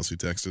females who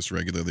text us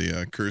regularly,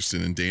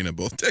 Kirsten and Dana,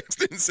 both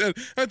texted and said,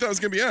 I thought it was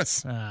going to be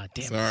us. Damn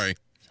Sorry.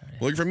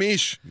 Looking for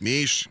Mish.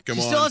 Mish, come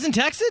on. She still hasn't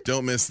texted?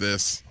 Don't miss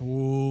this.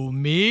 Ooh,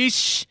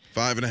 Mish.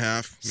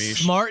 5.5,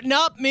 Mish. Smarten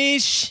up,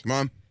 Mish. Come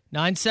on.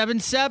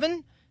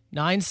 977.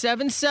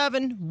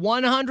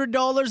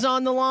 $100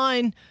 on the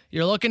line.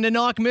 You're looking to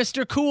knock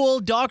Mr.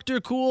 Cool,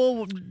 Dr.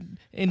 Cool,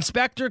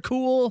 Inspector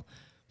Cool,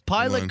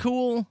 Pilot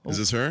Cool. Is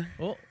this her?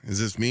 Oh. Is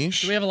this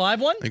Mish? Do we have a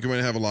live one? I think we might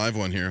have a live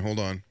one here. Hold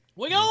on.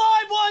 We got a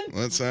live one.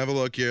 Let's have a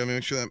look here. Let me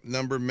make sure that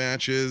number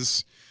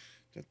matches.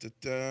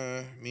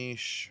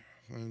 Mish.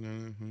 I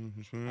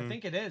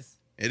think it is.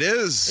 It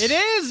is. It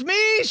is,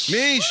 Mish.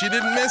 Mish, you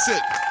didn't miss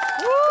it.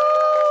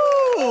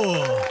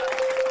 Woo!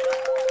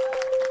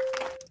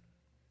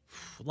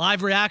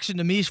 Live reaction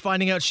to Mish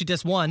finding out she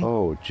just won.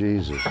 Oh,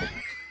 Jesus.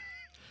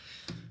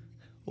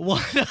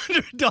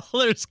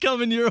 $100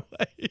 coming your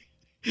way.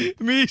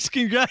 Mish,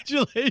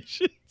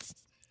 congratulations.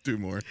 Two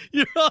more.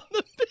 You're on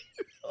the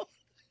payroll.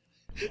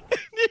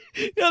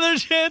 Another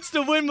chance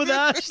to win with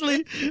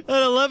Ashley at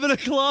 11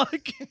 o'clock.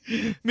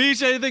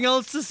 Mish, anything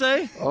else to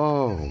say?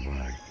 Oh,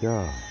 my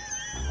God.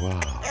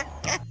 Wow.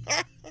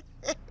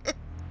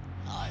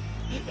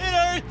 It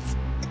hurts.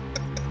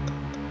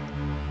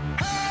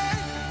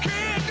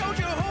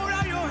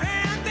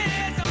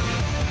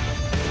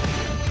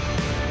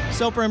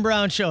 Soper and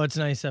Brown Show. It's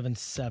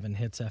 97.7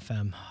 Hits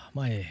FM.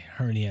 My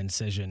hernia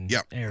incision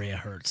area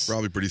hurts.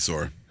 Probably pretty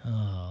sore.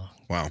 Oh.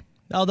 Wow.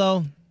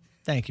 Although,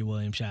 thank you,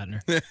 William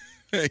Shatner.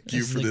 Thank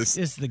you for this. This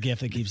is the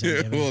gift that keeps on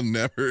It giving. will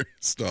never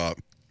stop.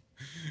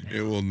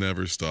 It will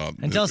never stop.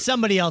 Until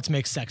somebody else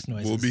makes sex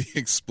noises. We'll be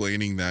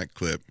explaining that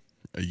clip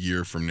a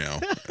year from now.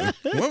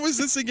 What was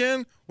this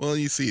again? Well,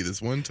 you see,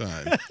 this one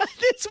time.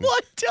 This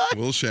one time.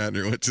 Will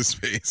Shatner went to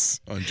space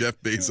on Jeff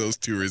Bezos'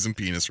 tourism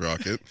penis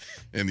rocket.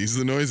 And these are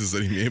the noises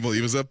that he made while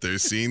he was up there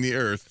seeing the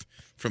Earth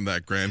from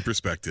that grand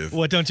perspective.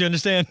 What don't you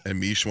understand? And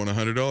Mish won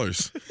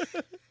 $100.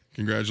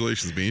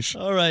 Congratulations, Mish.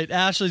 All right.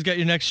 Ashley's got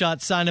your next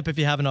shot. Sign up if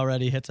you haven't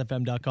already.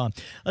 Hitsfm.com.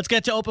 Let's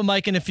get to open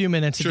mic in a few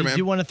minutes. Sure, if you man.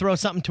 do want to throw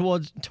something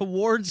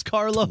towards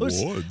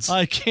Carlos. Towards?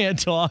 I can't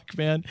talk,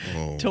 man.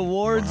 Oh,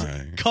 towards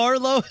my.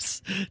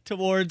 Carlos.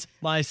 Towards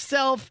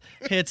myself.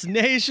 Hits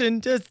Nation.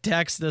 Just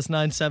text us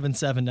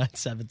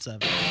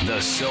 977-977.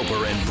 The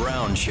Soper and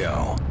Brown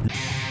Show.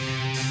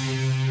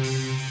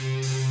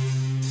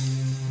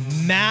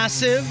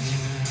 Massive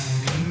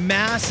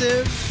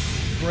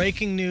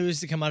breaking news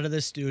to come out of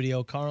this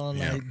studio. Carl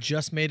and I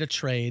just made a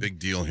trade. Big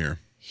deal here.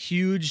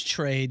 Huge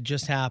trade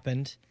just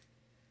happened.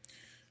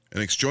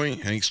 An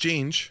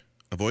exchange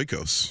of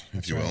Oikos,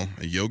 if you will.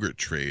 A yogurt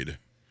trade.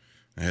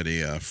 I had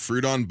a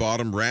fruit on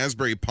bottom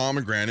raspberry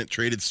pomegranate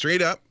traded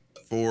straight up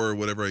for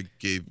whatever I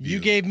gave you. You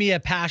gave me a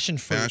passion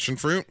fruit. Passion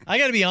fruit? I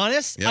got to be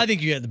honest. Yep. I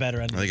think you get the better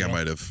end. I think I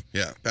might have.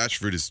 Yeah, passion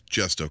fruit is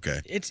just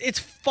okay. It's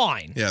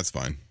fine. Yeah, it's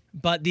fine.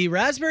 But the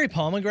raspberry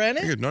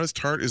pomegranate, Good. Not as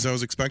tart as I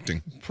was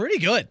expecting. pretty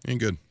good. Ain't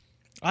good.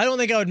 I don't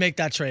think I would make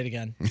that trade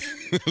again.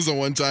 It was a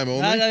one-time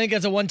only. I think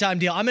it's a one-time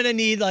deal. I'm gonna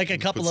need like a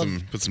couple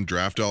Put some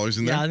draft dollars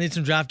in there. Yeah, I need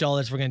some draft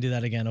dollars. We're gonna do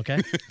that again. Okay.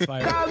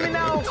 Fire. Call me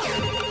now.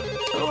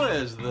 Who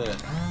is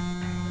this?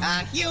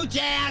 Huge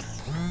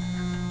ass.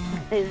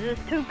 Is this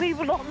two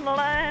people on the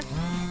line?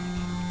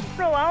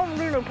 No, I don't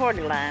do no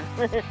party line.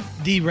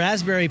 The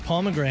raspberry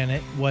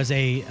pomegranate was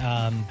a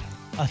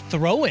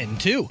throw-in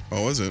too.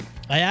 Oh, was it?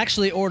 I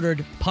actually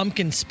ordered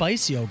pumpkin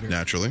spice yogurt.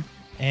 Naturally.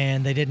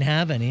 And they didn't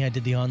have any. I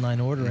did the online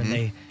order, and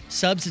they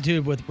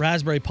substituted with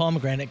raspberry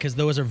pomegranate because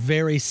those are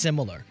very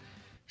similar.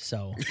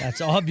 So that's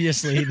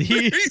obviously the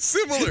Very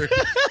similar.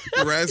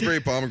 The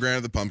raspberry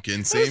pomegranate, the pumpkin,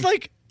 I same. was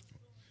like,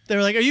 they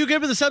were like, "Are you good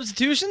with the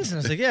substitutions?" And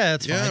I was like, "Yeah,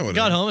 that's Yeah, fine." whatever.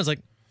 Got home, I was like,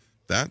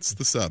 That's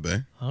the sub, eh?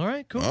 "All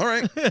right, cool." All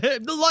right.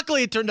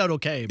 Luckily, it turned out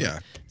okay. But Yeah,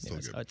 still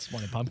good. I just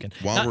wanted pumpkin.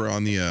 While we're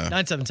on the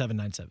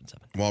 977-977.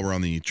 while we're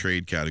on the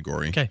trade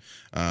category, Okay.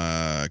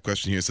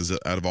 Question here says,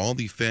 out of all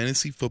the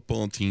fantasy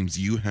football teams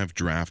you have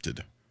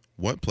drafted,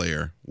 what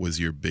player was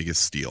your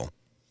biggest steal?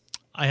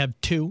 I have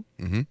two.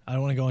 Mm-hmm. I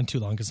don't want to go on too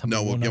long because some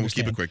people won't we'll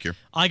keep understand. it quick here.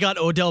 I got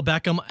Odell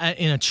Beckham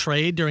in a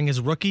trade during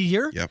his rookie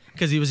year. Yep.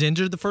 Because he was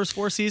injured the first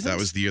 4 seasons. That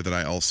was the year that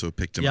I also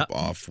picked him Yep. up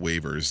off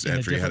waivers In a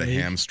after he had a different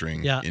league.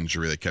 hamstring Yeah.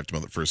 injury that kept him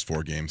out the first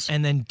 4 games.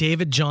 And then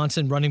David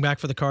Johnson, running back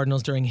for the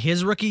Cardinals during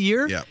his rookie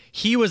year. Yep.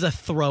 He was a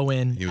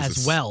throw-in He was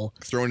as well.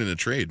 Thrown in a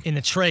trade. In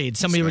a trade.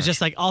 Somebody was Smash.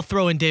 just like, I'll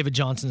throw in David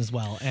Johnson as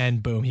well.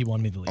 And boom, he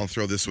won me the league. I'll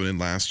throw this one in.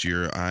 Last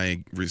year,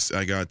 I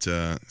got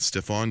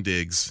Stephon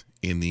Diggs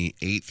in the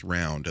 8th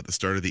round, at the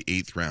start of the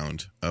 8th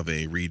round of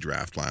a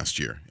redraft last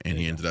year. And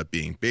he ended up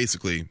being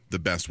basically the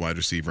best wide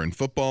receiver in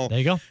football. There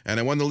you go. And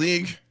I won the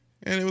league,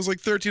 and it was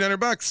like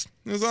 $1,300.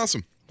 It was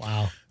awesome.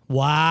 Wow.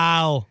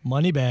 Wow.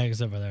 Money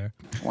bags over there.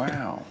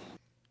 Wow.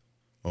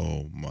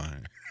 Oh, my.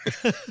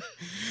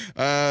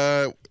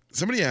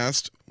 Somebody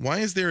asked, why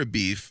is there a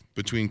beef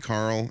between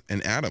Carl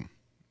and Adam?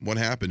 What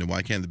happened, and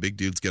why can't the big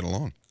dudes get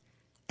along?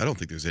 I don't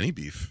think there's any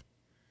beef.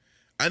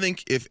 I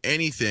think, if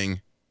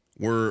anything,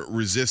 we're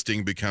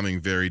resisting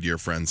becoming very dear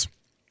friends.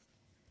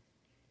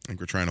 I think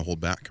we're trying to hold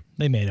back.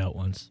 They made out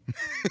once.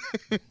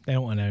 They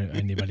don't want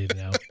anybody to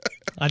know.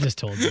 I just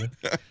told you.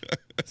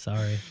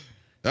 Sorry.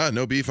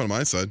 No beef on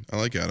my side. I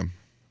like Adam.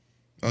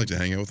 I like to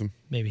hang out with him.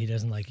 Maybe he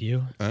doesn't like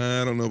you.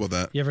 I don't know about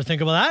that. You ever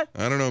think about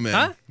that? I don't know, man.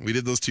 Huh? We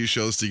did those 2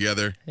 shows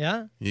together.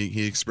 Yeah?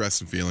 He expressed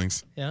some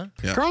feelings. Yeah?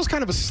 Yeah. Carl's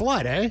kind of a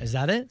slut, eh? Is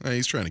that it?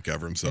 He's trying to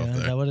cover himself Yeah,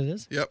 there. is that what it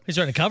is? Yep. He's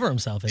trying to cover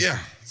himself. Yeah,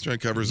 he's trying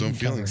to cover his own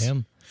feelings. Cover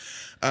him.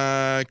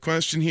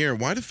 Question here.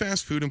 Why do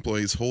fast food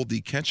employees hold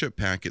the ketchup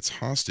packets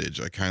hostage?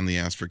 I kindly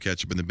asked for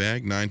ketchup in the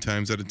bag. 9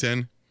 times out of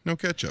 10, no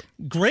ketchup.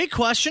 Great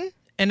question.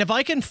 And if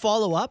I can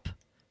follow up,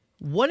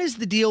 what is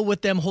the deal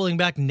with them holding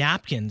back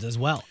napkins as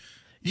well?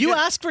 You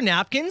ask for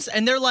napkins,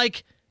 and they're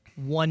like,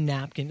 1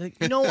 napkin. Like,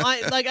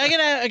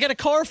 I got a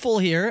car full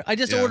here. I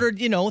just ordered,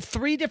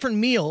 3 different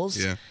meals.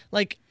 Yeah.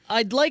 Like,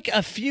 I'd like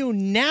a few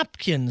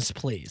napkins,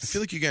 please. I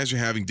feel like you guys are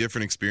having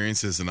different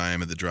experiences than I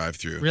am at the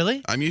drive-thru.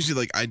 Really? I'm usually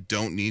like, I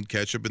don't need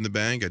ketchup in the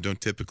bag. I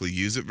don't typically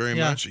use it very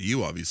Yeah. much.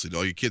 You obviously do.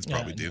 All your kids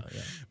probably do. know,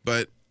 yeah.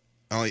 But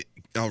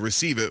I'll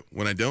receive it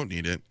when I don't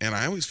need it, and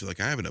I always feel like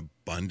I have an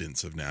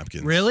abundance of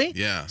napkins. Really?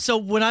 Yeah. So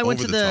when I went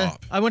to Over the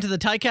top. I went to the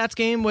Ticats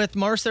game with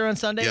Mars there on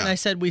Sunday, and Yeah. I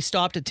said we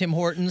stopped at Tim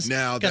Hortons.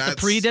 Now got that's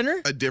the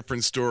pre-dinner. a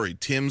different story.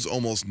 Tim's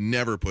almost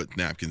never put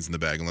napkins in the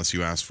bag unless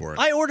you ask for it.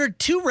 I ordered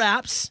 2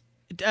 wraps,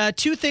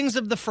 2 things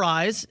of the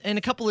fries, and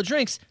a couple of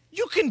drinks.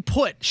 You can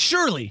put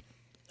surely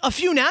a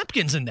few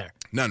napkins in there.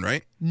 None,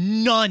 right?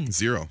 None.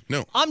 0.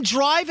 No. I'm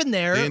driving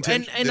there, They and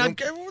they I'm.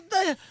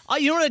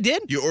 You know what I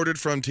did? You ordered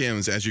from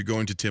Tim's as you're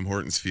going to Tim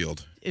Hortons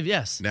Field.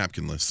 Yes.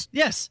 Napkinless.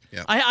 Yes.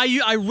 Yeah.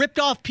 I ripped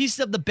off pieces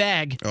of the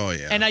bag. Oh,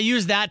 yeah. And I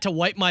used that to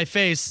wipe my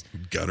face.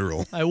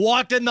 Guttural. I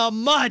walked in the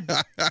mud.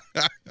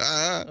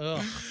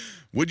 Ugh.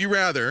 Would you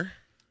rather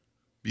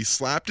be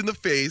slapped in the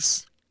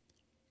face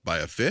by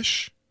a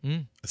fish,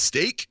 a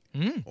steak,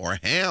 or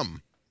a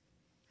ham?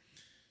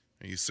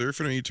 Are you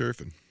surfing or are you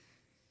turfing?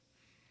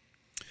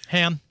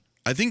 Ham.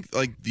 I think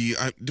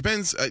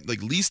depends.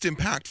 Least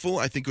impactful,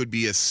 I think would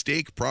be a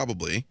steak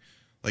probably.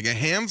 Like a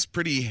ham's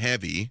pretty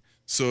heavy,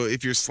 so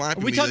if you're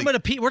slapping, We're talking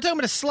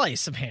about a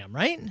slice of ham,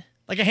 right?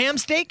 Like a ham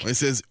steak. It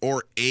says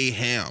or a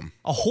ham.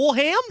 A whole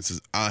ham. It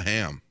says a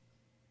ham.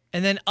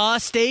 And then a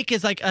steak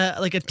is like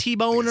a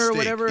T-bone or steak,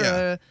 whatever.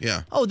 yeah,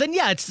 yeah. Oh, then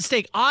yeah, it's the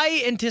steak.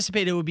 I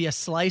anticipate it would be a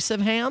slice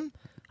of ham.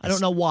 I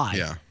don't know why.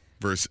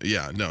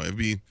 Yeah. No, it'd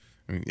be.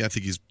 I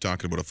think he's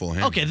talking about a full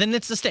ham. Okay, then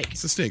it's the steak.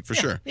 It's a steak for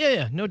sure.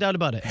 Yeah, no doubt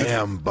about it.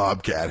 Ham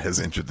Bobcat has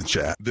entered the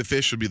chat. The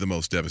fish would be the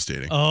most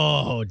devastating.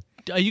 Oh,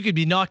 you could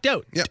be knocked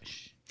out. Yeah.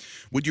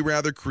 Would you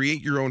rather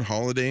create your own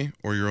holiday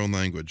or your own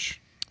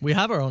language? We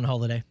have our own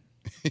holiday.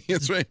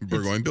 That's right.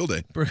 Burgoyne Bill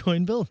Day.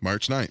 Burgoyne Bill.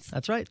 March 9th.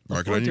 That's right.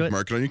 Mark it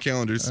on your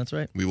calendars. That's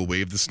right. We will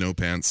wave the snow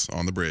pants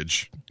on the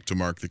bridge to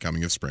mark the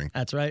coming of spring.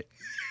 That's right.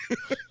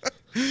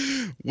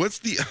 What's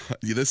the?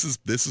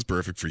 This is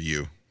perfect for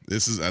you.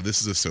 This is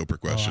a soper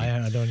question.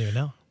 I don't even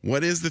know.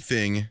 What is the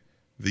thing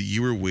that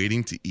you were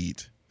waiting to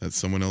eat that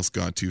someone else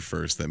got to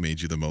first that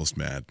made you the most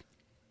mad?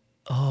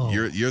 Oh,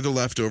 you're the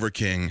leftover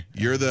king.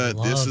 You're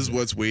this is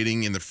what's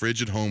waiting in the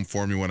fridge at home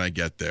for me when I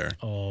get there.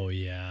 Oh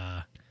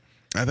yeah.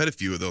 I've had a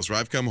few of those where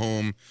I've come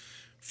home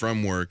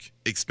from work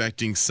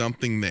expecting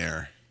something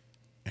there,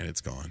 and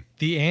it's gone.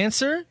 The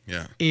answer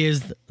Yeah.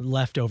 is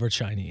leftover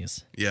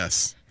Chinese.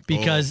 Yes.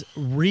 Because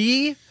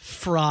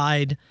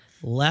refried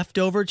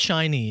leftover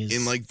Chinese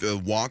In like the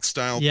wok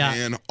style Yeah.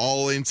 pan,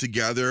 all in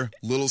together,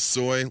 little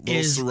soy, little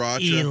is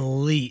sriracha.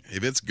 elite.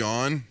 If it's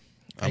gone,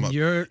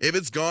 if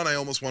it's gone, I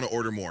almost want to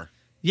order more.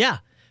 Yeah.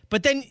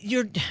 But then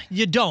you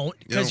don't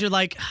because you're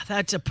like,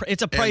 it's a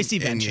pricey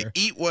and venture.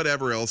 you eat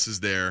whatever else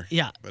is there.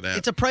 Yeah, But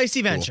it's a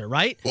pricey venture,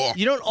 right? Oh.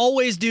 You don't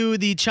always do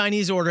the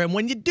Chinese order, and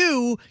when you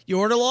do, you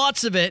order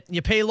lots of it, and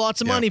you pay lots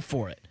of money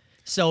for it.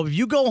 So if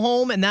you go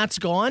home and that's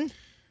gone,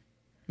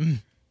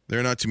 There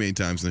are not too many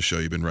times in the show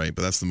you've been right,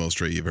 but that's the most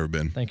right you've ever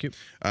been. Thank you.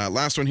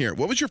 Last one here.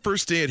 What was your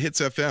first day at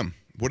Hits FM?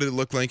 What did it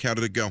look like? How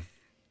did it go?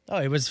 oh,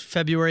 it was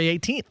February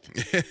 18th.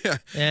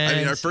 I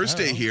mean, our And, first I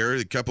don't day know. here,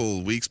 a couple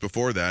of weeks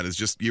before that, is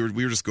just we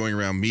were just going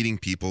around meeting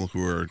people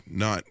who are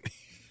not.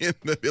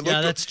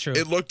 That's true.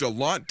 It looked a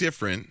lot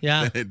different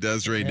than it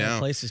does right Yeah, now. the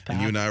place is and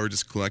you packed. and I were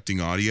just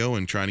collecting audio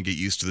and trying to get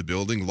used to the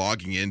building,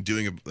 logging in,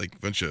 doing a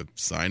bunch of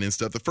sign-in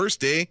stuff. The first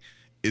day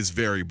is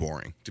very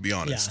boring, to be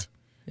honest.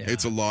 Yeah.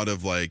 It's a lot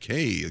of like,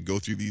 hey, go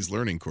through these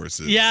learning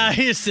courses. Yeah,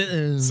 he's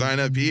sitting.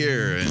 Sign up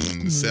here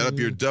and set up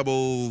your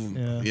double,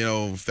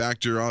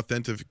 factor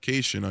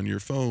authentication on your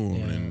phone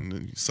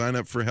and sign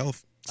up for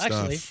health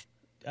Actually,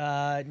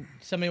 stuff.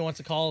 somebody wants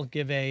to call,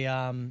 give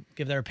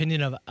their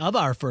opinion of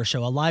our first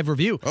show, a live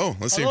review. Oh,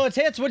 let's see. Hello, it's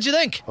Hits. What'd you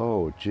think?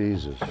 Oh,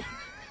 Jesus.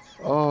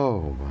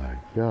 Oh, my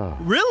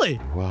God. Really?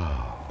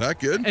 Wow. That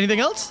good?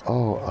 Anything else?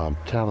 Oh, I'm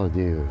telling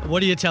you.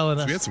 What are you telling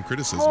us? We had some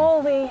criticism.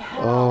 Holy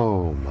hell.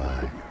 Oh,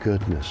 my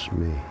goodness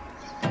me.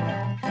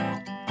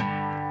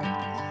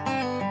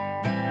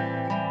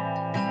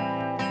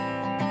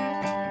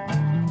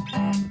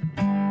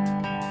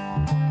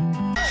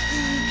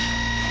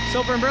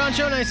 Soper and Brown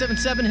Show,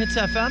 97.7 Hits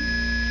FM.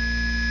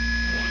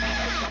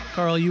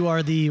 Carl, you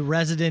are the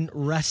resident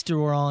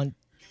restaurateur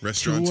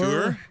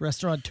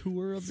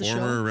of the show.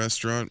 Former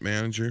restaurant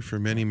manager for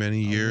many,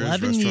 many years.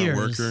 11 restaurant years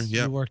worker.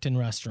 you worked in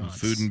restaurants.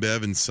 Food and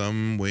bev in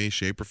some way,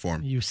 shape, or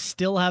form. You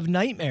still have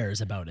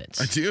nightmares about it.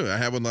 I do. I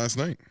had one last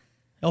night.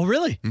 Oh,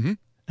 really? Mm-hmm.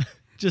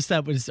 Just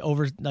that was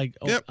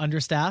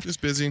understaffed?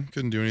 Just busy.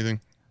 Couldn't do anything.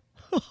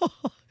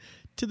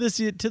 to this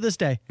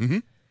day. Mm-hmm.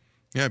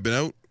 Yeah, I've been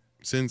out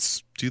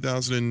since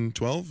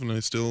 2012, and I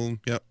still,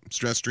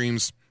 stress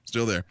dreams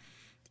still there.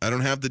 I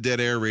don't have the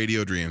dead air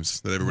radio dreams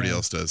that everybody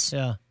else does.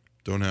 Yeah.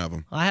 Don't have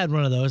them. I had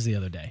one of those the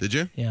other day. Did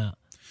you? Yeah.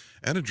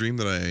 I had a dream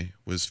that I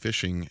was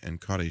fishing and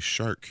caught a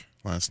shark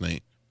last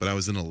night, but I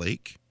was in a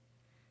lake.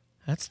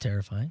 That's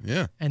terrifying.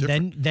 Yeah.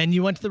 And then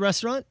you went to the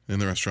restaurant?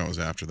 And the restaurant was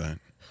after that.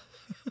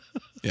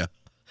 Yeah.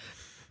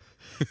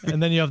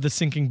 And then you have the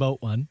sinking boat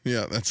one.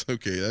 Yeah, that's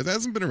okay. That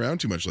hasn't been around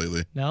too much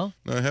lately. No?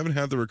 No, I haven't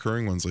had the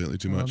recurring ones lately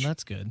too much.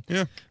 That's good.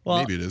 Yeah. Well,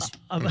 maybe it is.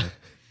 I don't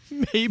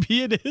know.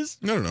 Maybe it is.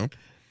 I don't know.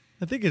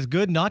 I think it's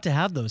good not to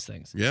have those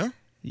things. Yeah?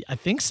 I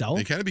think so.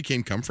 They kind of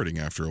became comforting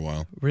after a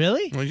while.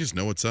 Really? Well, you just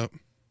know what's up.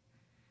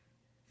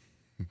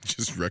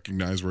 Just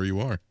recognize where you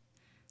are.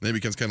 Then it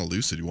becomes kind of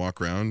lucid. You walk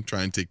around,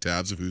 try and take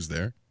tabs of who's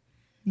there.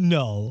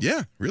 No.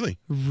 Yeah, really.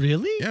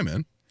 Really? Yeah,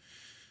 man.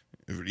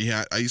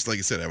 Yeah, I used to, like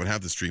I said, I would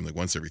have this dream like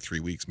once every 3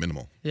 weeks,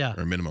 minimal. Yeah.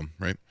 Or minimum,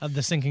 right? Of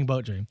the sinking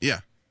boat dream.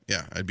 Yeah.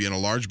 Yeah. I'd be in a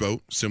large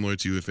boat, similar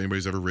to if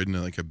anybody's ever ridden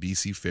like a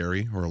BC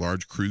ferry or a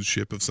large cruise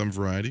ship of some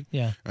variety.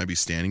 Yeah. I'd be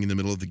standing in the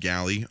middle of the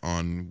galley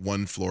on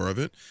one floor of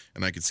it,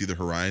 and I could see the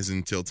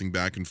horizon tilting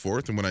back and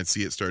forth. And when I'd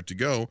see it start to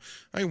go,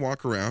 I'd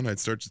walk around, I'd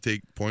start to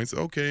take points.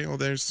 Okay, oh,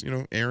 there's,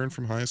 Aaron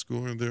from high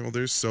school, or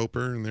there's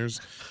Soper, and there's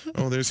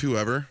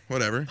whoever,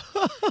 whatever.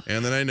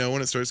 And then I know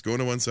when it starts going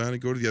to one side, I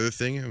go to the other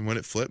thing, and when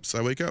it flips,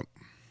 I wake up.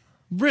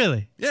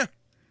 Really? Yeah.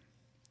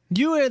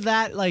 You were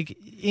that, like,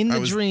 in the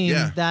dream,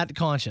 that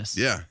conscious.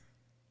 Yeah.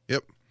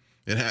 Yep.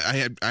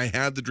 I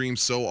had the dream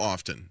so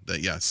often that,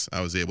 yes,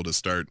 I was able to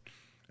start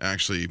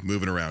actually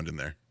moving around in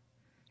there,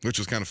 which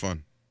was kind of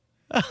fun.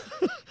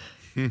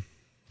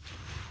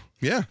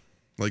 Yeah.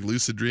 Like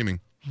lucid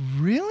dreaming.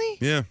 Really?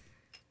 Yeah.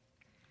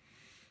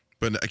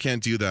 But I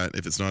can't do that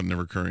if it's not in a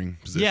recurring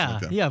position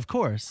like that. Yeah, of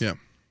course. Yeah.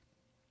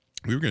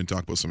 We were going to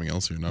talk about something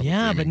else here. Not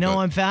Yeah, dreaming, but no, I'm now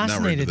we're into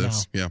fascinated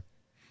this. now. Yeah.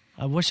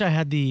 I wish I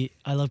had the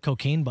I love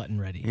cocaine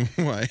button ready.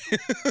 Why?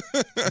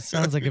 It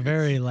sounds like a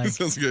very sounds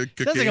like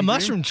a, sounds like a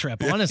mushroom dream.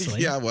 trip,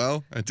 honestly. Yeah,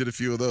 well, I did a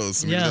few of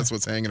those. Maybe that's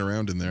what's hanging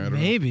around in there. I don't know.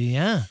 Maybe,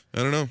 yeah. I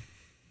don't know.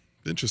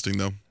 Interesting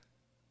though.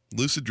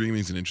 Lucid dreaming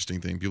is an interesting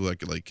thing. People that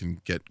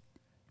can get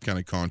kind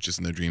of conscious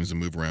in their dreams and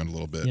move around a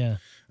little bit. Yeah.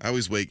 I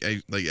always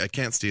I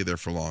can't stay there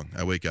for long.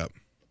 I wake up.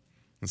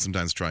 And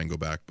sometimes try and go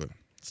back, but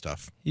it's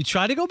tough. You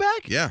try to go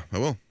back? Yeah, I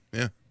will.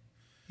 Yeah.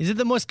 Is it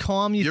the most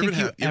calm you think you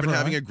ever ever been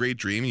having are? a great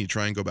dream and you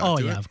try and go back Oh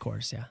to it? yeah, of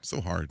course, yeah. So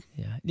hard.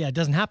 Yeah, it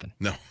doesn't happen.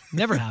 No.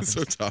 Never happens.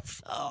 So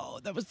tough. Oh,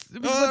 it was Oh,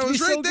 about it to be was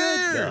so right good.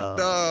 there. No.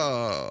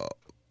 No.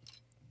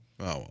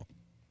 Oh, well.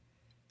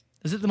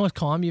 Is it the most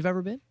calm you've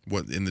ever been?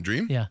 What, in the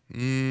dream? Yeah.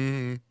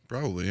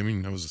 Probably. I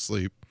mean, I was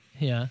asleep.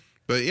 Yeah.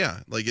 But yeah,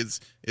 like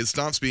it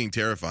stops being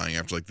terrifying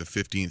after like the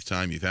 15th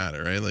time you've had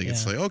it, right? Like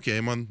it's like, okay,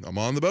 I'm on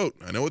the boat.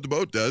 I know what the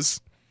boat does.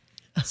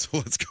 So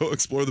let's go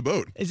explore the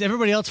boat. Is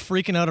everybody else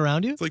freaking out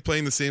around you? It's like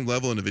playing the same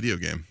level in a video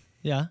game.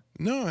 Yeah.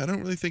 No, I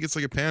don't really think it's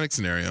like a panic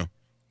scenario.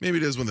 Maybe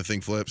it is when the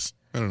thing flips.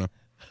 I don't know.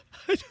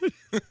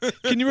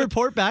 Can you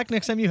report back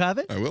next time you have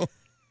it? I will.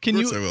 Can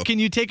Of course I will. Can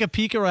you take a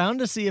peek around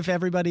to see if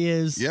everybody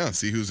is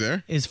see who's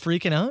there? Is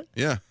freaking out?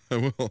 Yeah, I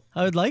will.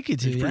 I would like you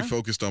to. I'm pretty Yeah.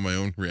 focused on my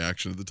own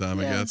reaction at the time,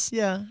 I guess.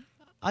 Yeah.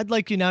 I'd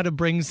like you now to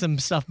bring some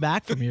stuff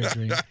back from your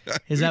dream.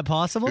 Is that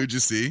possible? Who'd you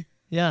see?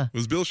 Yeah.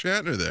 Was Bill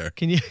Shatner there?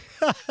 Can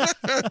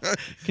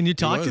you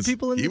talk to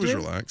people in the He dream?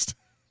 was relaxed.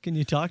 Can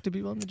you talk to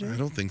people in the dream? I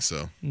don't think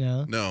so.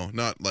 No. No,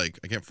 not like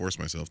I can't force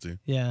myself to.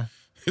 Yeah.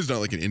 There's not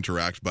like an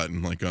interact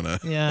button like on a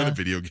Yeah. on a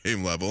video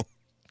game level.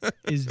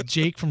 Is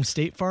Jake from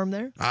State Farm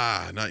there?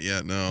 Not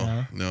yet.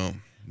 No.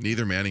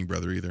 Neither Manning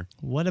brother either.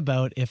 What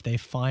about if they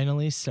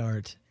finally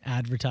start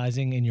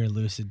advertising in your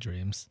lucid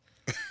dreams?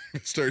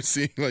 Start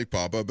seeing like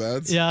pop-up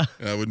ads. Yeah.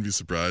 I wouldn't be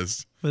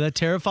surprised. Would that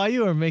terrify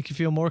you or make you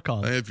feel more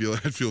calm? I'd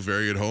feel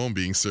very at home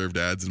being served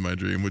ads in my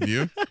dream, wouldn't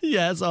you?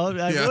 Yes, I would,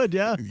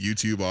 yeah.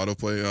 YouTube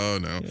autoplay. Oh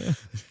no. Yeah.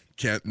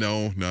 Can't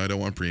no, I don't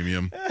want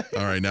premium.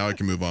 All right, now I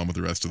can move on with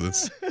the rest of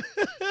this.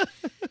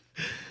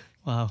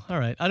 Wow. All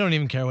right. I don't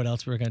even care what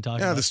else we're going to talk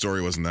Yeah, about. the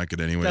story wasn't that good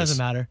anyways. Doesn't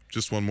matter.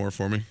 Just one more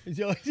for me.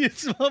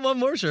 Just one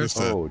more, sure.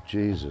 Oh,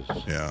 Jesus.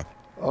 Yeah.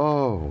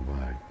 Oh,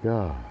 my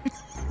God.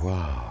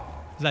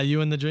 Wow. Is that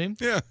you in the dream?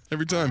 Yeah,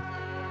 every time.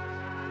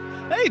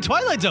 Hey,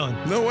 Twilight Zone.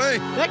 No way.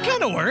 That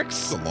kind of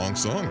works. It's a long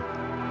song.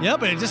 Yeah,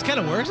 but it just kind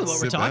of works with what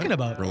Sit we're talking back,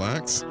 about.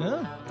 Relax.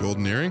 Yeah.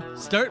 Golden earring.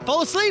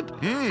 Fall asleep.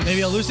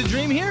 Maybe a lucid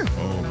dream here.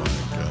 Oh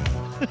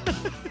my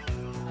God.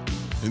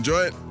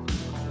 Enjoy it.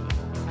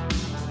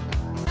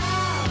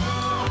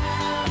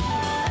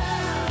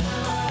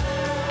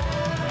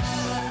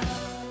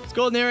 It's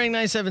Golden Earring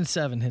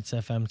 97.7 Hits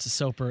FM. It's a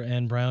Soper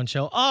and Brown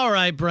show. All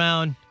right,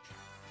 Brown.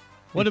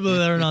 What did we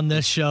learn on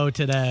this show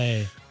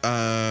today?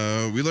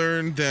 We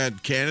learned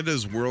that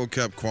Canada's World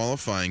Cup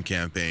qualifying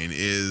campaign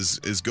is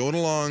going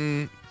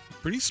along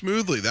pretty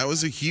smoothly. That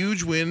was a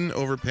huge win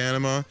over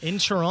Panama. In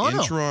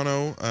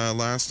Toronto.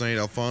 Last night.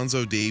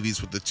 Alphonso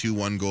Davies with the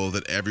 2-1 goal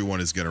that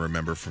everyone is going to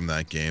remember from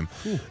that game.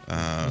 Really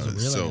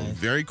nice.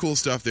 Very cool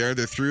stuff there.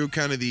 They're through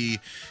kind of the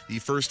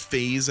first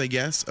phase, I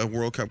guess, of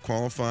World Cup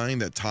qualifying.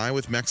 That tie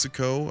with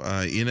Mexico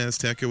in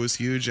Azteca was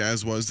huge,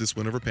 as was this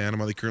win over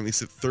Panama. They currently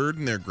sit third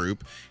in their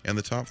group, and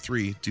the top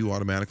three do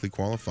automatically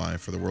qualify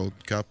for the World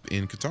Cup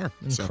in Qatar.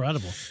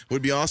 Incredible. So,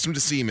 would be awesome to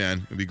see,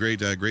 man. It would be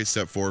great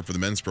step forward for the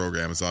men's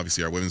program, as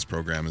obviously our women's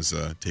program is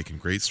taking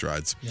great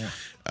strides.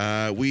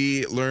 Yeah.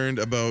 We learned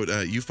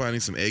about you finding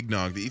some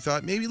eggnog that you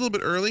thought maybe a little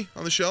bit early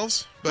on the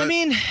shelves. But I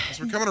mean, as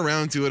we're coming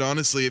around to it,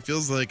 honestly, it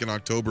feels like an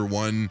October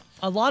 1.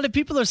 A lot of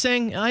people are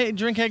saying, I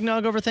drink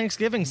eggnog over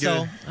Thanksgiving,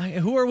 so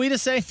who are we to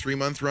say?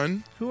 3-month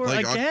run? Who are,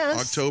 like I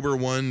guess. October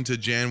 1 to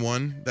Jan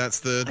 1.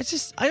 That's the...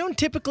 I don't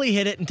typically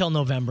hit it until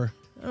November.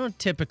 I don't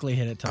typically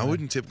hit it till I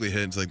wouldn't typically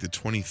hit it until like the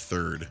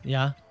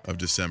 23rd of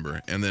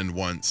December, and then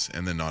once,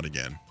 and then not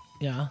again.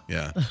 Yeah.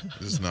 Yeah.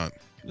 It's not...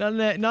 Not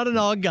a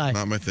nog guy.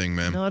 Not my thing,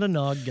 man. Not a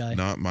nog guy.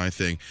 Not my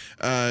thing.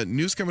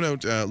 News coming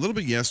out a little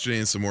bit yesterday,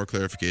 and some more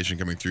clarification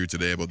coming through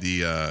today about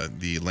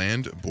the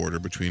land border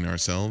between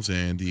ourselves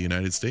and the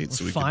United States.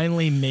 So we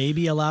finally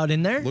maybe allowed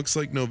in there. Looks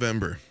like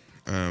November.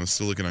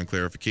 Still looking on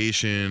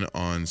clarification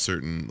on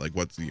certain, like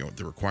what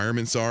the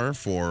requirements are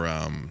for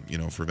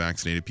for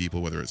vaccinated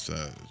people, whether it's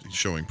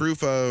showing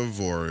proof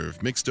of or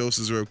if mixed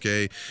doses are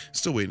okay.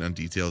 Still waiting on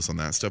details on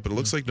that stuff, but it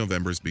looks like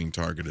November is being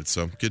targeted.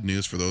 So good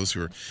news for those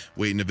who are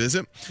waiting to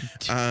visit.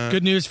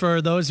 Good news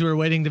for those who are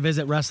waiting to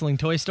visit wrestling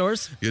toy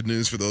stores. Good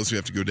news for those who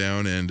have to go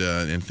down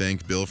and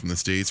thank Bill from the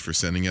States for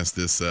sending us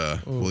this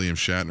William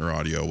Shatner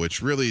audio,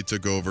 which really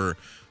took over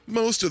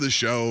most of the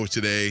show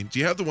today. Do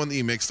you have the one that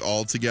you mixed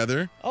all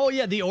together? Oh,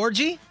 yeah, the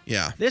orgy?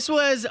 Yeah. This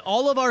was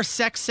all of our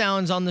sex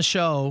sounds on the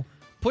show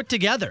put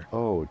together.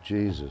 Oh,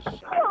 Jesus.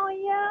 Oh,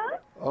 yeah?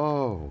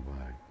 Oh,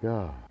 my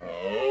God.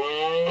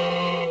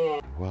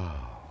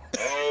 Wow.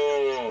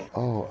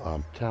 Oh,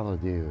 I'm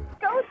telling you.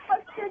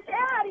 Ghostbuster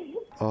Daddy.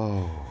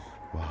 Oh,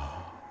 wow.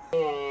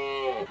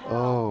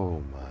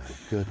 Oh, my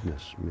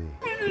goodness me.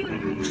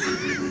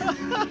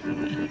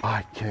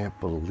 I can't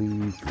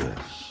believe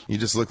this. You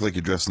just look like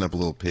you're dressing up a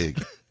little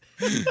pig.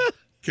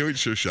 Can't we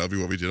show Shelby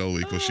what we did all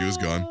week while she was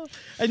gone?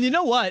 And you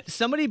know what?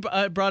 Somebody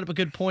brought up a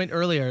good point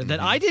earlier that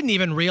I didn't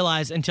even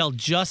realize until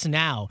just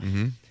now.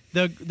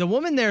 The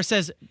woman there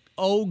says,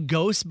 "Oh,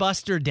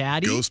 Ghostbuster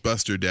Daddy."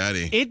 Ghostbuster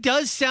Daddy. It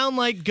does sound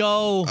like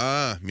go.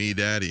 Me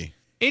daddy.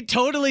 It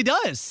totally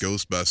does.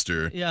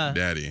 Ghostbuster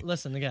Daddy.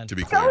 Listen again. To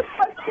be clear.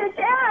 Ghostbuster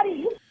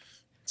Daddy.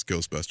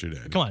 It's Ghostbuster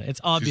Daddy. Come on,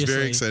 it's obviously. She's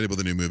very excited about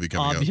the new movie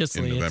coming out in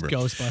Obviously, it's November.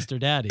 Ghostbuster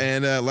Daddy.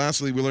 And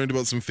lastly, we learned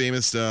about some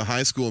famous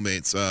high school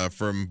mates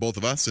from both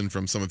of us and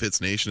from some of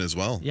Hits Nation as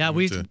well. Yeah,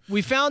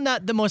 we found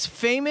that the most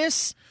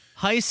famous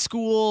high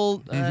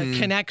school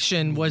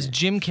connection was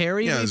Jim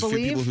Carrey, Yeah, we there's a few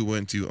believe. people who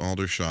went to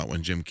Aldershot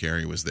when Jim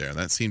Carrey was there.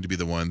 That seemed to be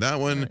the one. That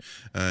one,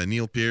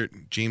 Neil Peart,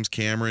 James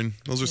Cameron.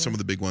 Those are some of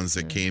the big ones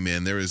that came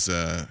in. There was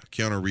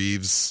Keanu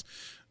Reeves,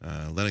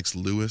 Lennox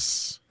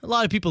Lewis. A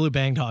lot of people who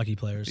banged hockey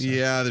players. So.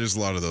 Yeah, there's a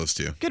lot of those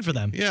too. Good for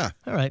them. Yeah.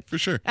 All right. For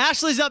sure.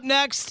 Ashley's up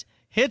next.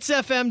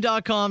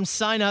 HitsFM.com.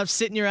 Sign up.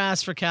 Sit in your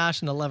ass for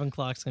cash. And 11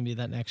 o'clock's going to be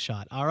that next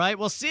shot. All right.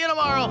 We'll see you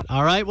tomorrow.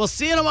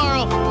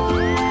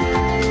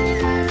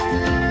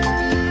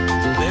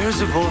 There's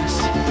a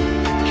voice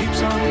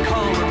keeps on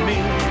calling me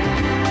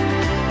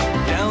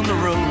down the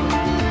road.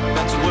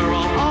 That's where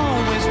I'll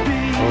always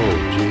be.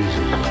 Oh, Jesus.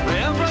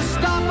 Every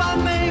stop I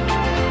make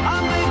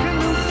a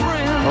new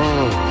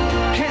friend.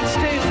 Can't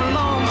stay for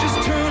long,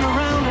 just turn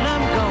around and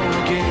I'm gone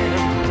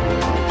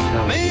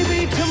again.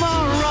 Maybe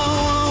tomorrow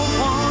I'll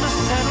wanna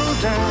settle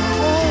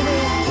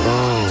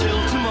down.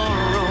 Till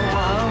tomorrow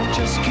I'll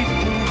just keep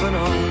moving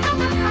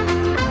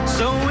on.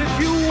 So if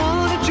you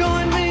wanna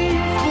join me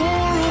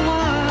for a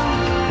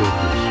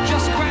while,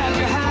 just grab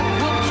your hat,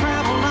 we'll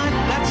travel like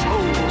that's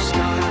old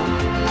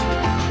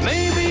style.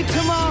 Maybe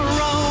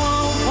tomorrow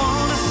I'll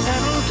wanna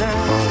settle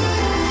down.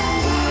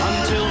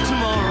 Until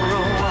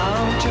tomorrow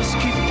I'll just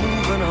keep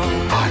moving on.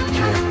 I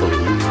can't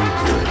believe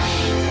this.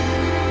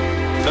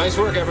 Nice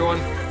work, everyone.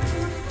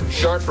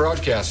 Sharp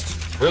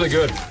broadcast. Really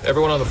good.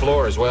 Everyone on the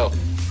floor as well.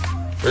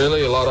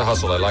 Really a lot of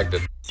hustle. I liked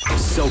it.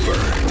 Soper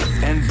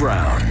and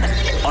Brown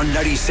on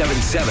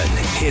 97.7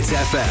 Hits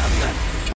FM.